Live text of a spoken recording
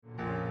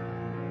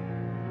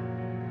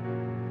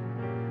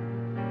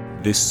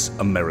This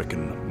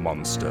American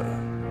Monster.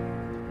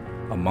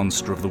 A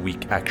Monster of the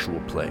Week actual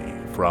play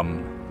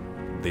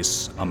from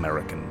This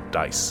American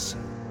Dice.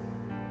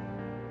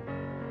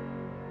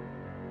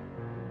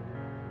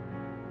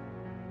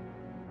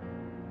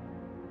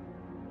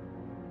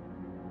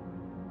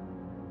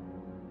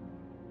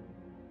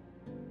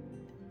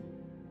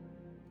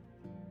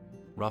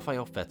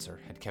 Raphael Fetzer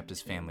had kept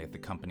his family at the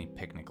company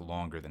picnic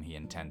longer than he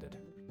intended.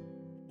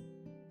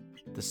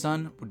 The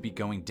sun would be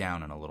going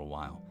down in a little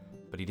while,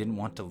 but he didn't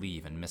want to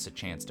leave and miss a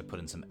chance to put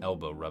in some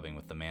elbow rubbing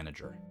with the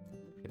manager.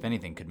 If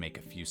anything could make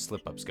a few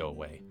slip-ups go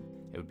away,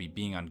 it would be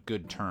being on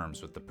good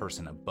terms with the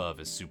person above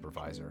his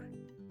supervisor.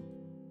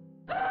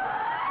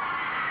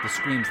 The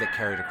screams that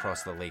carried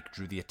across the lake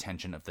drew the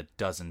attention of the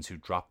dozens who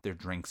dropped their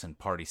drinks and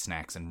party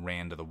snacks and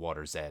ran to the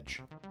water's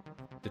edge.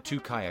 The two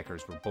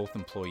kayakers were both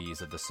employees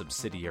of the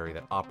subsidiary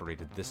that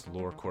operated this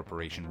Lore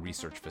Corporation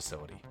research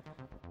facility.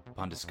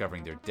 Upon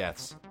discovering their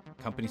deaths,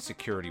 company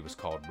security was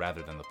called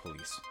rather than the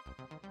police.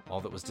 All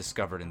that was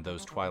discovered in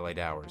those twilight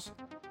hours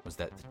was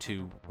that the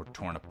two were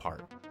torn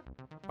apart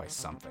by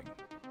something.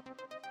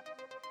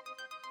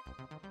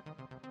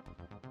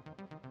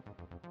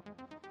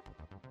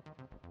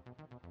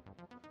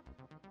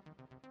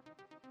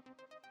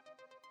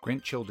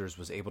 Grant Childers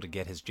was able to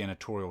get his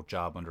janitorial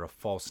job under a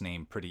false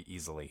name pretty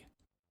easily.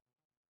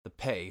 The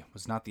pay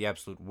was not the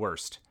absolute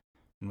worst,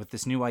 and with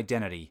this new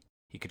identity,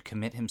 he could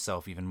commit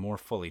himself even more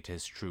fully to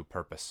his true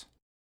purpose.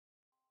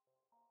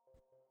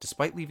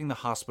 Despite leaving the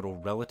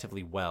hospital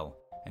relatively well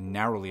and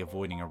narrowly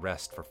avoiding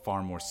arrest for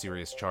far more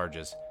serious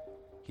charges,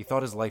 he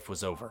thought his life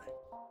was over.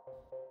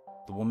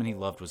 The woman he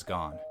loved was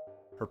gone.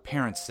 Her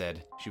parents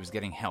said she was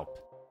getting help,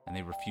 and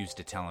they refused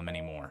to tell him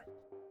anymore.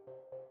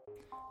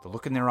 The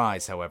look in their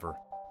eyes, however,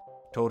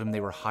 told him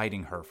they were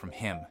hiding her from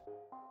him,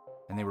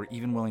 and they were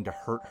even willing to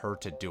hurt her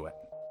to do it.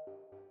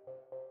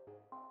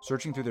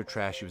 Searching through their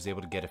trash, he was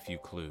able to get a few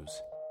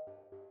clues.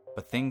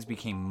 But things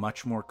became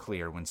much more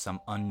clear when some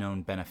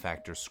unknown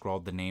benefactor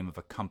scrawled the name of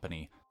a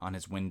company on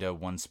his window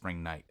one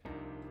spring night.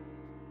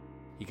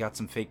 He got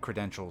some fake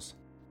credentials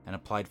and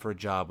applied for a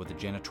job with a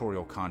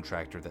janitorial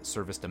contractor that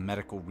serviced a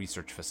medical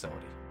research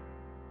facility.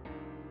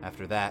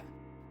 After that,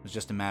 it was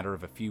just a matter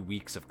of a few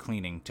weeks of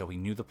cleaning till he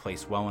knew the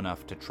place well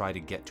enough to try to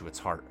get to its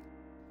heart,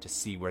 to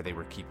see where they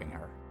were keeping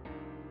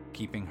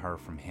her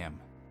from him.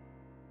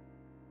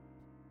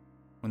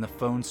 When the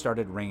phone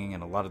started ringing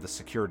and a lot of the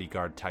security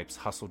guard types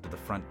hustled to the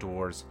front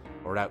doors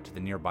or out to the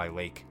nearby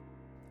lake,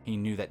 he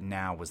knew that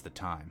now was the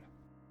time.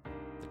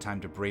 The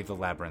time to brave the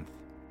labyrinth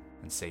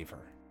and save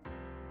her.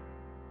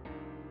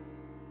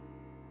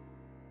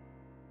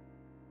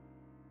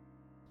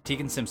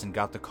 Tegan Simpson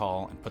got the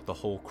call and put the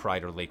whole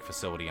Crider Lake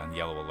facility on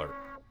yellow alert.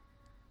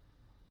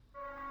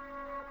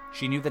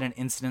 She knew that an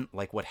incident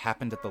like what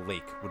happened at the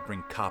lake would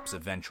bring cops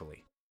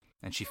eventually,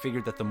 and she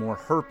figured that the more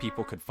her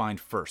people could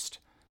find first,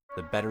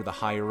 the better the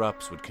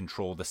higher-ups would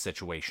control the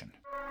situation.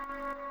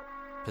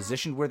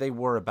 Positioned where they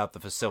were about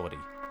the facility,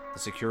 the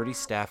security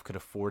staff could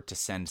afford to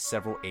send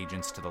several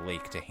agents to the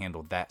lake to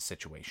handle that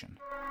situation.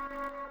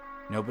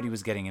 Nobody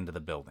was getting into the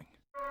building.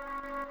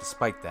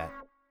 Despite that,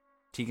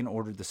 Tegan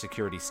ordered the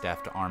security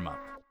staff to arm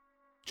up,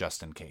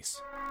 just in case.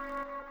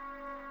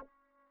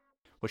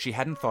 What she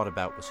hadn't thought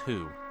about was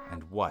who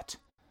and what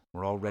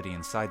were already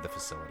inside the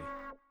facility,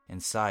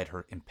 inside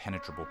her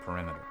impenetrable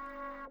perimeter.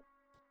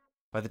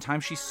 By the time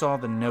she saw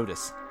the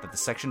notice that the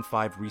Section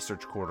 5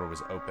 research corridor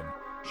was open,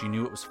 she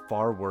knew it was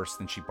far worse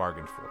than she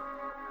bargained for.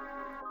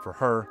 For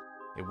her,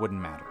 it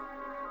wouldn't matter,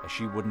 as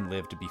she wouldn't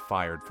live to be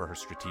fired for her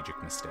strategic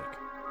mistake.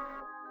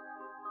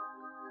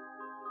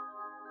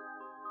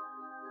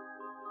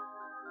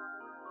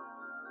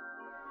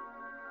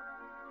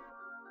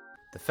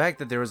 The fact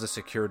that there was a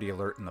security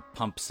alert in the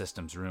pump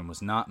systems room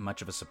was not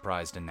much of a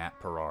surprise to Nat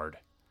Perard.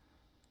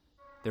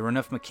 There were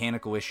enough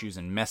mechanical issues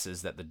and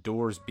messes that the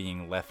doors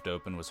being left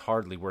open was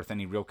hardly worth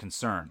any real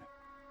concern.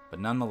 But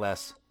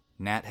nonetheless,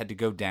 Nat had to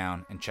go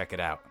down and check it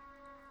out.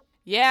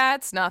 Yeah,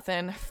 it's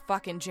nothing.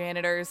 Fucking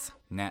janitors.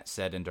 Nat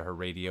said into her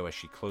radio as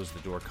she closed the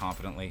door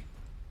confidently.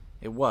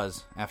 It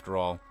was, after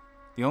all,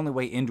 the only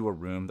way into a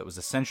room that was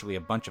essentially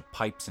a bunch of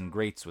pipes and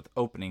grates with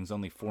openings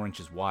only 4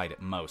 inches wide at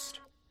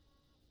most.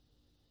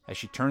 As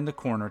she turned the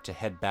corner to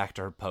head back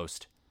to her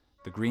post,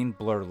 the green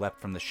blur leapt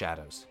from the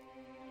shadows.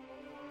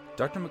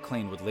 Dr.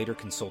 McLean would later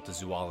consult a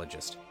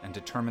zoologist and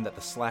determine that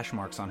the slash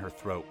marks on her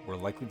throat were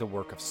likely the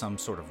work of some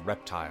sort of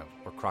reptile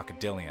or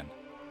crocodilian.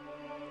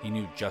 He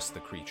knew just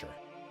the creature.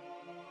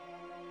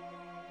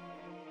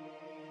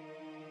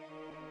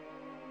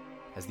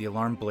 As the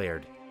alarm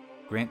blared,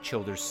 Grant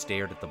Childers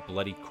stared at the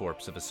bloody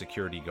corpse of a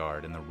security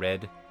guard and the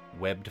red,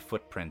 webbed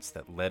footprints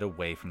that led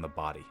away from the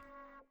body.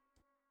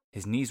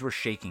 His knees were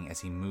shaking as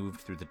he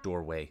moved through the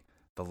doorway,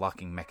 the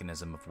locking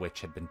mechanism of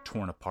which had been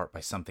torn apart by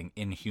something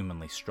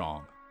inhumanly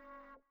strong.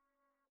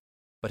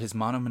 But his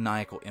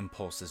monomaniacal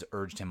impulses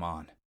urged him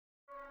on.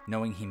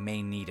 Knowing he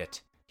may need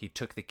it, he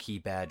took the key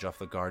badge off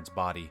the guard's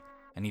body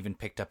and even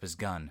picked up his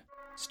gun,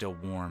 still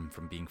warm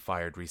from being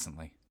fired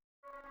recently.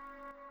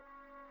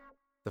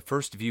 The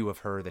first view of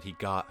her that he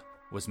got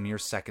was mere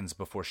seconds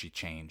before she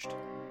changed.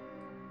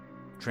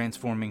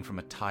 Transforming from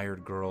a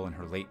tired girl in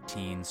her late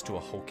teens to a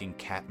hulking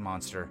cat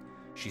monster,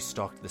 she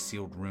stalked the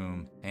sealed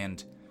room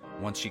and,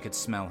 once she could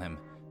smell him,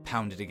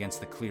 pounded against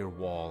the clear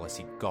wall as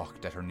he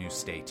gawked at her new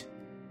state.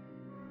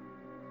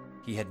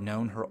 He had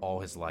known her all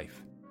his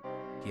life.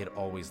 He had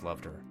always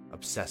loved her,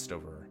 obsessed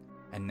over her,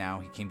 and now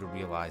he came to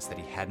realize that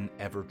he hadn't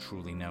ever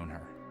truly known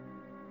her.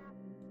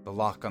 The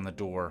lock on the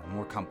door,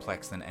 more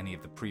complex than any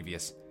of the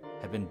previous,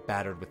 had been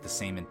battered with the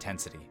same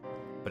intensity,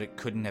 but it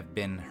couldn't have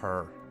been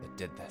her that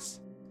did this.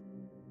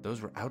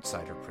 Those were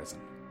outside her prison.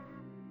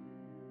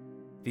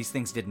 These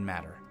things didn't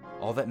matter.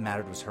 All that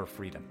mattered was her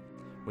freedom.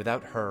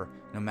 Without her,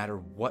 no matter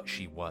what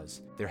she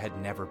was, there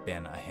had never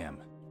been a him.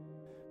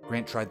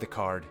 Grant tried the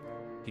card.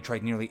 He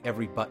tried nearly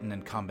every button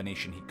and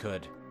combination he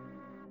could.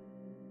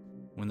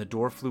 When the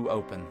door flew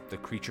open, the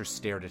creature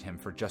stared at him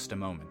for just a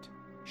moment.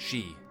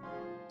 She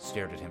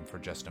stared at him for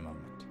just a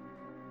moment.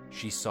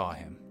 She saw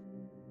him.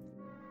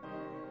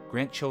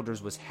 Grant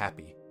Childers was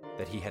happy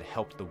that he had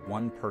helped the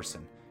one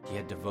person he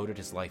had devoted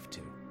his life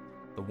to,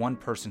 the one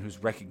person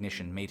whose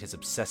recognition made his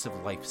obsessive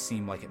life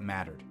seem like it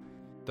mattered,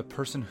 the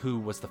person who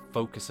was the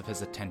focus of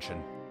his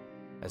attention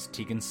as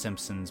Tegan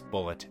Simpson's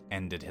bullet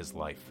ended his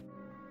life.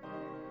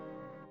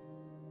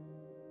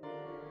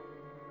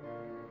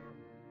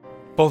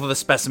 "Both of the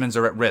specimens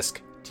are at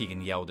risk,"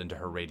 Tegan yelled into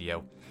her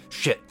radio.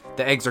 "Shit,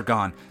 the eggs are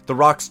gone. The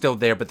rock's still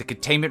there, but the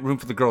containment room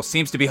for the girl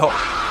seems to be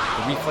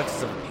The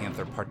reflexes of a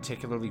panther,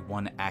 particularly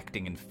one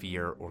acting in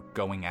fear or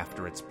going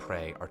after its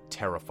prey, are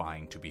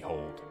terrifying to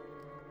behold.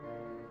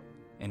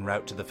 En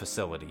route to the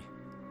facility,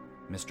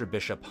 Mr.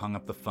 Bishop hung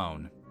up the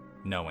phone,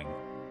 knowing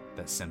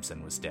that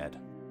Simpson was dead.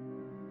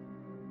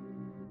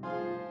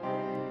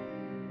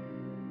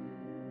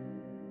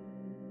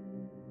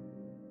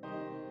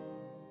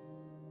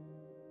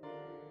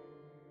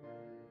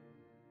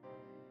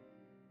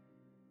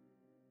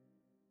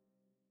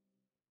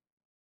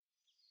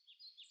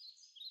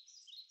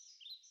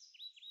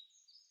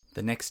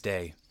 The next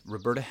day,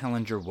 Roberta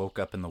Hellinger woke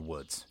up in the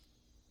woods.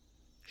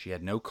 She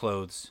had no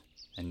clothes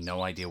and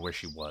no idea where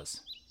she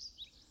was.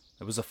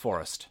 It was a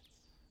forest,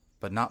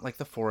 but not like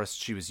the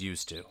forest she was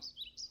used to.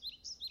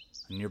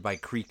 A nearby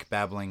creek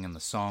babbling and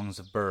the songs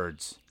of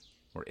birds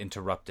were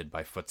interrupted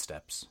by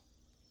footsteps.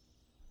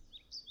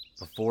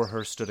 Before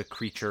her stood a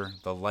creature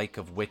the like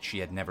of which she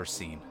had never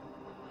seen.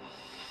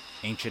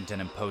 Ancient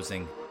and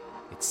imposing,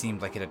 it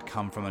seemed like it had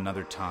come from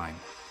another time.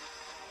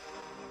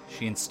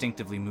 She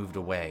instinctively moved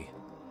away,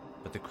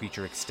 but the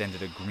creature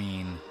extended a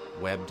green,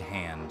 webbed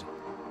hand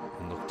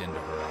and looked into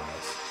her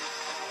eyes.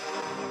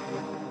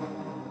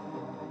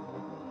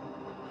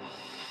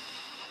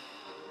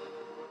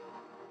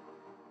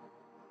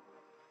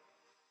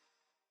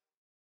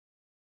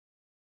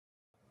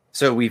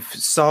 So we've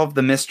solved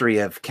the mystery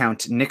of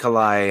Count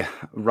Nikolai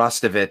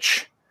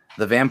Rostovich,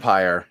 the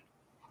vampire,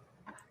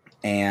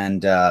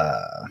 and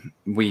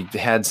we've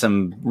had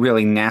some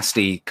really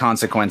nasty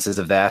consequences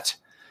of that.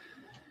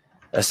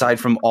 Aside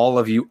from all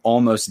of you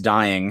almost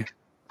dying,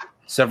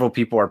 several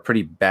people are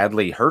pretty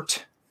badly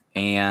hurt,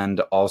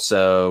 and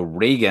also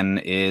Reagan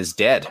is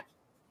dead.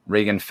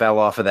 Reagan fell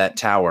off of that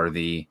tower,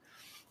 the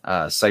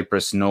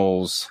Cypress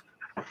Knolls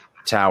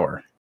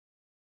Tower.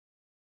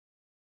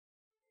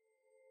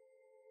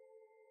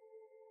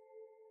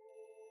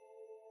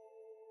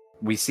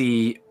 We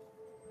see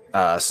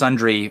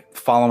Sundry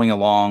following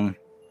along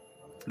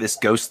this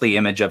ghostly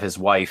image of his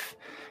wife,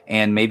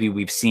 and maybe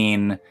we've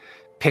seen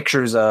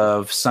pictures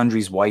of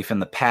Sundry's wife in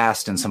the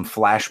past and some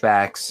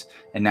flashbacks,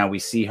 and now we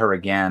see her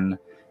again,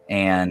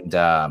 and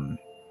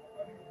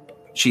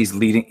she's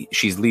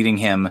leading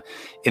him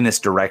in this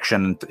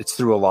direction. It's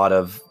through a lot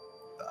of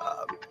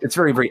it's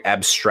very, very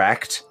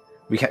abstract.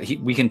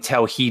 We can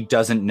tell he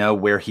doesn't know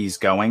where he's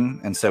going,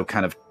 and so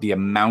kind of the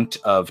amount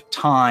of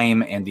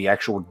time and the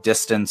actual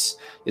distance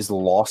is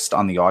lost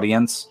on the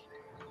audience.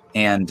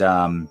 And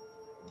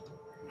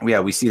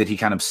we see that he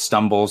kind of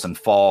stumbles and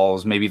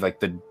falls. Maybe like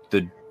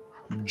the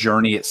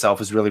journey itself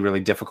is really, really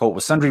difficult.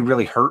 Was Sundry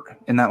really hurt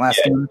in that last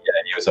game?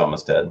 Yeah, he was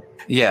almost dead.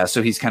 Yeah,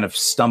 so he's kind of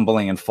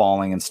stumbling and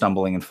falling and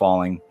stumbling and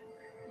falling.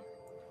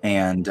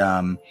 And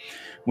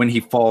when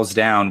he falls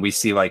down, we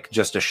see like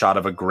just a shot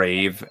of a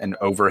grave, and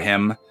over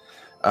him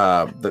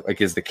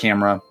is the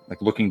camera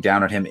like looking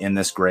down at him in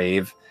this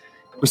grave.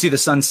 We see the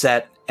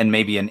sunset and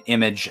maybe an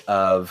image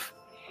of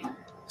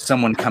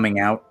someone coming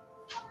out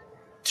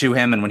to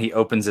him, and when he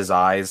opens his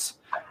eyes,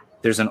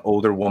 there's an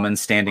older woman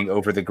standing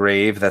over the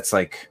grave that's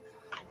like,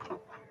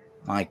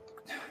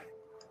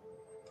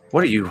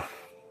 what are you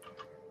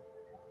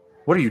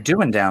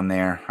doing down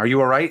there? Are you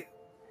all right?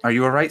 Are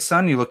you all right,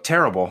 son? You look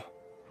terrible.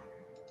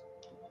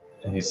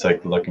 And he's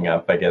like looking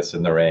up, I guess,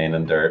 in the rain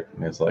and dirt,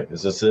 and he's like,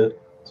 is this it?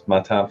 Is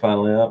my time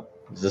finally up?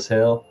 Is this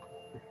hell?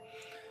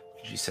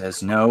 She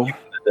says, no.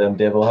 Them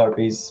devil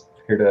harpies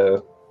here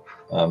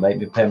to make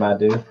me pay my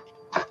due.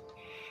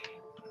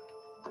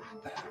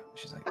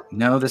 She's like,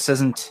 no, this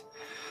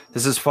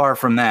is far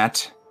from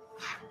that.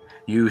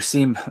 You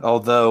seem,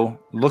 although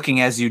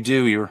looking as you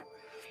do,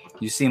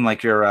 you seem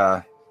like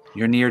you're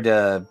near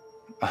to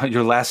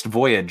your last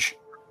voyage.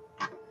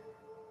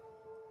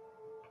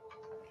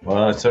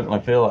 Well, I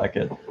certainly feel like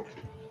it.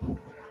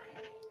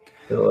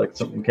 Feel like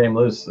something came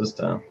loose this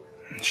time.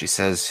 She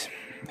says,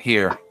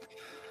 "Here,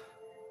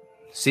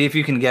 see if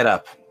you can get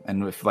up."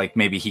 And if like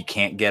maybe he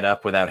can't get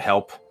up without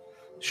help,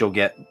 she'll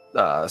get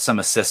some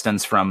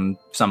assistance from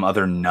some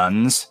other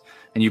nuns.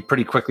 And you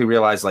pretty quickly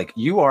realize like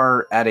you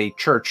are at a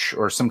church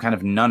or some kind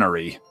of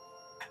nunnery.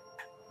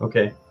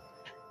 Okay.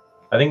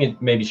 I think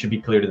it maybe should be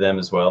clear to them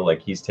as well.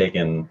 Like he's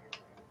taken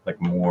like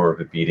more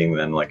of a beating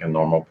than like a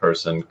normal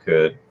person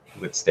could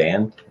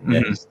withstand. And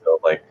yet he's still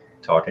like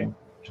talking,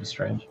 which is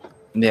strange.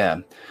 Yeah.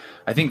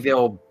 I think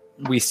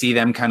we see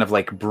them kind of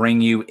like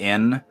bring you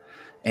in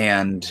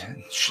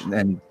and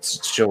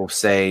she'll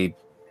say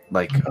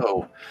like,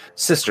 "Oh,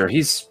 sister,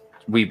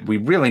 we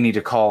really need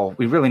to call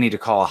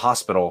a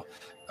hospital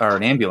or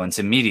an ambulance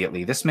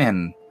immediately. This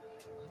man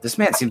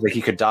seems like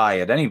he could die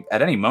at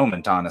any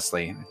moment,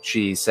 honestly."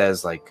 She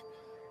says like,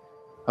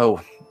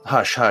 "Oh,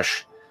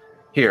 hush.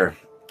 Here,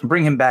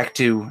 bring him back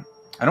to,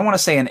 I don't want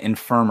to say an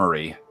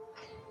infirmary."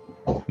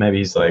 Maybe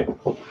he's like,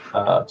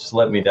 just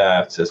let me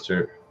die,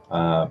 sister.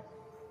 Tired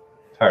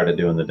of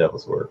doing the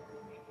devil's work.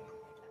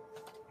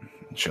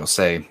 She'll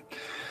say,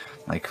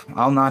 like,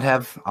 I'll not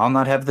have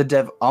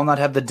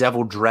the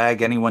devil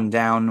drag anyone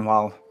down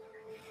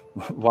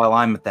while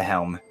I'm at the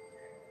helm.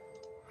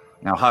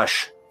 Now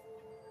hush.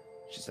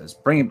 She says,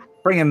 bring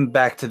him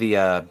back to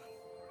the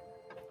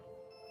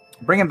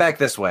bring him back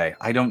this way.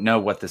 I don't know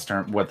what the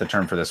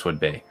term for this would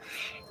be.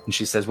 And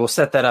she says, we'll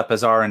set that up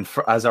as our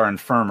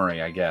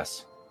infirmary, I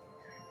guess.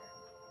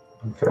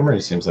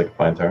 Infirmary seems like a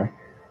fine term.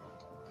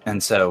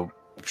 And so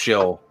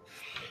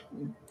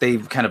they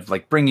kind of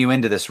like bring you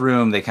into this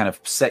room. They kind of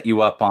set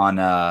you up on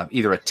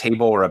either a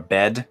table or a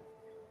bed.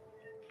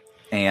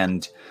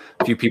 And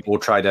a few people will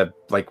try to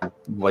like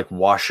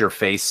wash your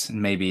face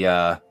and maybe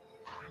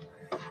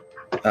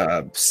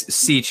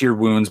see to your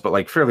wounds, but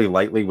like fairly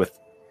lightly with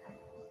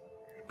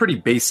pretty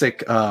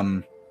basic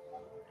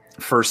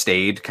first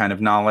aid kind of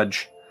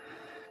knowledge.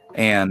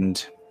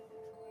 And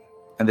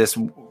this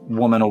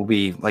woman will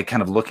be like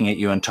kind of looking at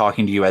you and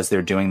talking to you as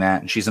they're doing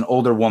that. And she's an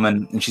older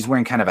woman and she's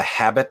wearing kind of a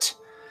habit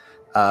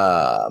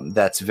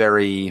that's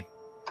very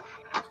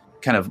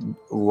kind of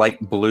light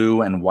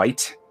blue and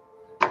white.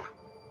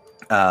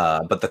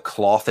 But the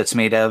cloth it's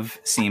made of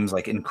seems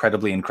like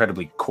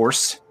incredibly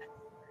coarse.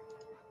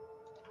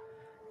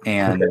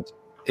 And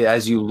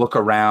as you look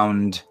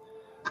around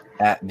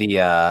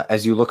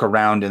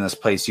in this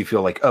place, you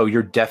feel like, oh,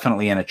 you're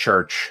definitely in a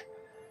church.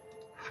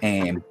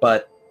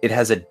 But it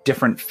has a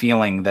different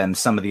feeling than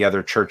some of the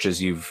other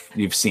churches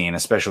you've seen,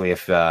 especially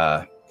if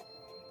you're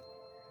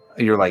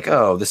like,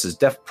 oh, this is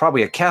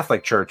probably a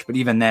Catholic church, but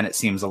even then it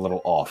seems a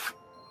little off.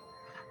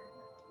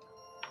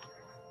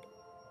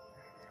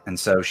 And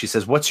so she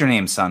says, "What's your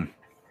name, son?"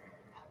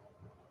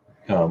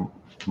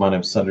 My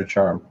name's Sundry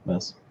Charm,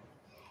 miss.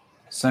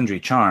 Sundry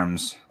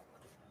Charms.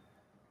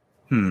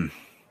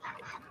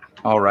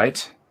 All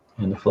right.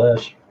 In the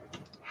flesh.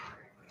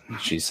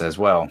 She says,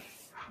 "Well,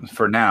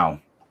 for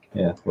now."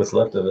 Yeah, what's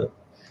left of it.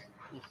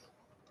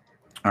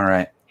 All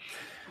right.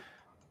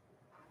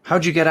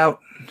 How'd you get out?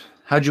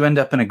 How'd you end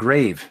up in a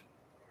grave?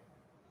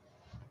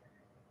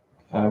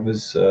 I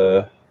was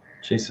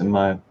chasing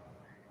my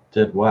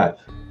dead wife.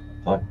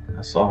 Thought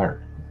I saw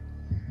her.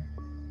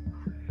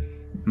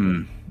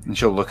 And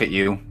she'll look at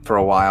you for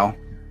a while.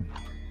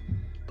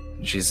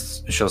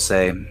 She'll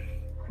say,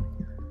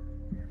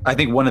 I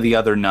think one of the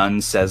other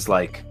nuns says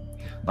like,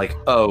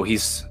 oh,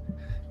 he's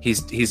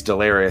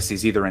delirious.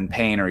 He's either in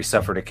pain or he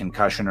suffered a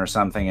concussion or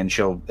something. And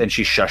she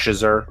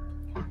shushes her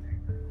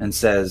and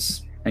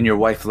says, "And your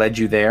wife led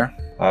you there?"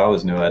 I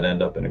always knew I'd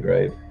end up in a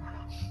grave.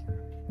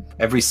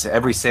 Every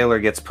sailor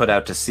gets put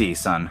out to sea,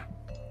 son.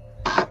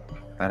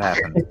 That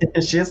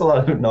happens. She has a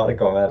lot of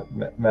nautical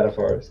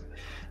metaphors.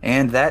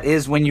 And that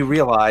is when you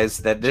realize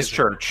that this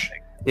church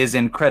is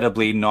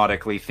incredibly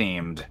nautically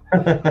themed.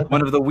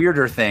 One of the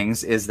weirder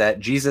things is that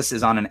Jesus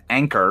is on an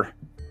anchor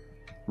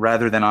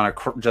rather than on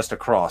just a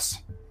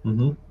cross.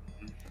 Mm-hmm.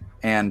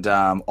 And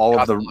all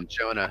of the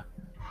Jonah.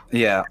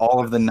 Yeah, all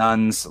of the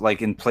nuns,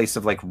 like in place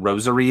of like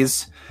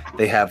rosaries,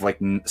 they have like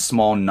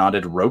small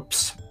knotted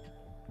ropes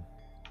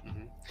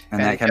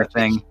and that kind of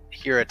thing.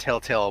 Hear a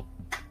telltale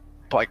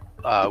like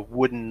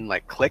wooden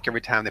like click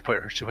every time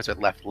she puts her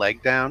left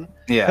leg down.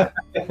 Yeah.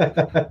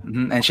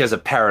 And she has a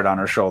parrot on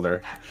her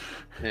shoulder.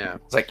 Yeah.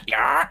 It's like,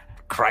 yeah,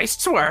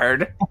 Christ's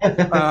word.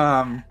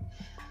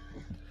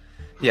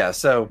 Yeah,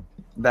 so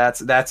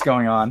that's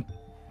going on.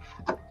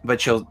 But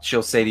she'll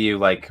say to you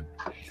like,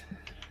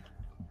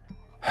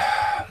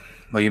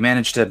 well, you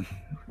managed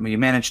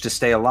to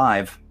stay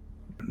alive.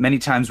 Many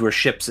times we're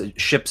ships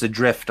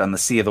adrift on the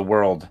sea of the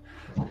world,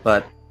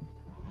 but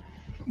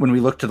when we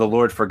look to the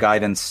Lord for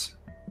guidance,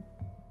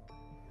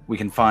 we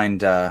can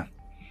find a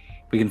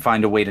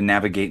way to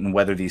navigate and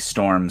weather these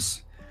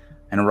storms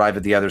and arrive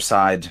at the other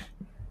side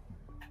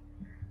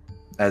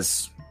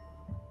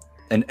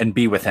and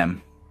be with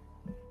him.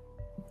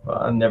 Well,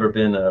 I've never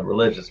been a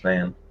religious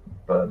man,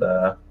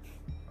 but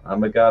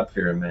I'm a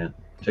God-fearing man.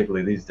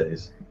 particularly these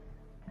days.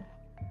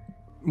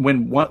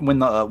 When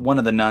one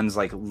of the nuns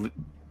like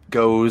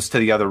goes to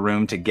the other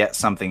room to get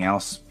something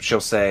else, she'll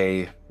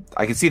say,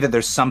 "I can see that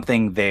there's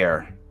something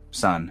there,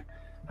 son.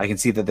 I can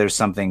see that there's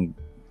something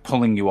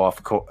pulling you off.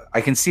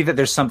 I can see that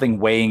there's something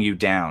weighing you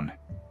down."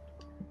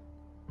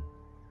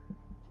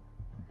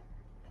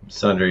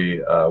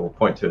 Sundry will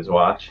point to his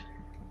watch.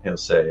 He'll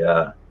say,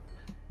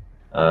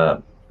 "I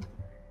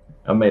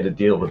made a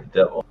deal with the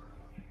devil,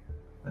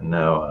 and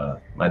now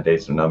my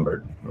days are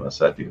numbered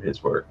unless I do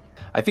his work."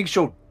 I think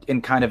she'll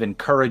kind of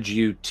encourage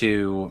you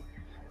to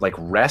like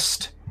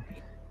rest,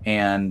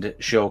 and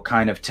she'll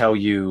kind of tell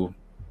you,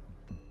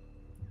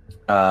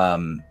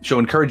 she'll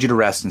encourage you to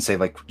rest and say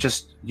like,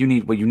 just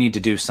what you need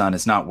to do, son,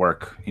 is not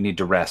work. You need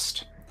to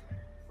rest.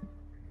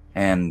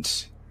 And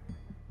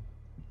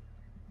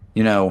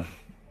you know,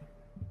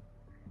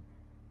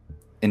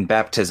 in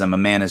baptism, a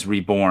man is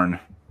reborn.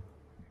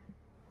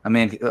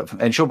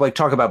 And she'll like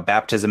talk about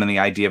baptism and the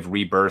idea of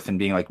rebirth and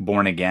being like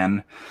born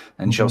again.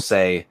 And she'll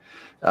say,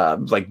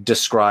 like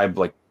describe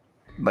like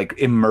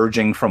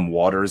emerging from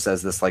waters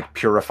as this like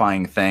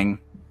purifying thing.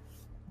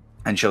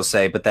 And she'll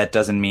say, but that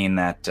doesn't mean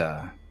that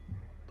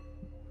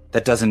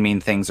doesn't mean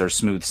things are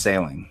smooth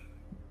sailing.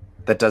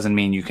 That doesn't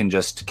mean you can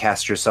just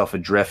cast yourself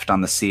adrift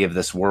on the sea of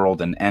this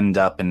world and end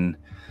up in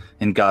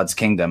God's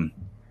kingdom.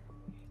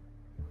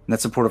 And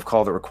that's a port of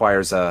call that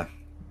requires a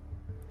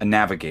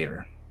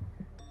navigator.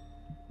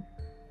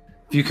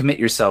 If you commit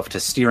yourself to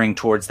steering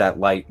towards that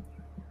light,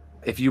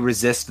 if you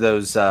resist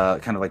those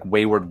kind of like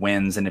wayward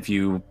winds, and if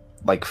you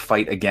like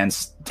fight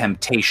against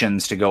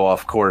temptations to go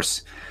off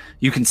course,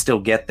 you can still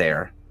get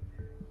there.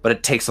 But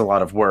it takes a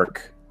lot of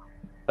work,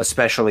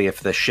 especially if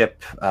the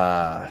ship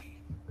that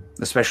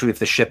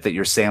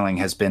you're sailing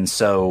has been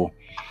so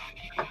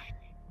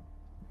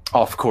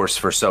off course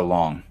for so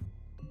long.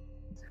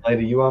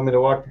 Lady, you want me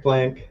to walk the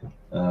plank?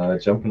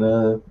 Jump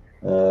into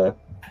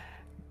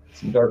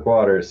some dark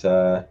waters.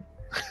 I'm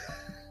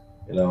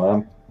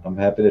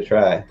happy to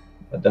try.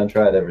 I've done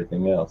tried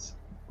everything else.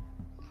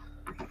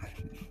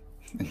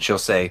 And she'll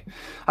say,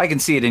 I can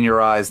see it in your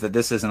eyes that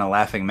this isn't a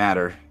laughing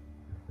matter.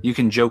 You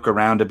can joke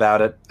around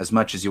about it as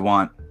much as you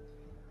want.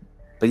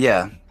 But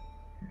yeah,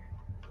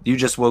 you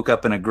just woke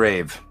up in a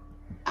grave.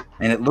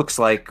 And it looks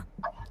like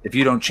if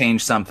you don't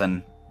change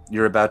something,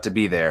 you're about to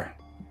be there.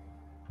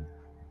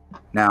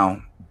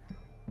 Now,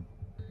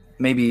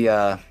 maybe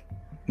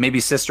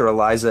Sister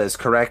Eliza is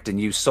correct and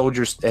you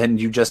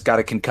just got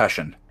a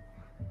concussion.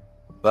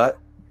 But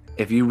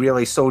if you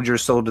really sold your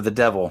soul to the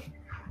devil,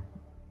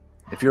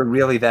 if you're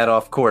really that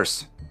off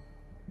course,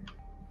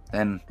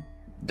 then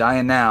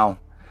dying now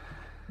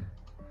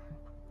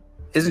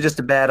isn't just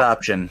a bad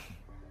option.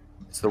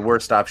 It's the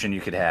worst option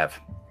you could have.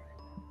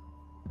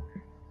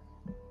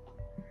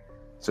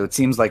 So it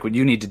seems like what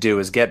you need to do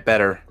is get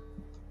better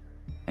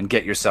and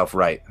get yourself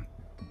right.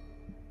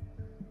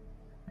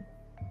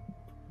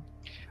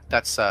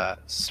 That's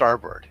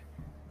starboard.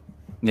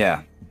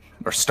 Yeah,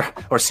 or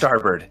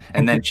starboard.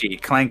 And then she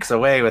clanks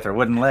away with her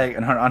wooden leg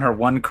and on her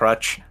one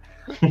crutch.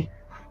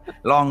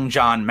 Long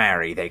John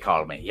Mary, they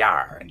call me.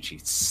 Yar. And she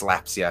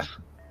slaps you.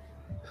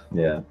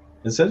 Yeah.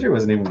 And Sundry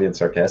wasn't even being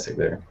sarcastic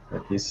there.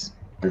 Like, he's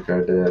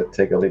prepared to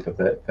take a leap of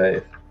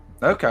faith.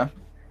 Okay.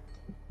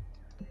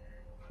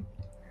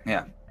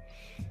 Yeah.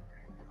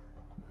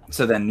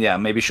 So then, yeah,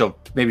 maybe she'll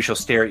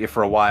stare at you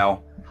for a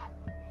while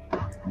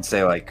and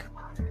say like,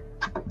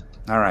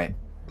 all right,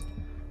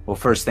 well,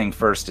 first thing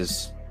first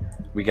is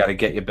we got to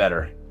get you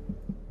better.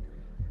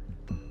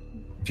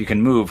 If you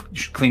can move,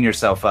 clean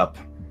yourself up.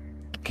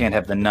 Can't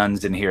have the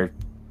nuns in here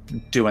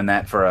doing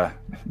that for a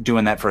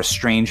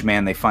strange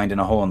man they find in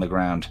a hole in the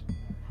ground.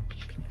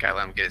 Gotta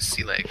let him get his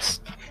sea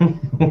legs.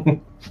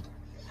 I'm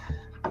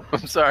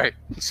sorry.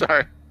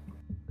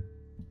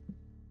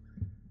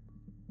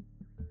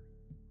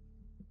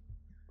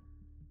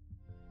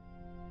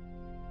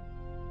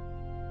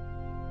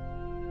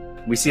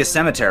 We see a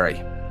cemetery,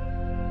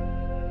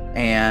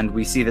 and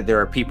we see that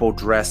there are people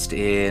dressed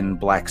in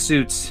black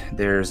suits.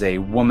 There's a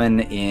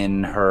woman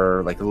in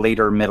her like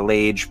later middle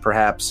age,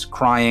 perhaps,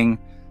 crying.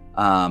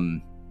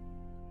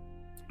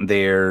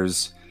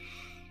 There's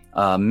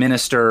a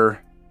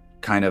minister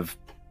kind of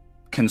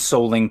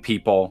consoling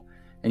people,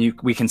 and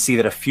we can see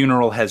that a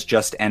funeral has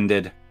just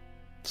ended.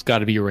 It's got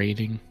to be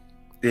raining.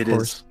 It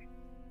is.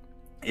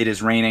 It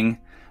is raining.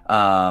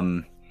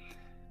 I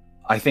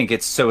think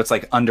it's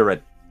like under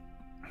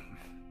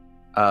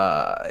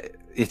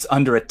it's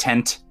under a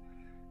tent,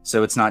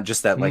 so it's not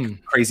just that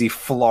like crazy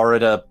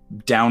Florida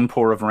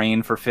downpour of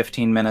rain for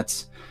 15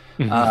 minutes.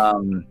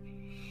 Mm-hmm.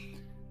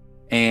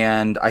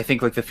 And I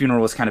think like the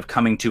funeral is kind of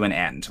coming to an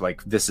end.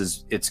 Like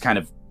it's kind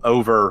of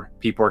over.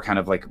 People are kind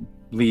of like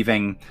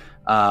leaving.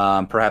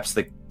 Perhaps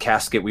the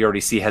casket we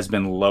already see has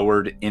been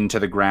lowered into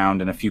the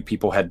ground, and a few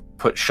people had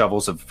put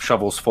shovels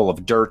full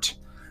of dirt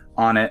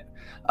on it.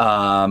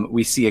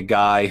 We see a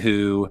guy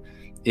who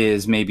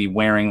is maybe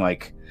wearing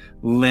like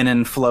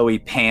linen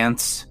flowy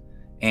pants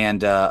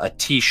and a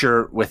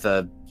t-shirt with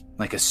a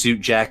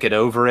suit jacket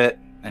over it,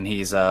 and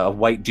he's a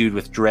white dude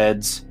with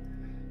dreads.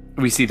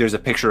 we see there's a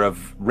picture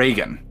of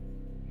Reagan.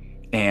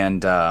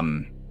 And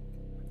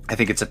I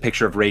think it's a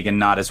picture of Reagan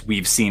not as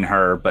we've seen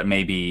her, but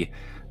maybe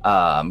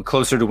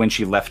closer to when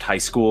she left high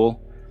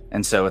school.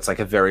 And so it's like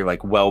a very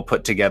like well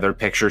put together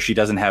picture. She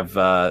doesn't have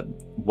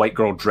white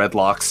girl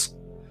dreadlocks.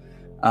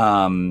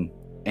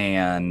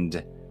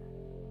 And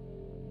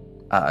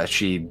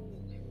she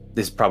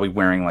is probably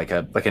wearing like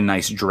a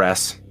nice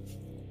dress.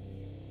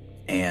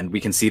 And we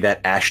can see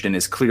that Ashton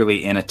is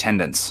clearly in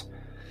attendance.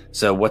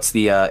 So what's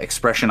the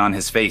expression on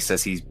his face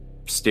as he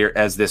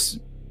as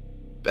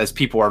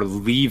people are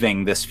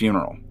leaving this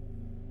funeral?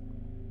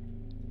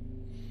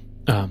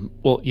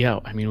 Well, yeah,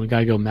 I mean, we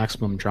gotta go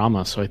maximum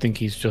drama, so I think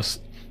he's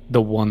just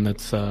the one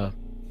that's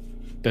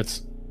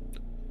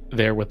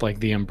there with like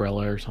the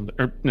umbrella or something,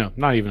 or no,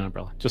 not even an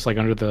umbrella, just like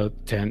under the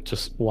tent,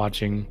 just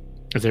watching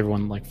as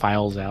everyone like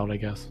files out, I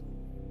guess,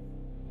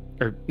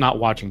 or not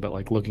watching, but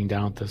like looking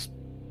down at this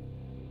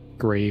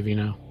grave, you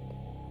know.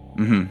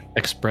 Mm-hmm.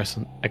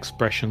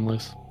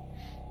 Expressionless.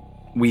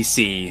 We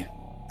see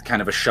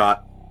kind of a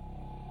shot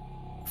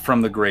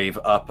from the grave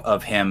up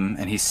of him,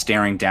 and he's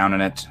staring down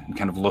in it and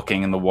kind of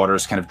looking, and the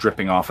water's kind of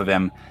dripping off of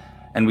him.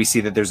 And we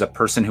see that there's a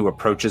person who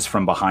approaches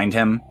from behind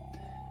him.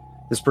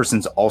 This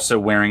person's also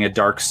wearing a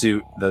dark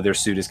suit, though their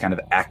suit is kind of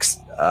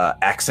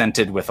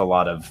accented with a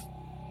lot of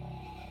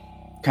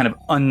kind of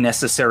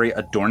unnecessary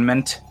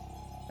adornment.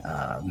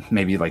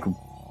 Maybe like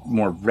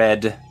more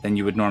red than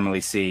you would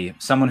normally see.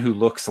 Someone who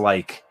looks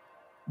like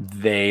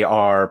they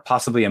are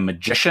possibly a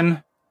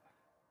magician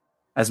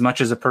as much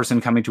as a person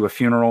coming to a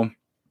funeral.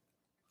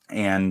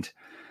 And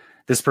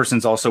this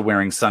person's also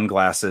wearing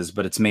sunglasses,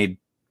 but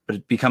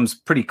it becomes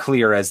pretty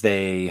clear as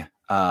they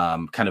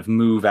kind of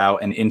move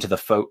out and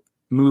into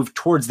move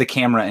towards the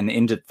camera and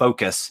into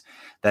focus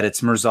that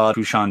it's Mirzad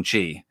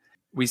Pushanchi.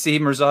 We see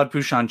Mirzad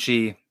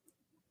Pushanchi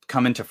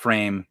come into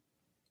frame,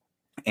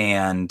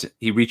 and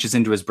he reaches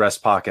into his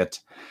breast pocket.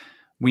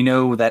 We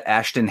know that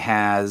Ashton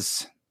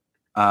has...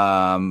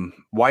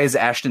 why is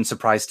Ashton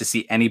surprised to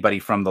see anybody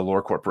from the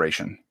Lore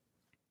Corporation?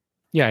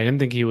 Yeah, I didn't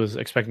think he was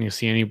expecting to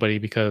see anybody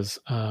because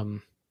they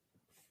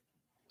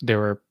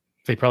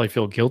probably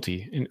feel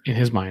guilty in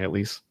his mind, at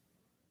least.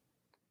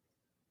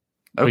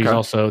 But Okay. he's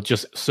also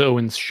just so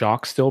in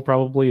shock still,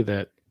 probably,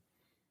 that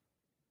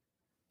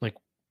like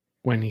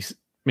when he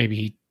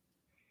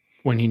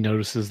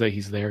notices that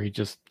he's there,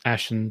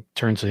 Ashton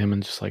turns to him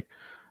and just like,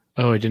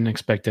 oh, I didn't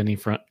expect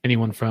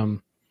anyone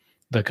from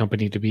the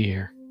company to be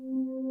here.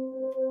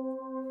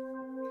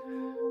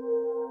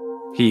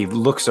 He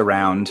looks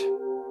around,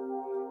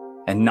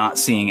 and not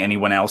seeing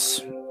anyone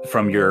else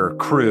from your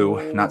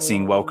crew, not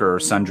seeing Welker or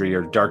Sundry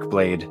or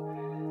Darkblade,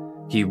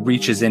 he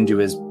reaches into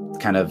his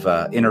kind of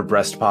inner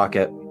breast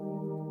pocket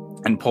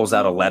and pulls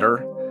out a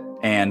letter,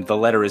 and the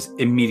letter is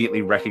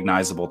immediately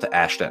recognizable to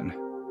Ashton.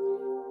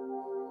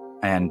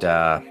 And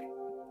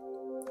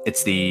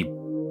it's the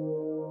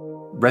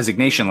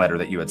resignation letter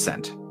that you had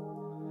sent.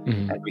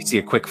 Mm-hmm. And we see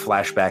a quick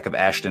flashback of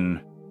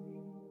Ashton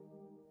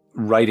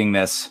writing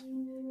this.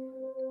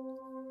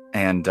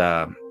 And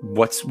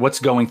what's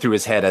going through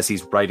his head as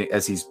he's writing,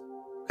 as he's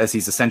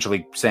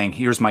essentially saying,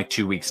 "Here's my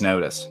 2 weeks'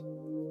 notice."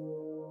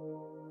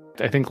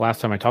 I think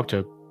last time I talked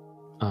to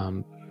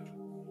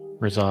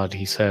Mirzad,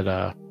 he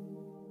said,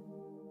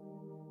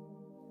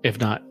 if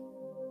not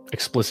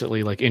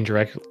explicitly, like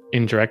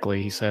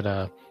indirectly, he said,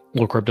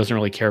 Lore Corp doesn't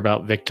really care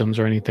about victims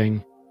or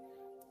anything.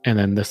 And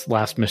then this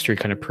last mystery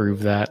kind of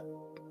proved that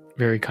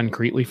very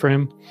concretely for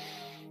him.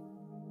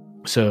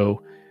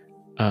 So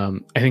I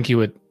don't think he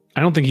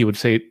would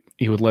say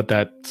he would let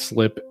that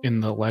slip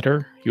in the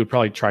letter. He would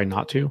probably try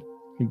not to.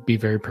 He'd be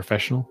very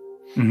professional.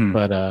 Mm-hmm.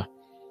 But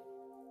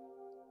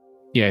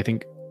yeah, I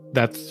think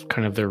that's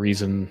kind of the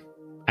reason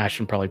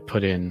Ashton probably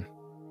put in,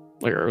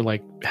 or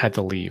like had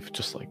to leave.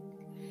 Just like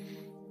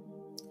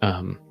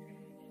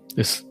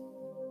this.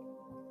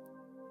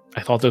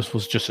 I thought this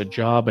was just a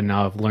job, and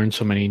now I've learned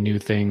so many new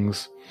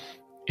things,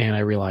 and I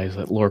realize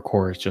that Lore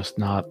Corps is just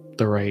not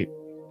the right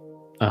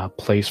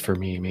place for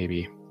me.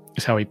 Maybe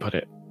is how he put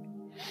it,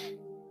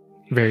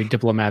 very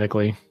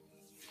diplomatically.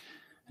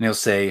 And he'll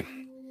say,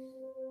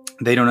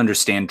 "They don't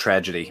understand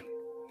tragedy.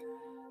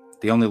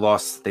 The only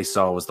loss they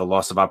saw was the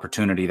loss of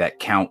opportunity that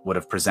Count would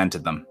have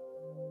presented them.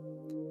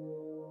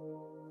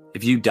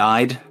 If you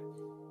died,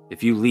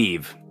 if you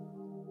leave,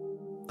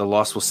 the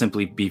loss will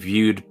simply be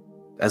viewed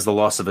as the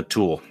loss of a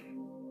tool.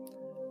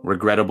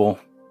 Regrettable,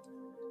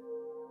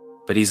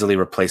 but easily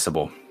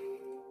replaceable."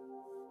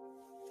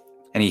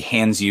 And he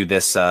hands you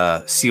this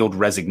sealed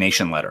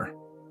resignation letter.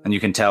 And you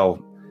can tell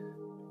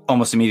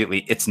almost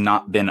immediately it's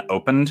not been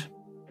opened.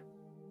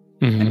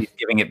 Mm-hmm. And he's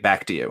giving it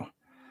back to you.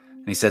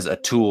 And he says, "A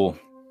tool,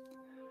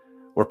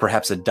 or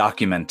perhaps a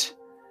document,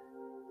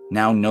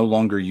 now no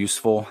longer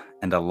useful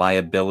and a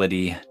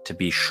liability to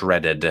be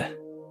shredded." And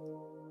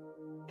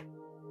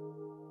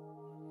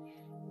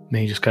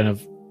he just kind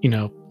of,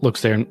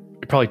 looks there and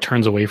probably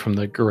turns away from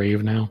the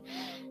grave now.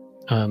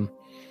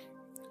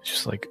 It's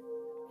just like,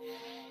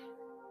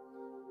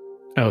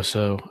 oh,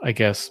 so I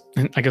guess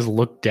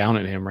look down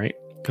at him, right?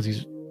 Because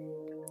he's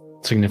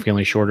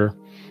significantly shorter.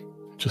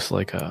 Just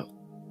like,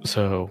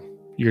 So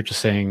you're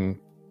just saying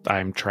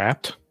I'm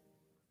trapped?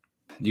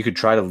 You could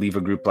try to leave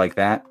a group like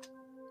that,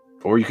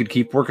 or you could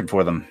keep working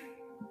for them,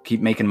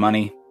 keep making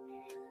money,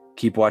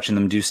 keep watching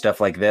them do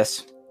stuff like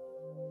this.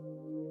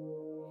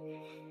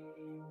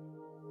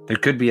 There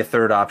could be a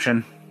third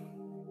option.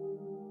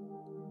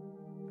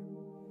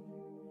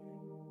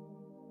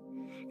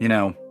 You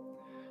know,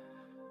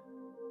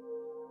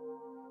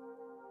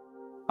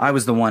 I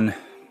was the one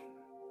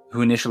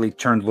who initially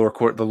turned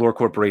the Lore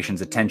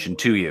Corporation's attention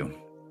to you.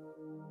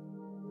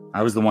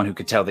 I was the one who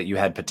could tell that you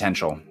had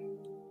potential.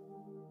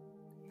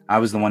 I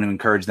was the one who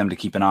encouraged them to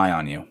keep an eye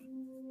on you.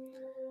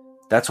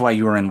 That's why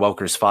you were in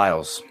Welker's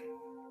files.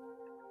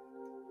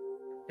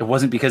 It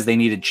wasn't because they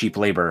needed cheap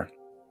labor.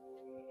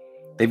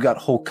 They've got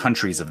whole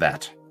countries of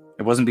that.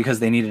 It wasn't because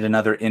they needed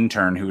another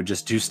intern who would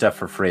just do stuff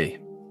for free.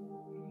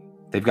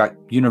 They've got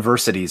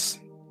universities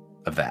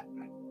of that.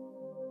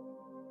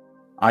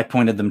 I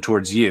pointed them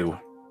towards you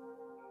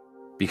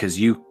because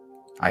you,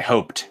 I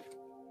hoped,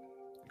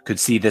 could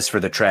see this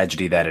for the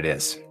tragedy that it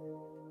is.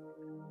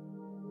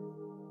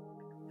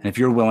 And if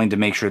you're willing to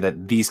make sure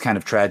that these kind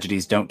of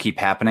tragedies don't keep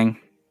happening,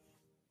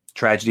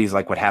 tragedies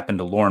like what happened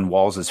to Lauren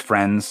Walls'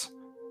 friends,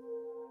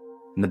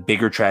 and the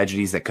bigger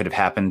tragedies that could have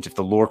happened if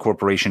the Lore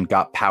Corporation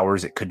got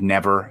powers it could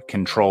never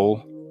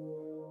control,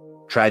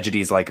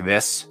 tragedies like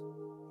this,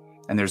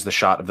 and there's the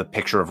shot of the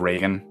picture of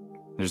Reagan,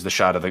 there's a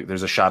shot of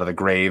the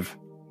grave,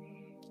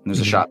 and there's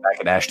a shot back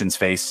at Ashton's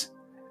face,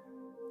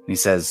 and he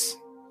says,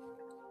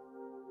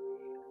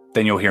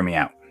 "Then you'll hear me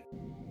out."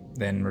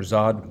 Then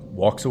Razad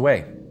walks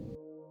away.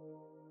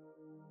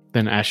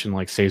 Then Ashton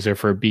like stays there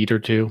for a beat or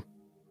two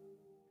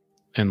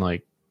and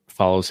like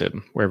follows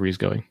him wherever he's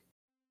going.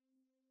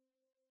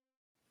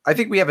 I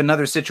think we have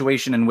another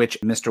situation in which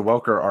Mr.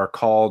 Welker are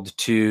called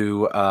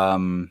to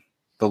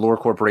the Lore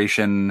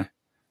Corporation,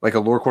 like a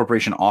Lore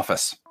Corporation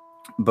office.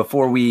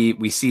 Before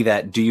we see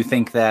that, do you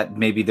think that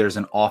maybe there's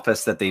an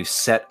office that they've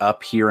set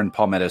up here in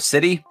Palmetto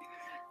City?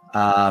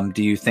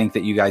 Do you think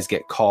that you guys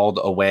get called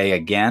away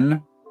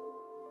again?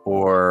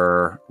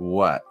 Or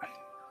what?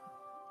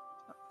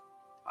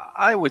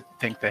 I would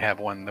think they have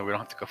one that we don't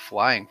have to go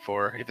flying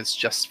for if it's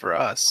just for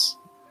us.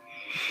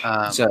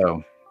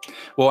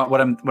 Well,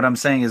 what I'm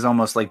saying is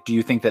almost like, do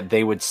you think that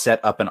they would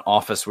set up an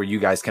office where you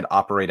guys could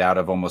operate out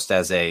of almost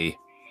as a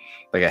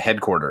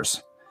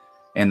headquarters,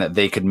 and that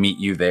they could meet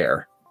you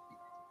there?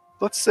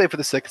 Let's say for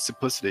the sake of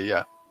simplicity,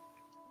 yeah.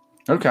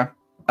 Okay.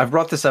 I've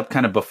brought this up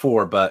kind of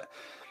before, but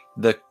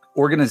the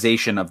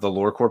organization of the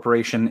Lore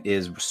Corporation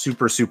is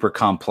super, super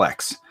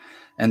complex.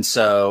 And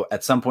so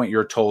at some point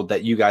you're told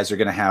that you guys are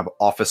going to have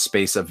office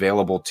space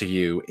available to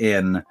you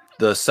in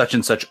the such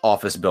and such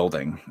office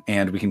building.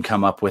 And we can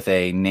come up with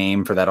a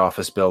name for that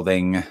office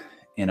building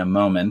in a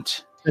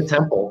moment. The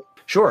temple.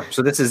 Sure.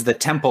 So this is the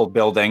Temple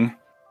building,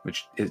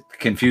 which it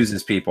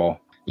confuses people.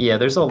 Yeah,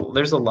 there's a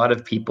lot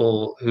of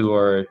people who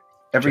are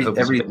Every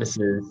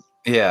witnesses,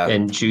 yeah,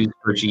 and Jews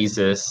for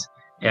Jesus,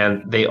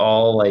 and they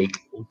all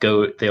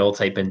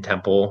type in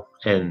temple,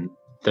 and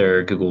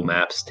their Google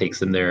Maps takes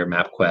them there,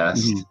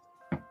 MapQuest.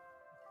 Mm-hmm.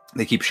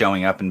 They keep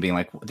showing up and being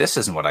like, "This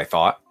isn't what I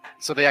thought."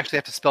 So they actually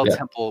have to spell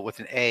temple with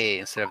an A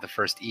instead of the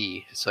first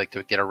E, so like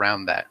to get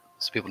around that,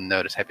 so people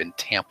know to type in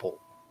temple.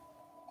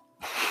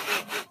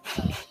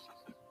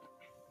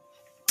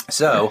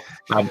 So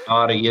my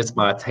body is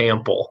my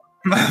temple.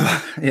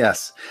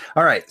 Yes.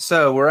 All right.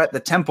 So we're at the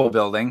Temple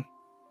building.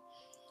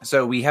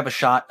 So we have a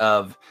shot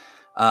of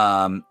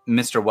Mr.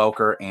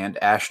 Welker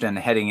and Ashton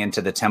heading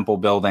into the Temple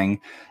building.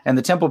 And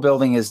the Temple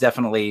building is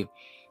definitely,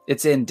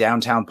 it's in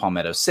downtown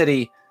Palmetto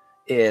City.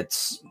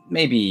 It's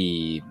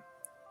maybe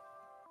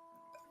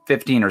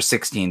 15 or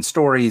 16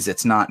 stories.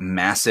 It's not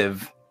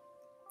massive.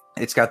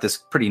 It's got this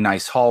pretty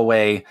nice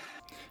hallway.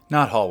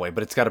 Not hallway,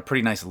 but it's got a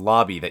pretty nice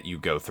lobby that you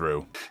go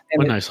through.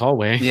 What a nice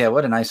hallway. Yeah,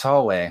 what a nice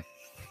hallway.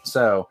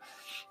 So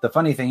the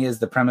funny thing is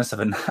the premise of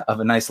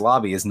a nice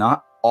lobby is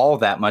not all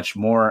that much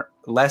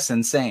less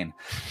insane.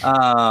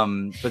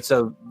 But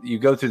so you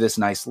go through this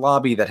nice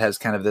lobby that has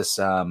kind of this,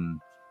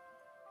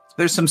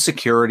 there's some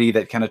security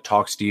that kind of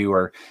talks to you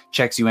or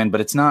checks you in, but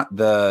it's not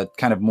the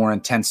kind of more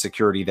intense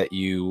security that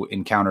you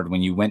encountered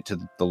when you went to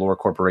the Lore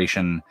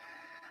Corporation,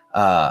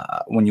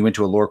 when you went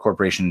to a Lore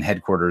Corporation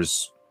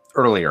headquarters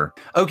earlier.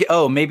 Okay.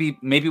 Oh, maybe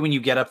when you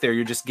get up there,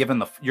 you're just given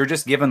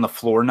the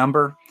floor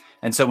number.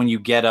 And so when you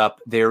get up,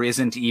 there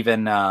isn't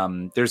even,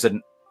 there's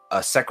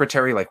a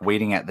secretary like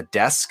waiting at the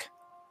desk,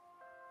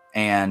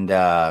 and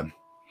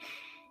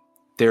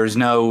there's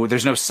no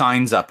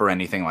signs up or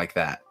anything like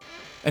that.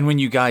 And when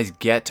you guys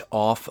get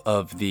off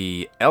of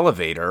the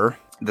elevator,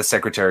 the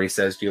secretary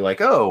says to you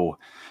like, "Oh,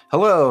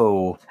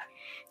 hello,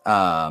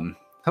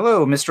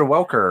 hello, Mr.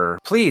 Welker.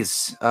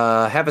 Please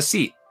have a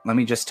seat. Let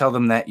me just tell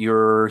them that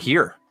you're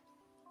here."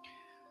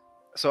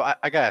 So I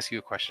gotta ask you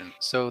a question.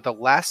 So the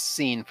last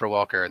scene for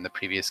Welker in the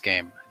previous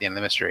game, the end of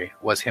the mystery,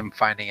 was him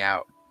finding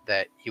out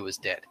that he was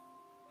dead.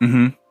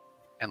 Mm-hmm.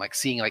 And like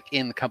seeing like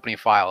in the company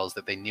files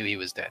that they knew he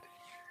was dead.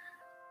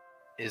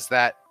 Is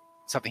that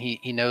something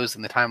he knows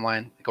in the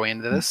timeline going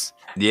into this?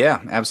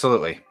 Yeah,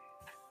 absolutely.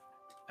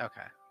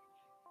 Okay.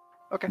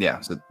 Okay. Yeah.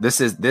 So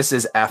this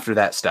is after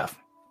that stuff.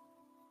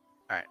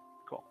 All right.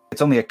 Cool.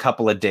 It's only a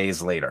couple of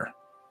days later.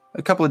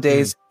 A couple of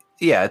days.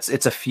 Yeah,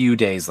 it's a few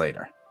days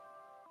later.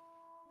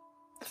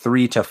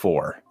 3 to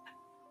 4.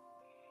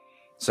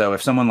 So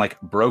if someone like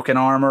broke an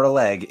arm or a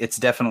leg, it's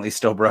definitely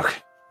still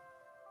broken.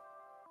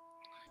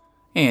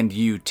 And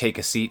you take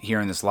a seat here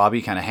in this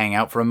lobby, kind of hang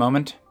out for a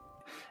moment.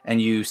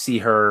 And you see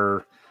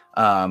her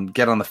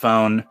get on the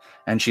phone,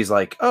 and she's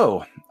like,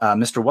 "Oh,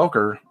 Mr.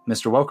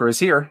 Welker is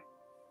here."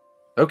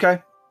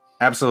 Okay,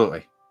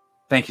 absolutely.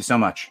 Thank you so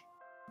much.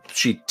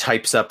 She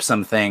types up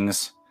some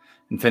things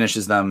and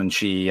finishes them, and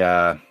she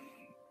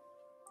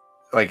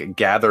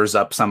gathers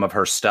up some of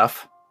her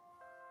stuff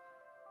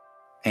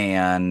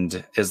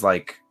and is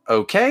like,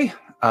 "Okay,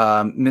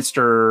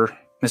 Mr.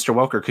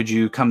 Welker, could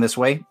you come this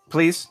way,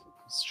 please?"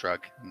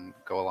 Shrug and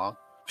go along.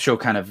 She'll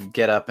kind of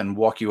get up and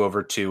walk you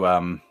over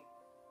to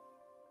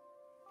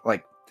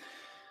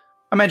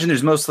imagine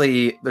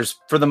there's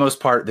for the most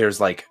part there's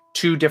like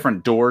 2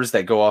 different doors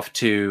that go off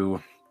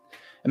to.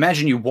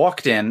 Imagine you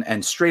walked in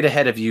and straight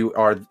ahead of you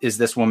is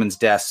this woman's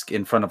desk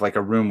in front of like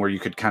a room where you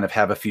could kind of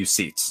have a few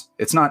seats.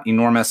 It's not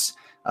enormous,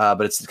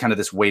 but it's kind of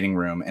this waiting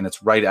room, and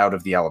it's right out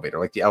of the elevator.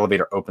 Like the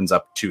elevator opens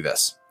up to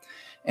this,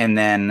 and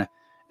then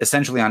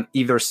essentially on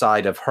either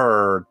side of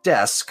her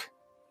desk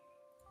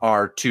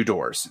are 2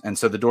 doors. And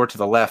so the door to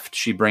the left,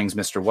 she brings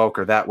Mr.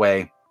 Welker that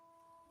way,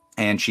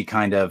 and she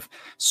kind of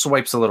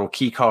swipes a little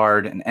key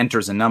card and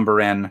enters a number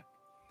in,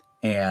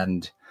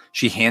 and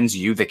she hands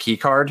you the key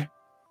card.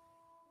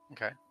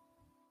 Okay.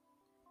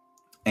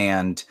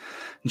 And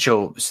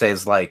she'll say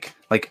like,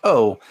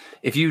 "Oh,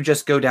 if you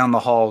just go down the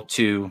hall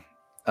to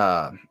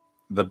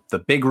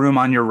the big room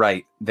on your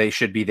right, they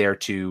should be there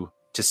to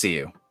see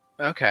you."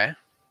 Okay.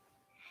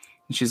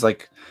 And she's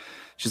like,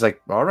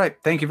 "All right,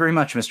 thank you very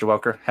much, Mr.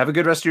 Welker. Have a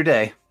good rest of your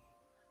day."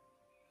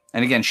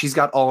 And again, she's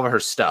got all of her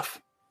stuff,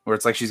 where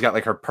it's like she's got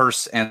like her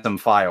purse and some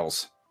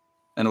files,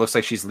 and it looks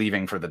like she's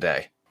leaving for the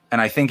day.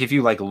 And I think if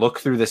you like look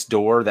through this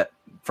door, that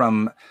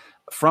from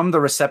the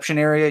reception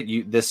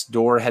area, this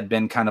door had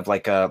been kind of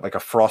like a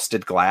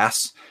frosted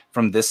glass.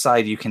 From this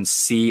side, you can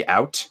see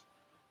out,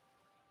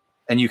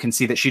 and you can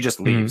see that she just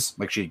leaves.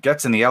 Like she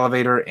gets in the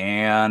elevator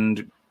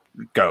and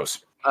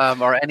goes.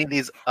 Are any of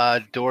these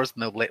doors in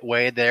the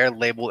way there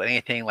labeled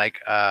anything like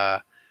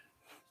top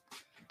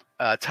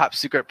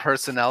secret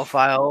personnel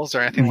files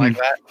or anything like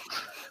that?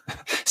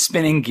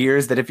 Spinning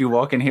gears that if you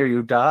walk in here,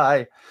 you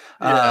die.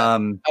 Yeah,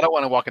 I don't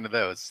want to walk into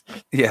those.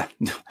 Yeah.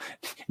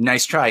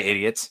 Nice try,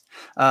 idiots.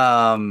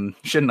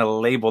 Shouldn't have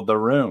labeled the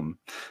room.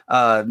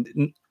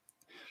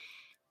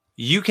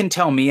 You can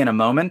tell me in a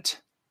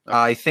moment. Okay.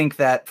 I think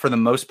that for the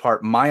most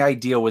part, my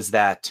idea was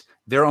that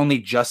they're only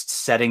just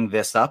setting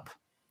this up.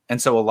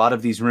 And so a lot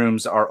of these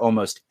rooms are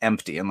almost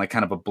empty and like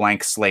kind of a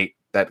blank slate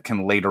that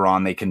can later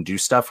on they can do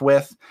stuff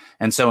with.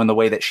 And so in the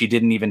way that she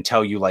didn't even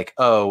tell you like,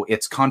 "Oh,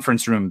 it's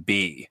conference room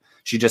B."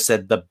 She just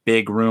said the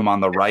big room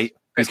on the right,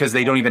 because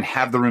they don't even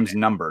have the rooms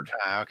numbered.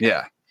 Okay.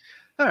 Yeah.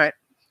 All right,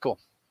 cool.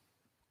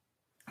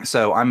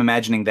 So I'm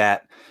imagining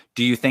that.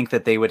 Do you think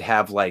that they would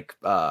have like,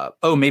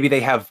 maybe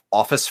they have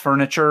office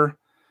furniture,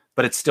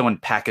 but it's still in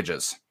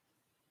packages?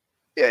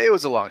 Yeah, it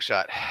was a long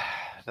shot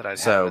that I'd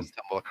have to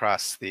stumble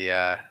across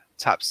the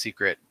top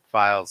secret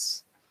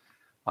files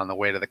on the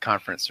way to the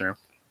conference room.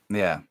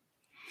 Yeah.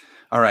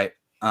 All right.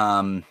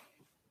 I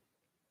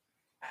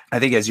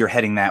think as you're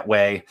heading that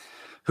way,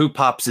 who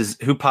pops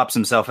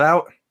himself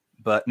out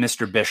but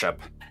Mr. Bishop.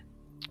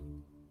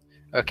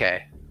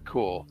 Okay,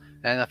 cool.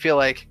 And I feel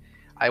like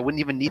I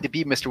wouldn't even need to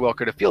be Mr.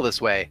 Welker to feel this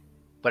way,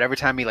 but every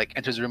time he like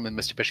enters the room and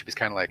Mr. Bishop is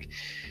kind of like,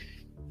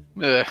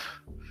 ugh.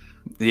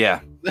 Yeah.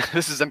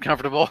 This is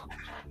uncomfortable.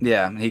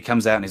 Yeah, he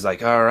comes out and he's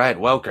like, "All right,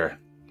 Welker,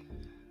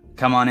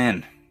 come on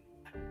in.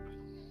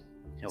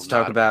 Let's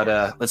talk about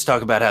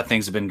how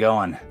things have been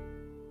going."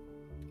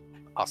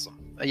 Awesome.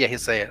 Yeah, he'll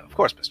say, "Of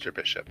course, Mr.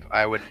 Bishop.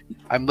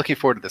 I'm looking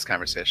forward to this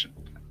conversation."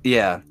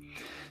 Yeah.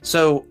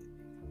 So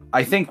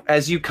I think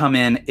as you come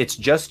in, it's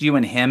just you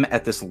and him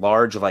at this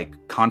large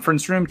like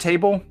conference room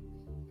table.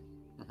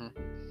 Mm-hmm.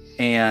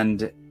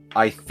 And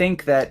I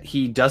think that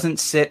he doesn't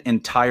sit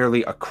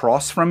entirely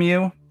across from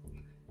you.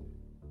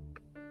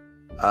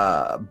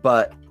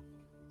 But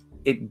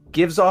it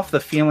gives off the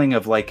feeling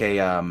of like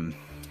a,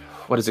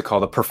 what is it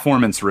called? A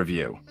performance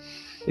review.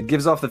 It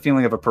gives off the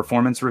feeling of a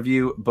performance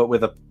review, but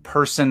with a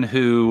person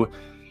who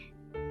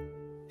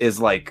is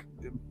like,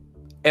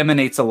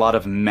 emanates a lot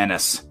of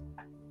menace.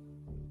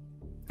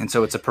 And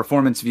so it's a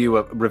performance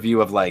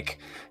review of like,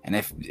 and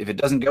if it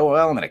doesn't go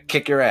well, I'm going to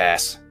kick your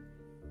ass.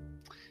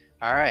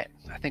 All right.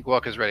 I think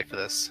Welker's ready for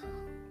this.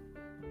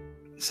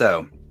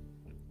 So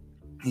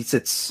he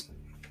sits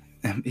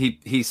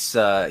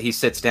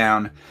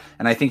down,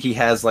 and I think he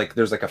has like,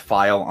 there's like a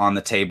file on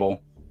the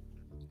table,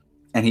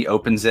 and he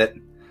opens it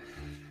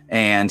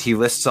and he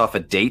lists off a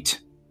date.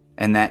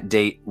 And that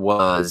date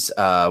was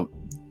the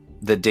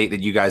date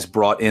that you guys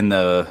brought in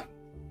the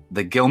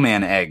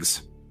Gilman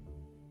eggs.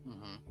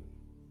 Mm-hmm.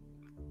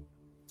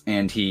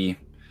 And he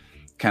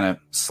kind of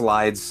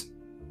slides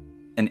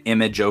an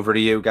image over to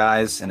you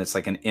guys, and it's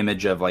like an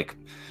image of like,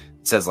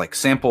 it says like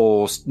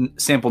sample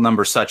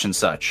number such and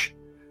such,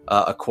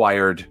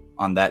 acquired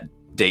on that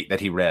date that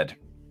he read.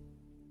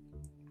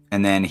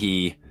 And then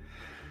he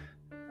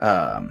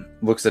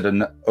looks at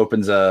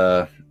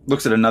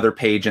another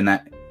page in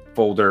that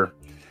folder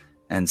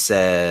and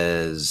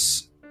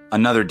says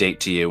another date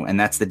to you, and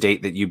that's the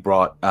date that you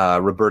brought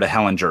Roberta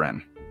Hellinger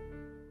in.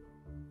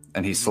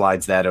 And he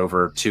slides that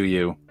over to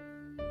you,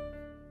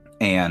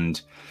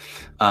 and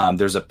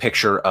there's a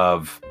picture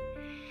of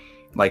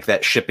like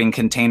that shipping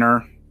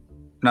container,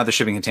 not the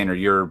shipping container,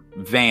 your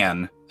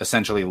van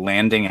essentially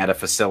landing at a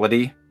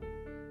facility.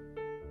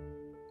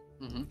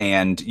 Mm-hmm.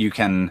 And you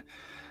can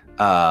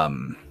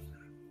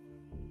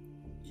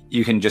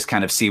just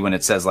kind of see when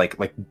it says like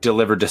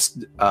delivered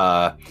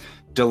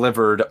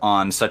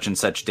on such and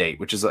such date,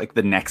 which is like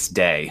the next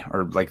day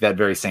or like that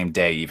very same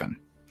day even.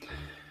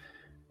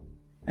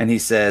 And he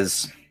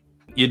says,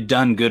 "You've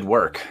done good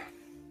work."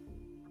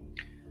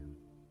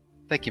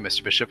 Thank you,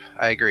 Mr. Bishop.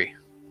 I agree.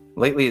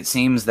 Lately, it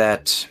seems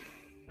that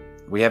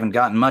we haven't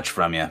gotten much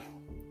from you.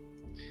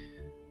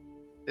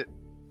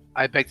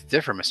 I beg to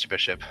differ, Mr.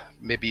 Bishop.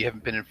 Maybe you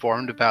haven't been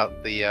informed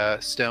about the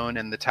stone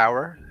and the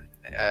tower.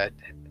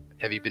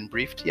 Have you been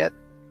briefed yet?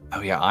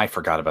 Oh yeah, I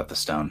forgot about the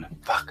stone.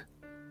 Fuck.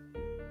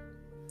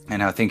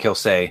 And I think he'll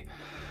say,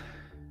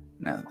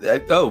 "No,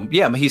 oh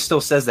yeah," but he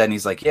still says that, and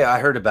he's like, "Yeah, I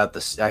heard about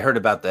this. I heard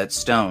about that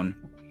stone.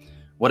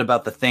 What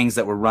about the things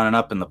that were running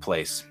up in the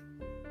place?"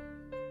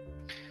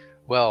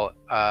 Well,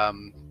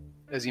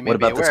 as you may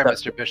be aware,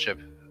 Mr. Bishop,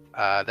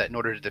 that in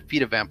order to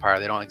defeat a vampire,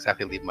 they don't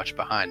exactly leave much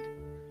behind.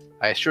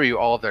 I assure you,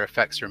 all of their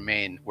effects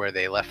remain where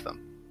they left them.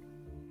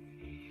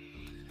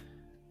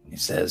 He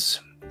says,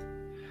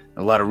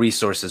 "A lot of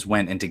resources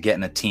went into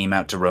getting a team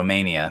out to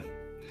Romania,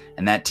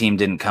 and that team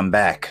didn't come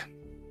back.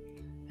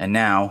 And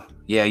now,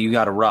 yeah, you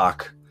got a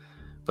rock,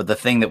 but the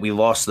thing that we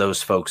lost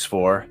those folks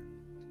for,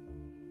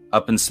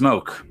 up in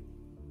smoke."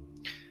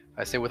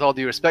 I say, with all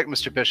due respect,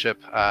 Mr.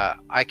 Bishop,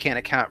 I can't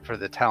account for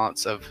the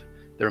talents of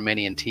the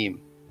Romanian team.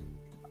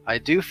 I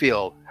do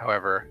feel,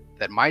 however,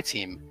 that my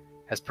team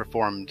has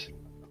performed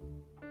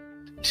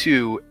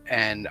to,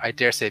 and I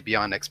dare say,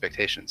 beyond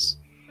expectations.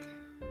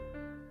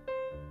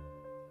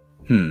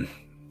 And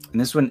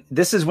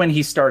this is when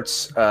he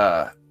starts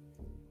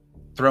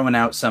throwing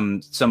out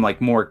some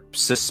like more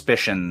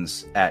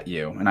suspicions at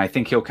you, and I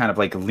think he'll kind of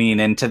like lean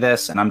into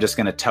this, and I'm just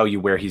going to tell you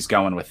where he's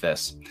going with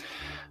this.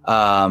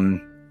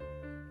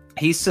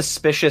 He's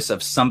suspicious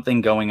of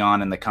something going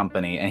on in the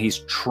company, and he's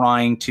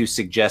trying to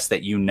suggest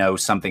that you know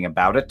something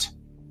about it.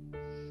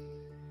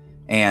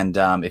 And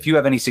if you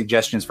have any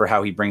suggestions for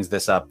how he brings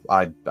this up,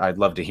 I'd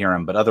love to hear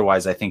him. But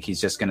otherwise, I think he's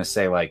just going to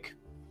say, like,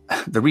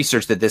 the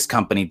research that this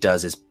company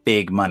does is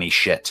big money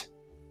shit.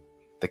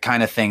 The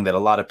kind of thing that a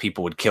lot of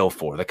people would kill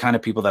for. The kind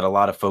of people that a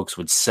lot of folks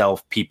would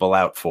sell people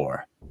out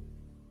for.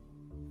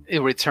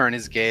 He'll return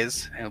his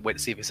gaze and wait to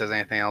see if he says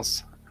anything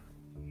else.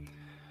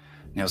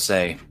 He'll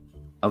say,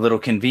 "A little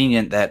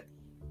convenient that,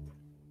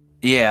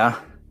 yeah,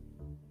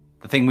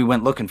 the thing we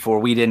went looking for,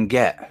 we didn't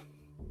get."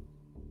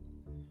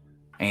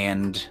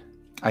 And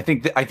I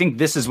think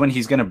this is when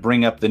he's going to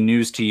bring up the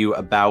news to you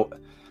about.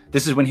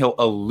 This is when he'll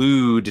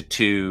allude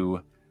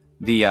to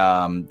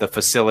the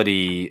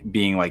facility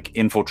being like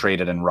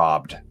infiltrated and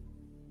robbed.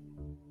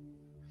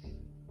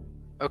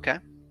 Okay.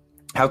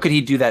 How could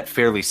he do that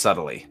fairly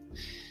subtly?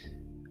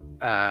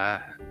 Does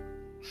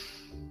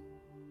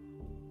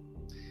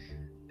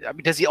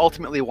he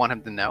ultimately want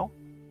him to know?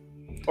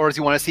 Or does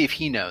he want to see if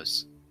he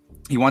knows?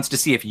 He wants to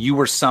see if you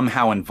were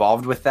somehow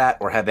involved with that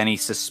or have any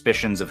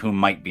suspicions of who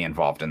might be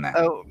involved in that.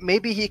 Oh,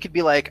 maybe he could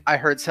be like, "I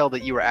heard tell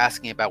that you were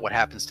asking about what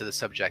happens to the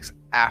subjects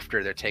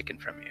after they're taken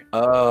from you."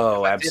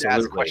 Oh, I absolutely.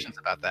 did ask questions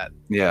about that.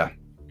 Yeah.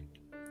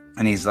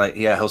 And he's like,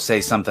 yeah, he'll say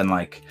something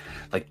like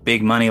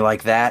big money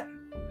like that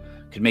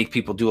could make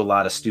people do a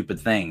lot of stupid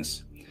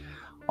things.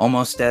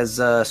 Almost as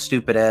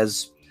stupid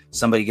as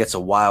somebody gets a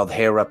wild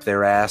hair up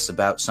their ass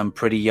about some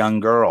pretty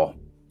young girl.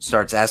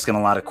 Starts asking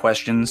a lot of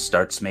questions,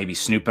 starts maybe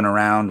snooping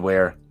around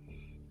where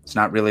it's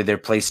not really their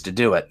place to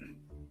do it.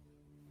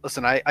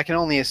 Listen, I can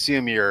only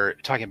assume you're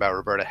talking about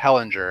Roberta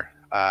Hellinger.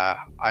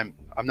 I'm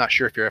not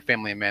sure if you're a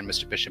family man,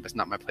 Mr. Bishop. It's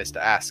not my place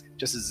to ask,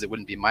 just as it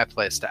wouldn't be my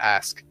place to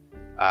ask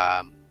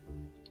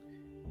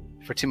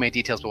for too many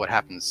details about what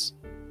happens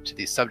to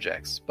these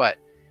subjects. But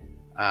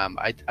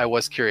I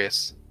was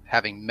curious,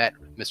 having met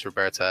Miss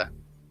Roberta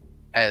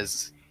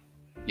as,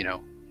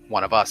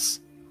 one of us,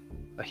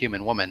 a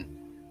human woman.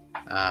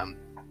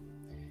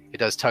 It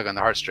does tug on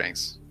the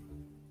heartstrings.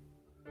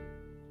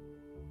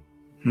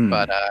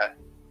 But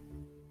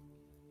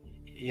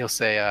he'll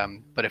say,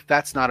 but if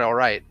that's not all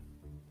right,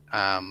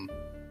 then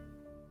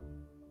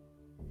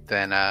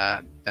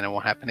it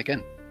won't happen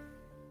again.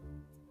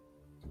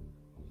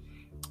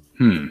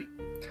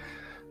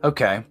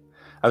 Okay.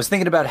 I was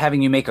thinking about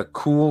having you make a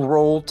cool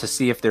roll to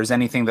see if there's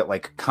anything that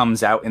like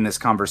comes out in this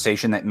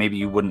conversation that maybe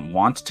you wouldn't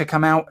want to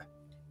come out.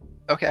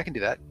 Okay, I can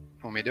do that.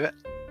 Want me to do it?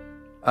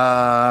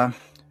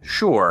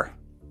 Sure.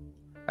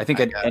 I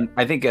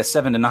think a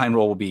 7 to 9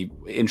 roll will be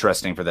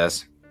interesting for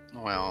this.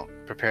 Well,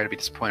 prepare to be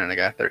disappointed. I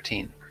got a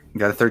 13. You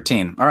got a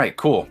 13. All right,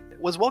 cool.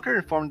 Was Walker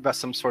informed about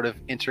some sort of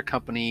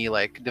intercompany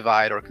like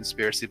divide or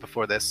conspiracy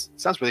before this? It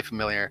sounds really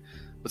familiar.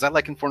 Was I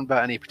like informed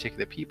about any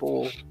particular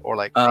people or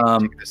like any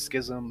particular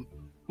schism?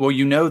 Well,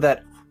 you know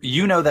that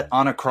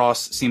Anna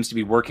Cross seems to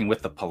be working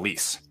with the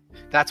police.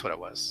 That's what it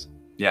was.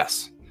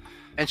 Yes.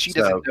 And she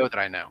doesn't know that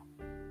I know.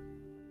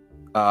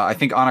 I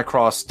think Anna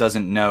Cross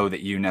doesn't know that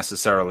you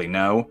necessarily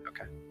know.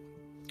 Okay.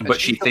 But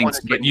she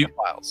thinks that you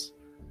files.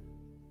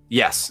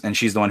 Yes, and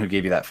she's the one who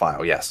gave you that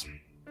file. Yes.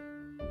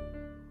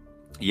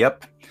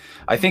 Yep.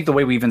 I think the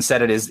way we even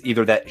said it is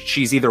either that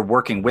she's either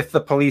working with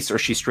the police or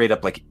she straight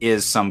up like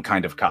is some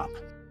kind of cop.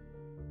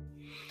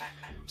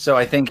 So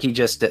I think he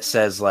just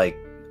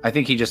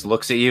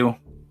looks at you,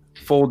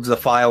 folds the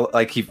file,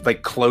 like he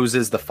like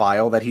closes the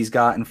file that he's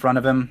got in front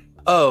of him.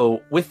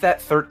 Oh, with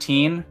that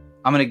 13,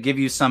 I'm going to give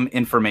you some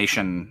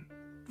information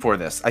for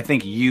this. I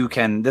think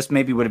this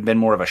maybe would have been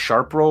more of a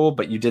sharp roll,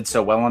 but you did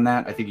so well on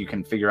that. I think you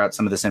can figure out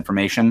some of this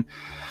information.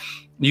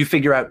 You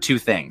figure out two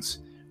things.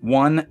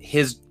 One,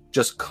 his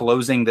just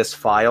closing this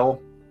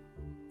file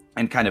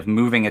and kind of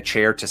moving a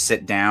chair to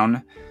sit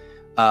down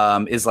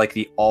is like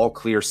the all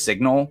clear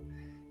signal.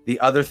 The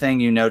other thing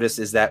you notice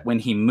is that when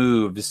he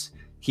moves,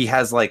 he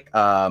has like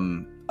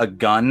a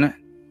gun,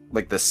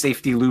 like the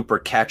safety loop or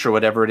catch or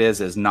whatever it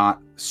is not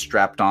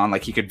strapped on.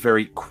 Like he could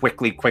very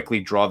quickly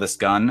draw this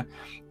gun.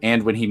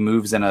 And when he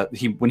moves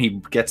when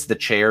he gets the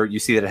chair, you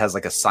see that it has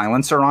like a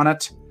silencer on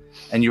it.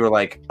 And you were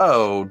like,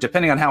 oh,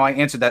 depending on how I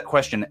answered that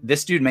question,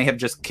 this dude may have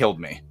just killed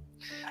me.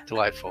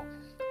 Delightful.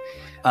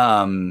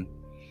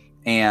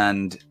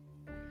 And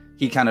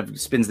he kind of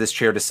spins this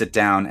chair to sit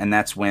down, and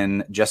that's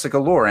when Jessica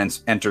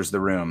Lawrence enters the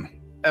room.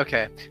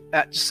 Okay.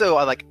 Just so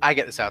I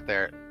get this out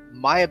there.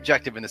 My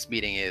objective in this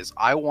meeting is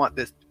I want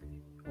this.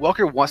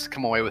 Welker wants to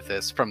come away with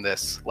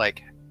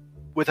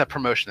with a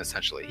promotion,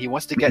 essentially. He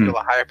wants to get into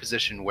a higher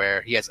position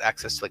where he has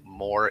access to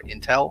more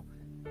intel.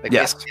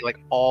 Yes. Basically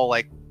all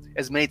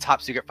as many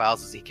top secret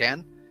files as he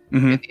can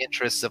in the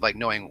interests of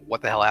knowing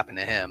what the hell happened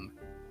to him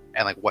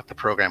and what the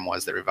program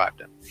was that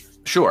revived him.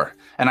 Sure.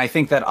 And I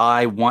think that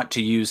I want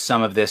to use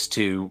some of this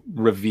to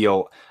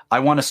reveal. I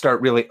want to start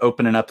really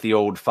opening up the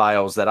old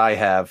files that I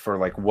have for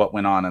what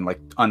went on and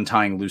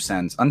untying loose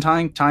ends.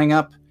 Tying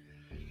up?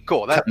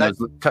 Cool.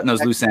 Cutting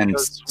those loose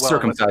ends,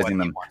 circumcising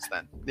them. Wants,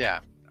 then. Yeah.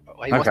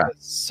 He wants to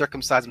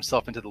circumcise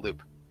himself into the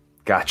loop.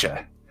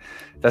 Gotcha.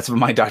 That's what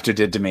my doctor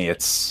did to me.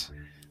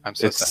 I'm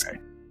so sorry.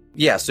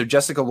 Yeah, so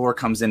Jessica Lore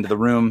comes into the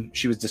room.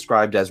 She was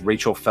described as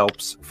Rachel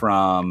Phelps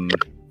from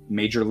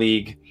Major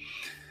League.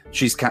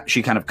 She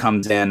kind of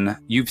comes in.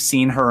 You've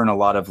seen her in a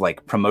lot of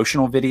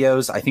promotional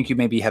videos. I think you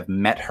maybe have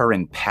met her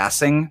in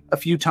passing a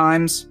few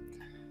times.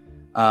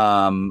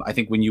 I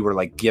think when you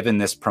were given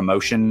this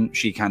promotion,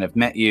 she kind of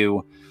met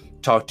you,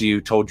 talked to you,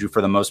 told you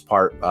for the most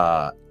part,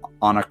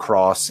 Anna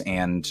Cross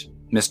and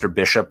Mr.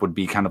 Bishop would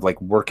be kind of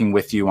working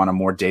with you on a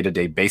more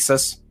day-to-day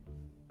basis.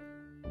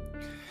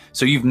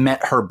 So you've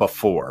met her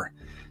before.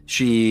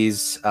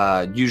 She's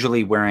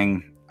usually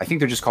wearing, I think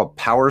they're just called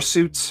power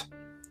suits,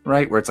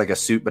 right? Where it's a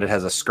suit, but it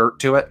has a skirt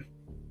to it.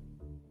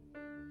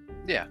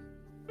 Yeah.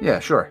 Yeah,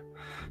 sure.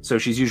 So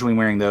she's usually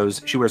wearing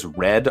those. She wears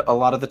red a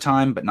lot of the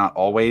time, but not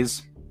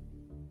always.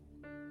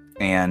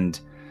 And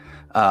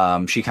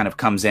she kind of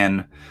comes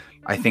in.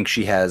 I think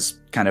she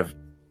has kind of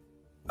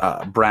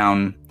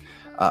brown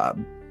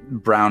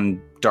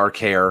dark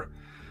hair,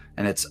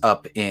 and it's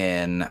up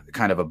in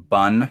kind of a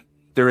bun.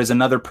 There is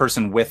another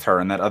person with her,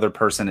 and that other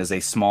person is a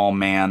small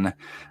man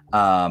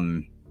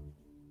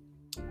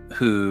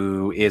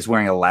who is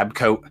wearing a lab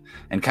coat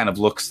and kind of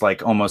looks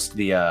like almost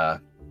a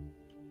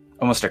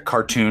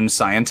cartoon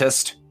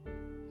scientist.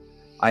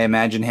 I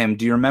imagine him.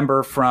 Do you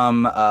remember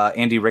from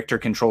Andy Richter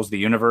Controls the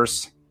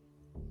Universe?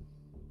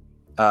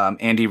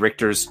 Andy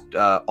Richter's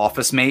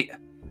office mate.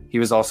 He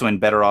was also in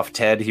Better Off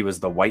Ted. He was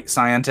the white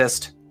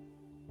scientist.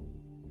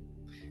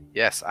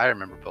 Yes, I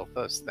remember both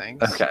those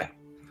things. Okay.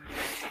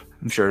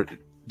 I'm sure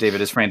David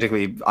is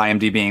frantically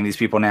IMDbing these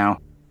people now.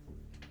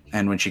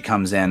 And when she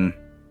comes in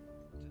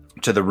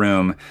to the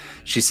room,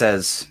 she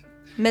says,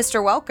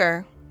 Mr.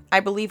 Welker,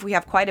 I believe we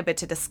have quite a bit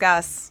to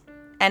discuss,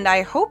 and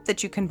I hope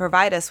that you can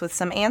provide us with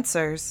some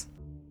answers.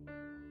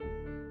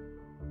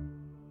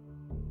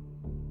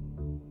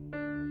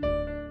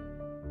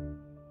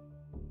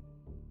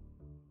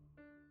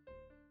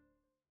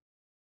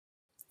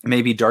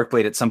 maybe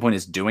Darkblade at some point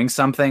is doing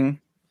something,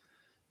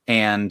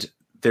 and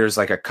there's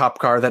a cop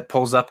car that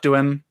pulls up to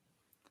him,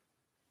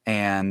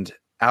 and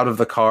out of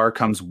the car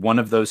comes one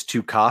of those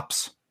two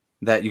cops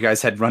that you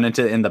guys had run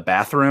into in the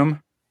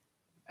bathroom,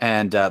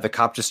 and the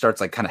cop just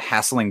starts kind of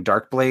hassling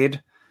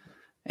Darkblade,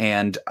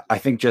 and I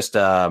think just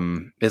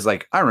is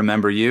I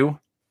remember you, and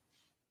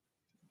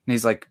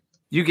he's like,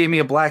 you gave me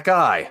a black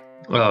eye.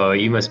 Oh,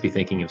 you must be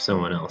thinking of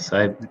someone else.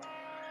 I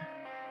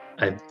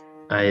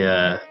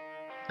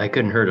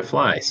couldn't hurt a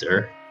fly,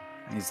 sir.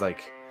 And he's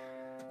like,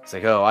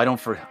 oh, I don't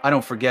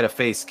forget a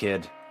face,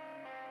 kid.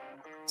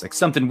 It's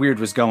something weird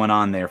was going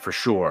on there for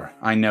sure.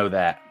 I know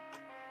that.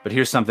 But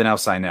here's something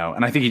else I know.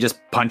 And I think he just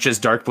punches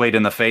Darkblade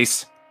in the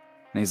face.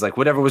 And he's like,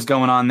 whatever was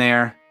going on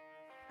there,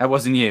 that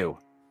wasn't you.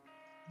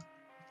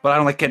 But I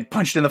don't like getting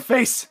punched in the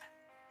face.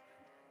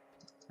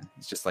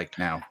 It's just like,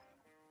 now,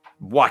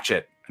 watch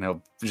it. And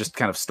he'll just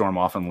kind of storm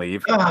off and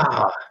leave.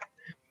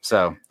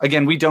 So,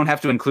 again, we don't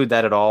have to include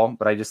that at all,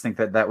 but I just think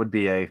that would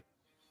be a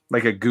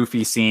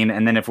goofy scene.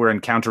 And then if we're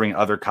encountering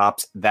other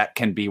cops, that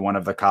can be one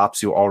of the cops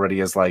who already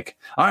is like,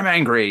 I'm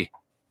angry.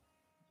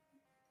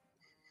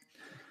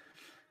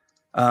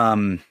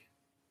 But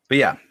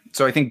yeah,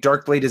 so I think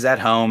Darkblade is at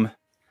home,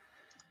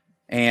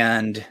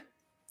 and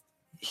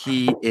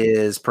he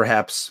is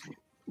perhaps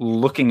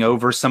looking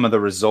over some of the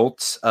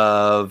results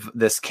of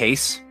this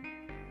case.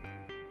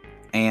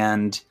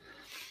 And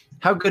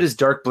how good is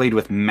Darkblade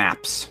with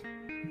maps?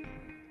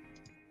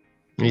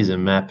 He's a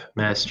map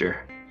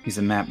master. He's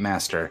a map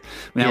master.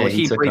 Now,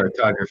 he took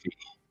cartography.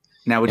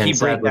 Now, would he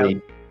break out?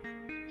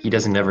 He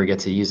doesn't ever get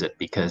to use it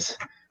because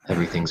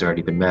everything's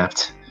already been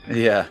mapped.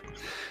 Yeah.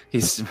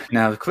 He's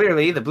now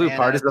clearly the blue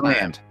part is the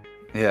land.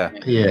 Yeah.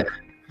 Yeah.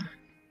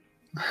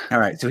 All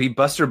right. So he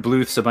Buster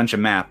Bluths a bunch of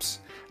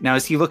maps. Now,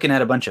 is he looking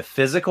at a bunch of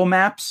physical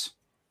maps?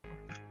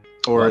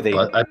 Or are they?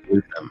 I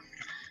believe them.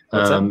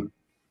 What's that?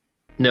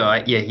 No,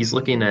 he's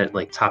looking at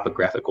like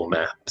topographical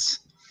maps.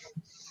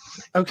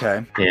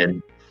 Okay.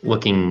 And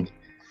looking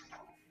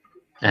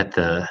at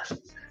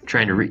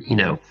trying to read,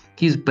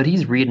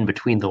 he's reading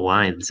between the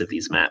lines of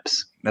these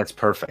maps. That's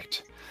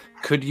perfect.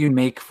 Could you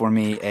make for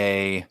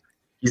me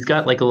He's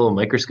got like a little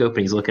microscope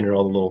and he's looking at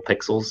all the little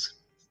pixels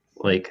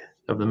like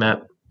of the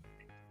map.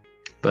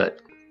 But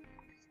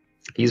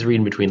he's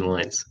reading between the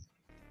lines.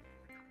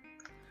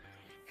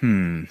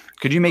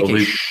 Could you make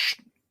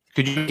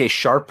a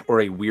sharp or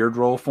a weird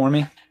roll for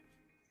me?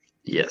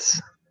 Yes.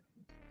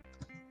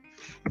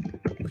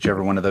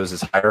 Whichever one of those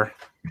is higher.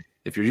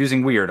 If you're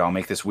using weird, I'll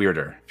make this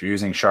weirder. If you're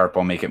using sharp,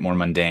 I'll make it more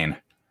mundane.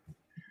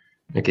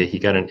 Okay, he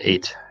got an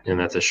 8, and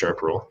that's a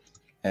sharp roll.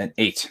 An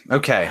 8.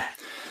 Okay.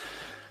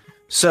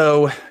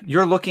 So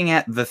you're looking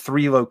at the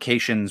 3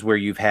 locations where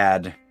you've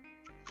had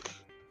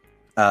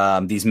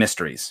these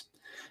mysteries.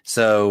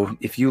 So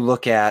if you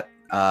look at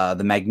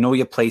the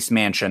Magnolia Place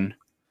mansion,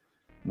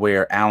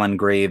 where Alan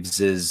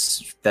Graves'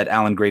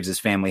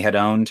 family had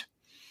owned.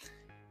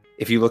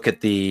 If you look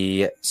at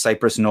the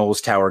Cypress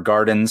Knolls Tower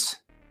Gardens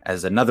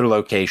as another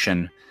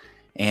location,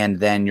 and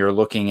then you're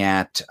looking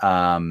at,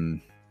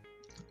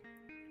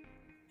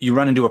 you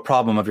run into a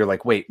problem of you're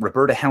like, wait,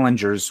 Roberta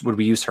Hellinger's, would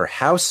we use her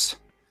house?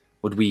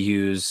 Would we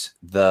use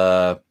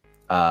the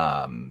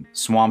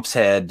Swamp's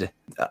Head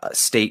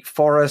State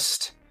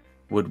Forest?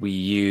 Would we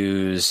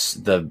use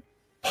the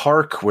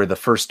park where the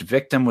first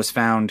victim was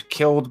found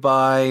killed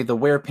by the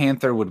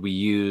werepanther? Would we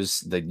use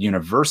the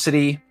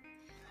university?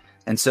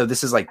 And so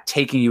this is like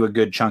taking you a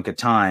good chunk of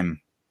time.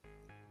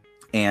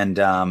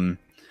 And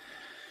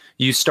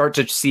you start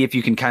to see if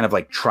you can kind of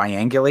like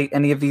triangulate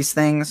any of these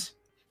things.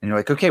 And you're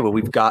like, okay, well,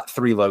 we've got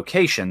 3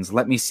 locations.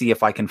 Let me see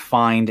if I can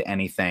find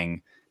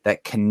anything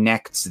that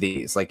connects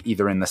these, like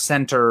either in the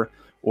center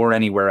or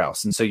anywhere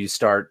else. And so you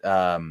start,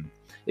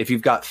 if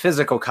you've got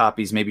physical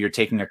copies, maybe you're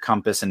taking a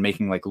compass and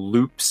making like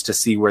loops to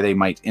see where they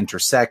might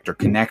intersect or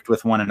connect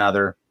with one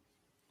another.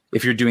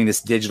 If you're doing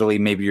this digitally,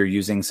 maybe you're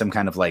using some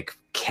kind of like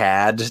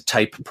CAD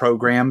type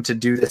program to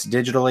do this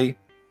digitally.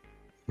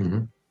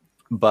 Mm-hmm.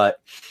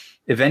 But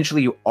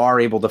eventually you are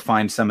able to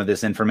find some of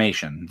this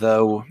information,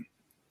 though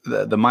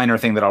the minor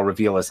thing that I'll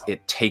reveal is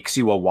it takes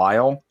you a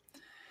while.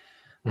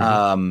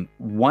 Mm-hmm.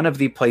 One of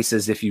the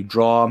places, if you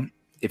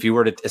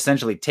were to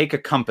essentially take a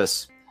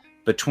compass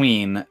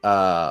between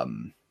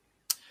the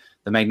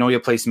Magnolia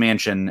Place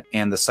mansion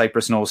and the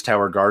Cypress Knolls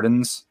Tower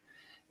Gardens,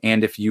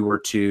 and if you were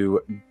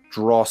to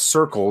draw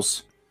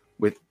circles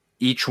with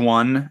each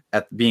one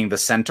at being the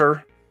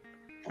center,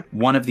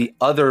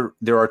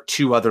 there are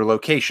 2 other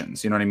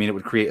locations. You know what I mean? It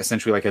would create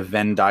essentially like a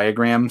Venn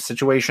diagram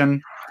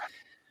situation.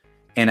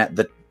 And at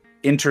the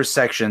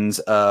intersections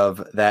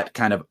of that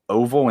kind of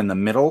oval in the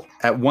middle,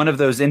 at one of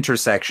those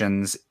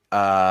intersections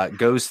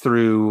goes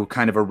through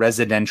kind of a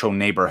residential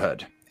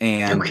neighborhood.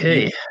 And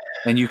okay.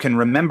 And you can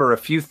remember a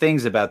few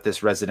things about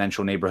this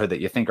residential neighborhood that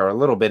you think are a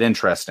little bit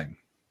interesting.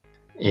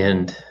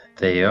 And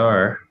they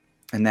are.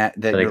 And that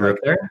I grew up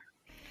there?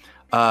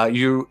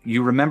 You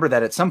remember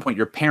that at some point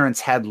your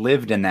parents had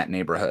lived in that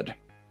neighborhood.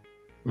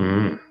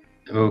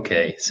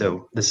 Okay,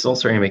 so this is all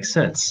starting to make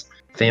sense.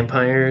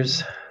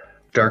 Vampires,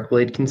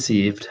 Darkblade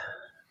conceived,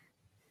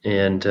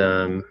 and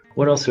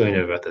what else do I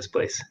know about this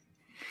place?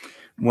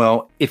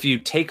 Well, if you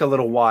take a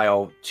little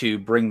while to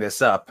bring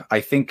this up,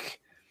 I think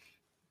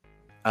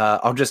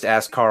I'll just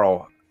ask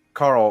Carl.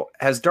 Carl,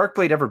 has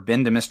Darkblade ever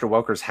been to Mr.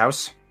 Welker's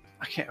house?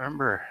 I can't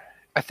remember.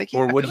 I think he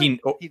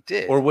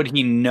did. Or would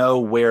he know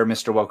where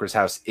Mr. Welker's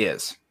house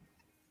is?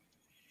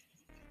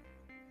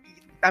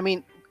 I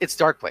mean, it's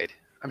Darkblade.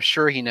 I'm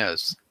sure he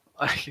knows.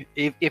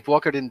 If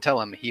Welker didn't tell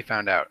him, he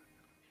found out.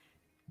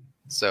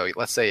 So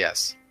let's say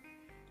yes.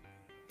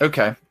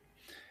 Okay.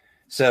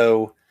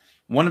 So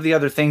one of the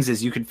other things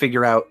is you could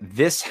figure out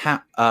this.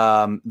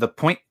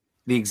 The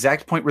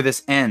exact point where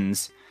this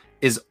ends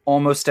is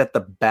almost at the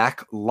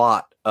back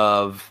lot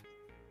of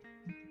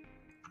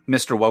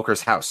Mr.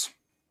 Welker's house.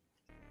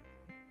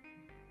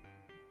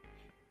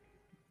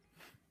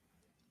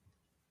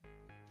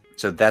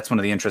 So that's one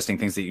of the interesting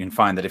things that you can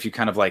find, that if you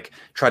kind of like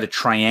try to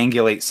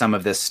triangulate some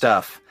of this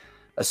stuff,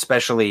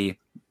 especially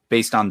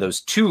based on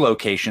those 2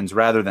 locations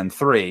rather than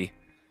 3,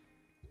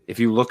 if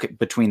you look at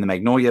between the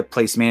Magnolia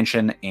Place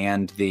Mansion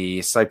and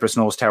the Cypress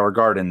Knolls Tower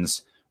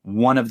Gardens,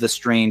 one of the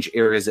strange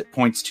areas it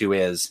points to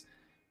is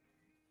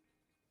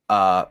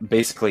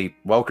basically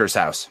Welker's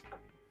house.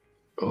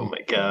 Oh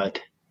my God.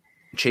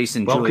 Chase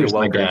and Julia Welker's my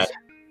Welker's. dad.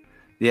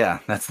 Yeah,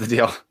 that's the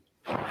deal.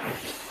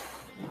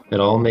 It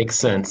all makes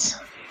sense.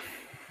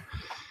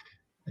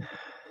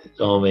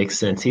 It all makes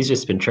sense. He's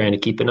just been trying to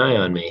keep an eye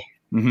on me.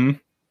 Mm-hmm.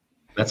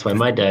 That's why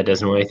my dad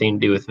doesn't want anything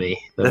to do with me.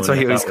 That's why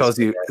he always calls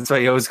you. That's why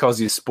he always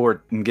calls you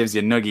Sport and gives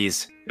you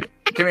noogies.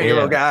 Come here, you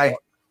little guy.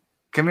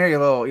 Come here, you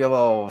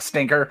little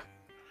stinker.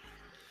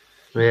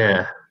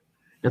 Yeah,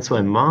 that's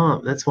why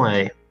mom. That's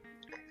why.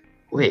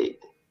 Wait,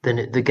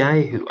 then the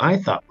guy who I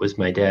thought was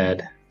my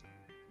dad.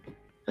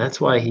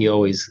 That's why he's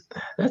always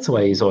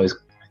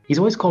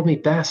called me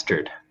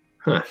bastard.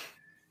 Huh.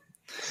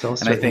 It's all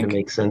starting to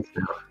make sense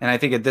now. And I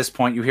think at this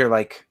point you hear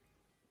like,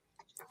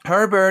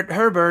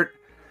 Herbert,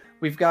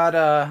 we've got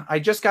I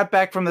just got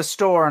back from the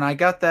store and I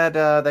got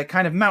that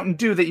kind of Mountain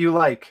Dew that you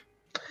like.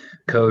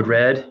 Code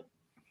Red?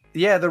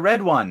 Yeah, the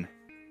red one.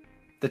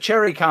 The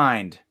cherry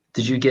kind.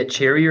 Did you get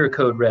cherry or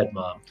Code Red,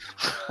 Mom?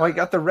 Oh, I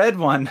got the red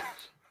one.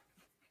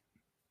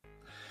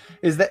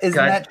 Isn't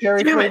that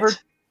cherry flavored?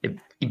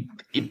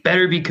 It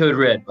better be Code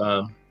Red,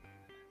 Mom.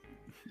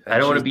 I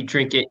don't want to be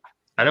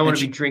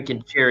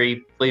drinking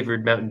cherry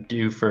flavored Mountain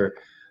Dew for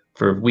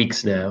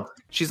weeks now.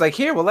 She's like,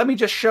 here, well, let me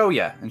just show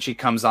you. And she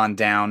comes on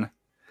down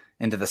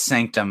into the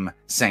sanctum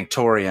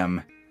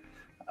sanctorium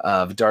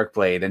of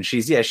Darkblade. And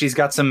she's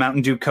got some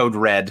Mountain Dew Code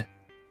Red.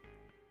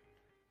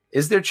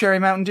 Is there cherry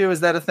Mountain Dew?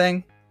 Is that a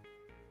thing?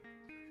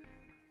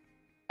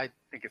 I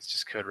think it's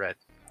just Code Red.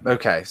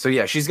 Okay, so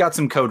yeah, she's got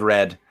some Code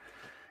Red.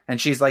 And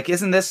she's like,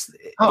 isn't this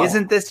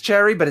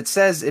cherry? But it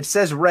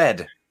says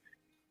red.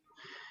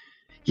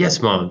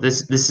 Yes, Mom.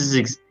 This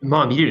is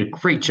Mom. You did a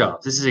great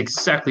job. This is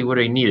exactly what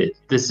I needed.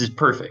 This is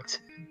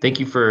perfect. Thank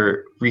you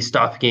for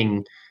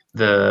restocking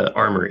the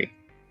armory.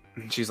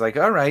 And she's like,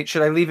 all right,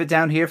 should I leave it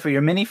down here for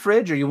your mini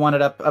fridge, or you want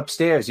it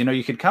upstairs? You know,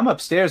 you could come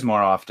upstairs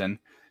more often.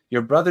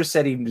 Your brother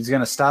said he was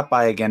going to stop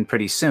by again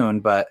pretty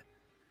soon, but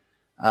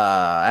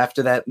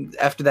after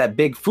that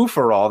big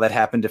foo-for-all that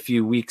happened a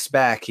few weeks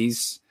back,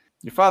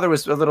 your father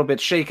was a little bit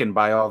shaken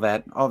by all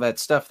that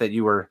stuff that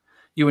you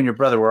and your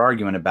brother were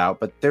arguing about.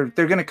 But they're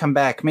going to come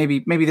back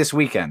maybe this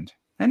weekend.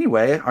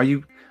 Anyway, are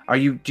you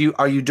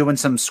doing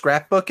some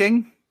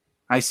scrapbooking?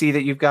 I see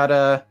that you've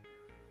got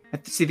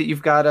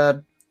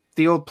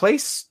the old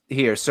place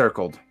here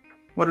circled.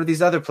 What are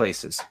these other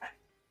places?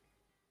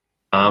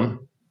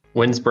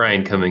 When's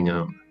Brian coming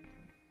home?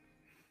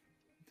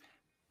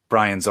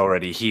 Brian's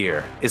already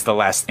here, is the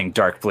last thing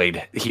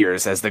Darkblade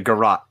hears as the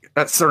garrote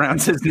that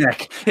surrounds his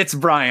neck. It's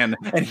Brian,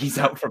 and he's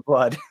out for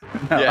blood.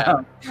 Yeah,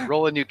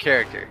 roll a new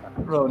character.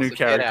 Roll a new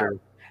character.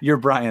 You're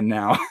Brian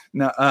now.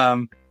 No,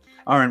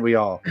 aren't we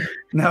all?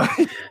 No.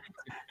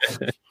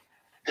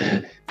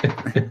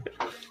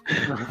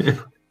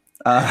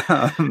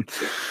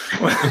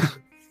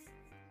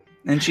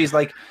 And she's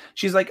like,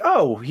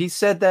 oh, he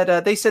said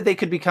that they said they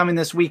could be coming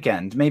this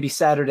weekend, maybe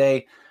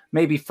Saturday,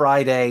 maybe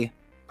Friday,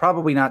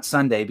 probably not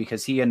Sunday,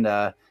 because he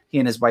and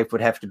his wife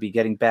would have to be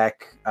getting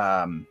back.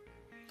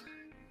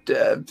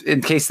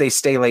 In case they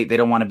stay late, they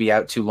don't want to be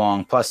out too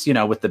long. Plus, you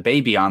know, with the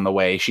baby on the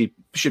way, she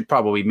should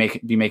probably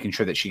be making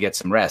sure that she gets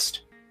some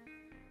rest.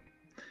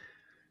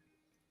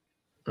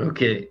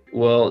 Okay,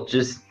 well,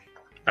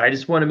 I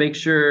just want to make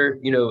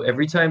sure, you know,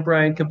 every time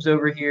Brian comes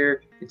over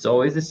here, it's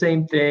always the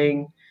same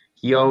thing.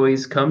 He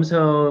always comes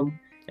home,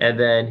 and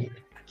then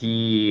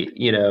he,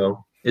 you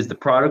know, is the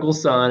prodigal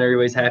son.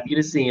 Everybody's happy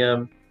to see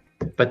him,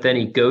 but then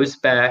he goes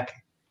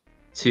back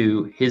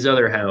to his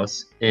other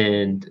house,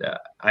 and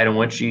I don't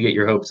want you to get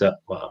your hopes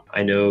up, Mom.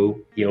 I know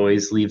he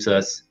always leaves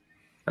us,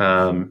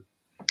 but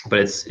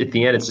it's at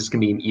the end, it's just gonna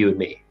be you and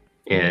me,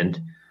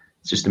 and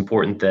it's just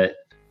important that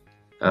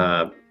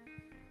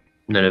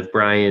none of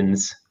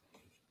Brian's,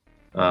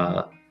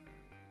 all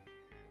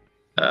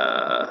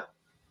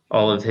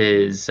of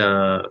his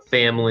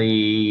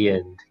family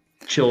and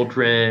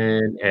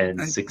children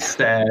and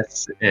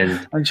success,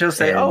 and she'll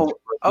say,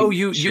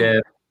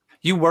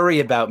 you worry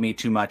about me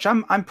too much.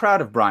 I'm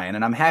proud of Brian,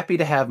 and I'm happy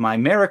to have my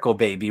miracle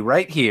baby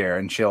right here.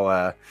 And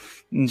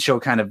she'll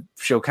kind of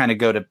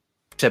go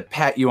to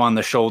pat you on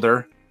the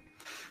shoulder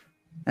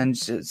and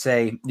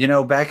say, you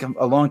know, back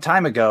a long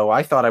time ago,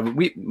 I thought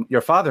your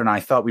father and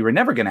I thought we were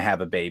never going to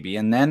have a baby,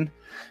 and then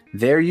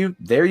there you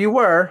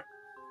were.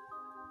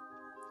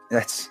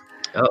 That's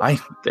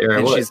there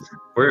I was.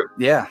 Where?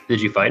 Yeah.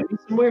 Did you find me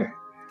somewhere?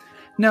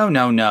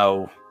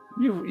 No.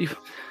 You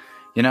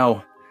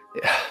know.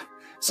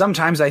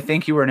 Sometimes I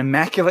think you were an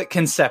immaculate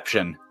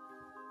conception.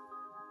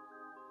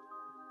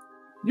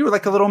 You were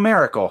like a little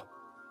miracle.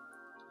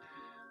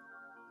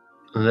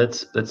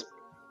 That's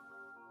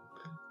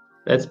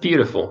That's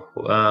beautiful.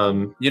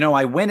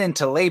 I went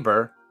into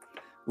labor.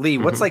 Lee,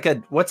 what's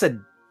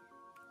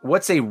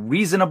a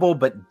reasonable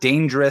but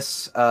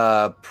dangerous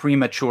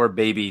premature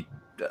baby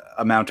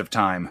amount of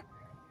time?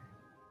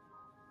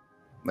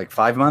 Like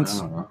 5 months?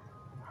 I don't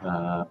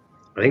know.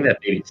 I think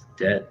that baby's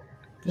dead.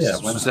 Yeah.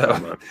 why not?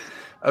 So,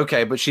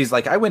 okay, but she's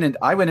like, I went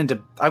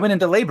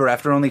into labor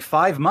after only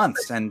 5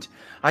 months, and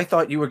I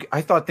thought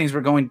things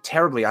were going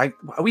terribly. I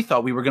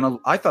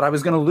thought I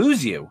was gonna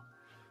lose you,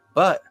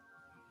 but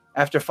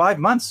after 5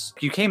 months,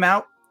 you came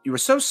out. You were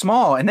so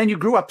small, and then you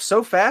grew up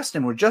so fast,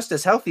 and were just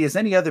as healthy as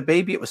any other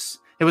baby. It was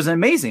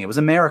amazing. It was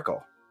a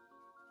miracle.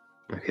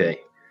 Okay.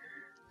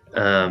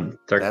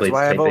 Darkblade's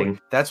typing.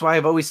 That's why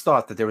I've always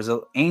thought that there was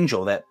an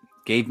angel that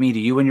gave me to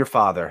you and your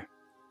father.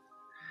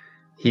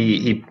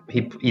 He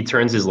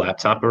turns his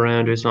laptop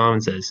around to his mom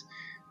and says,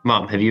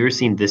 "Mom, have you ever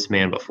seen this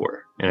man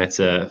before?" And it's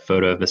a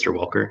photo of Mr.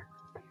 Walker.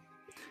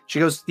 She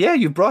goes, "Yeah,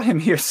 you brought him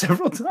here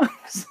several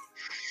times."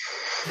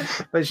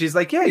 But she's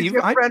like, "Yeah, He's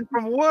your friend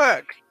from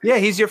work." Yeah,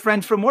 he's your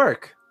friend from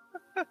work.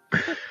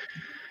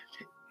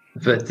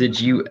 But did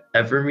you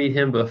ever meet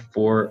him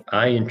before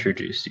I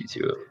introduced you to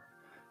him?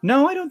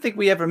 No, I don't think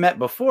we ever met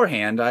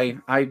beforehand.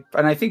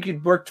 I think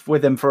you'd worked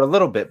with him for a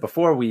little bit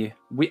before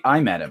I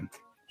met him.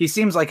 He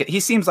seems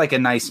like a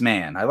nice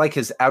man. I like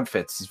his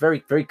outfits. He's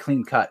very, very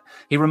clean cut.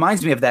 He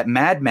reminds me of that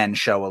Mad Men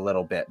show a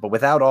little bit, but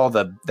without all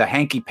the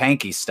hanky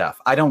panky stuff.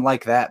 I don't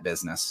like that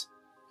business.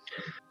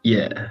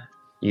 Yeah,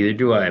 neither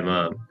do I,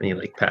 Mom.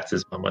 And he pats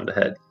his mom on the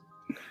head.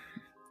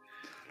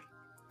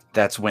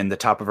 That's when the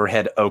top of her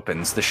head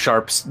opens. The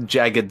sharp,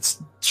 jagged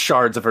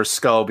shards of her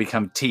skull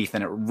become teeth,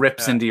 and it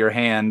rips into your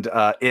hand,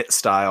 It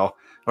style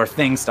or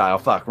Thing style.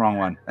 Fuck, wrong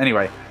one.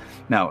 Anyway,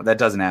 no, that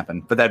doesn't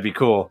happen. But that'd be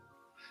cool.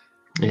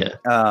 Yeah.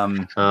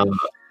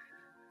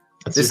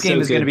 This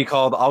game is going to be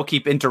called "I'll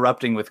Keep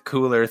Interrupting with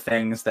Cooler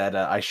Things That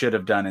I Should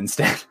Have Done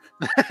Instead."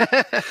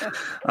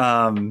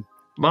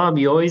 Mom,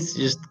 you always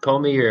just call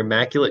me your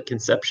Immaculate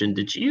Conception.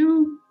 Did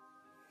you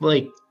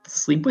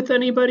sleep with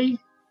anybody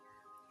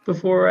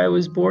before I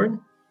was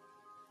born?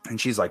 And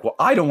she's like, "Well,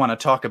 I don't want to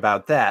talk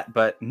about that,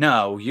 but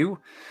no,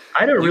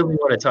 I don't really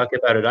want to talk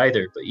about it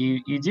either, but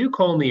you do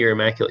call me your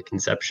Immaculate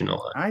Conception a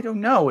lot." I don't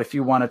know if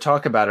you want to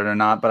talk about it or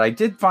not, but I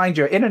did find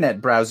your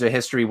internet browser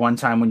history one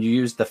time when you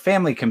used the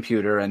family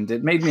computer, and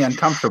it made me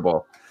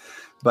uncomfortable.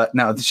 But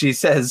no, she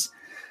says,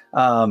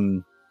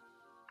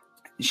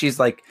 she's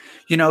like,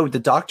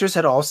 the doctors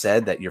had all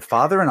said that your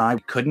father and I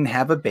couldn't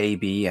have a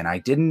baby, and I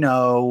didn't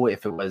know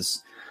if it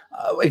was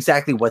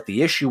exactly what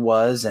the issue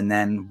was. And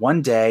then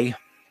one day,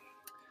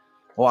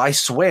 well, I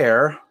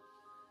swear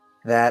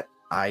that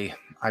I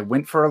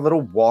went for a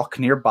little walk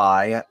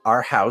nearby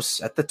our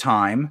house at the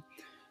time,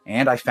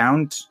 and I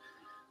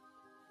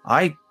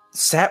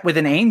sat with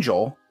an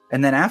angel,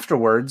 and then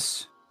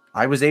afterwards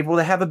I was able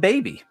to have a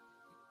baby.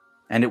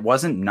 And it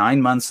wasn't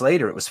 9 months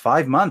later, it was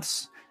 5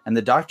 months. And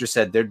the doctor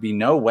said there'd be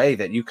no way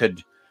that you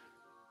could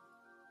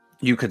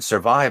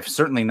survive,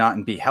 certainly not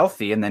and be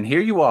healthy. And then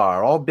here you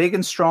are, all big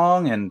and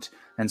strong and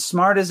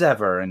smart as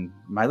ever, and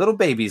my little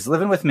baby's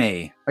living with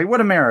me. Like, what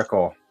a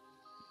miracle.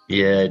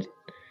 Yeah.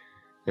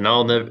 And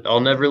I'll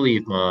never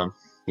leave, Mom.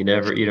 You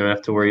don't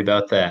have to worry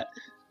about that.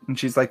 And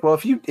she's like, "Well,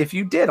 if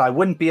you did, I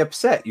wouldn't be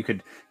upset.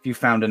 If you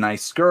found a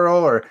nice girl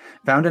or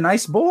found a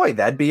nice boy,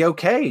 that'd be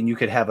okay. And you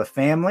could have a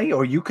family,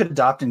 or you could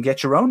adopt and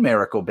get your own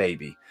miracle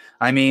baby."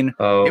 I mean,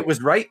 It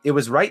was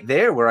right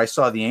there where I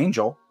saw the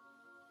angel.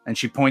 And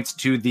she points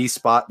to the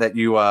spot that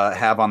you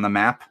have on the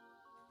map.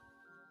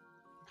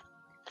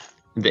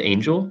 The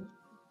angel?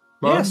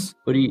 Mom? Yes.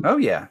 What do you? Oh,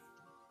 yeah.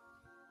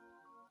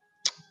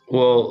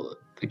 Well,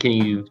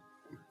 you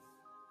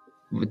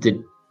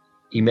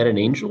met an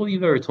angel?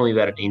 You've ever told me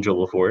about an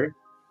angel before.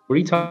 What are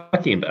you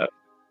talking about?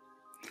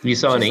 You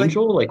saw an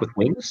angel with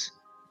wings?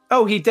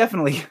 Oh, he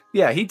definitely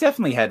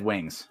had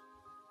wings.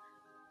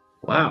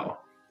 Wow.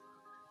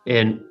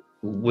 And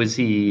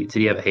did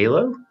he have a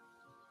halo?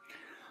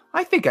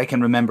 I think I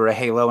can remember a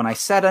halo, and I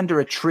sat under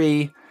a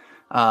tree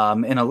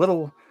in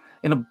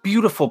a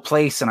beautiful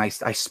place, and I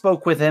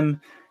spoke with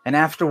him, and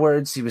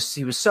afterwards he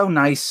was so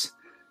nice,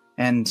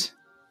 and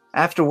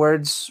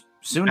afterwards,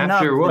 soon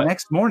enough, the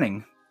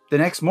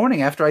next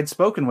morning after I'd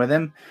spoken with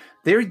him,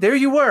 there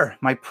you were,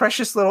 my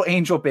precious little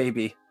angel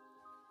baby.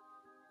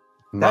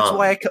 Mom.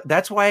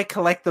 That's why I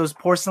collect those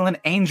porcelain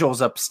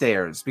angels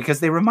upstairs, because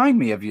they remind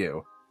me of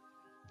you.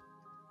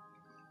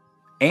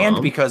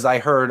 And because I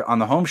heard on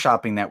the Home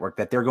Shopping Network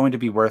that they're going to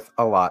be worth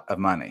a lot of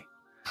money.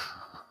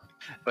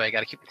 But I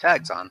got to keep the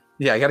tags on.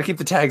 Yeah, I got to keep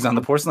the tags on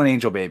the porcelain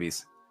angel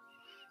babies.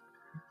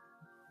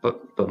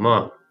 But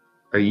Mom,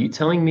 are you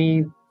telling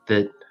me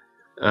that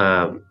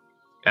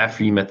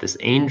after you met this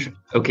angel?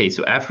 Okay,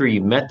 so after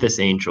you met this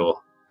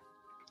angel,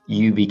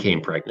 you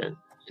became pregnant.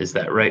 Is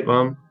that right,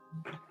 Mom?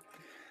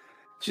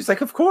 She's like,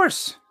 "Of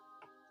course."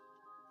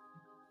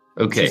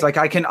 Okay. She's like,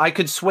 I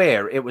could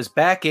swear it was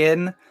back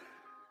in.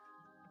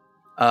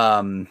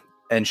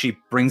 And she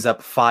brings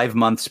up 5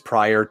 months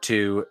prior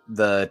to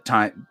the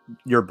time,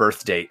 your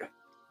birth date.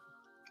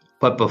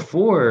 But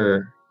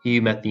before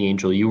you met the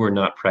angel, you were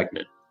not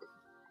pregnant.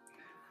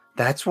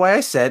 That's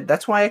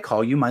why I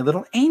call you my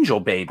little angel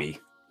baby.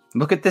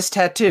 Look at this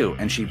tattoo.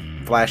 And she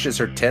flashes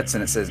her tits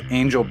and it says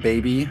angel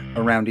baby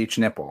around each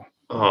nipple.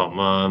 Oh,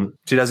 Mom.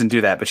 She doesn't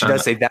do that, but she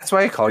does say, that's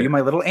why I call you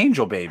my little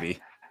angel baby.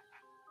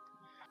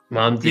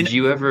 Mom, did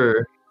you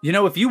ever... You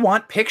know, if you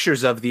want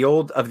pictures of the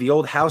old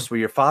house where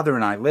your father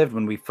and I lived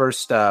when we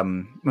first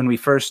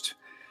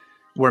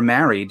were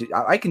married,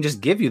 I can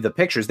just give you the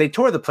pictures. They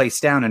tore the place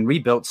down and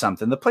rebuilt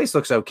something. The place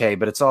looks okay,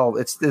 but it all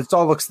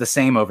looks the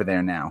same over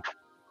there now.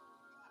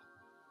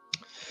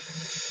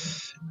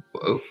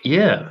 Oh,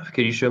 yeah.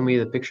 Could you show me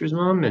the pictures,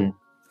 Mom? And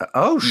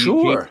oh,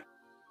 sure.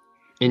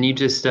 And you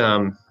just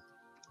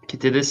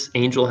did this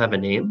angel have a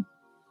name?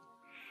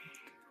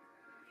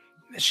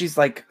 She's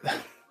like,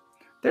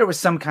 there was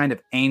some kind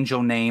of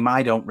angel name.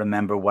 I don't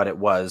remember what it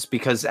was,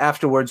 because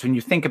afterwards, when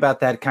you think about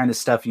that kind of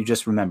stuff, you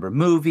just remember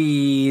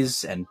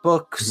movies and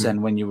books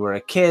and when you were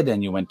a kid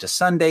and you went to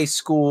Sunday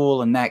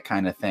school and that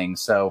kind of thing.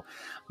 So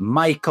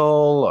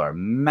Michael or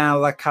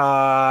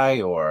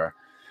Malachi or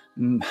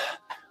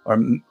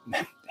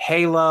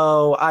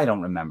Halo. I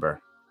don't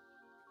remember.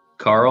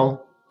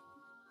 Carl?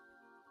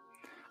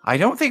 I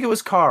don't think it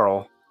was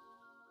Carl.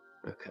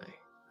 Okay.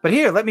 But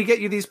here, let me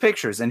get you these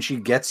pictures. And she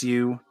gets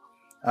you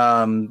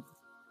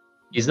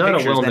he's not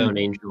a well-known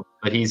angel,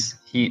 but it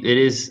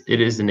is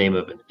the name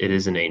of it. It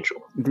is an angel.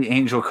 The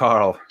angel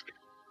Carl.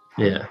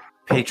 Yeah.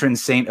 Patron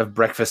saint of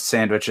breakfast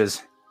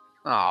sandwiches.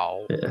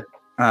 Oh.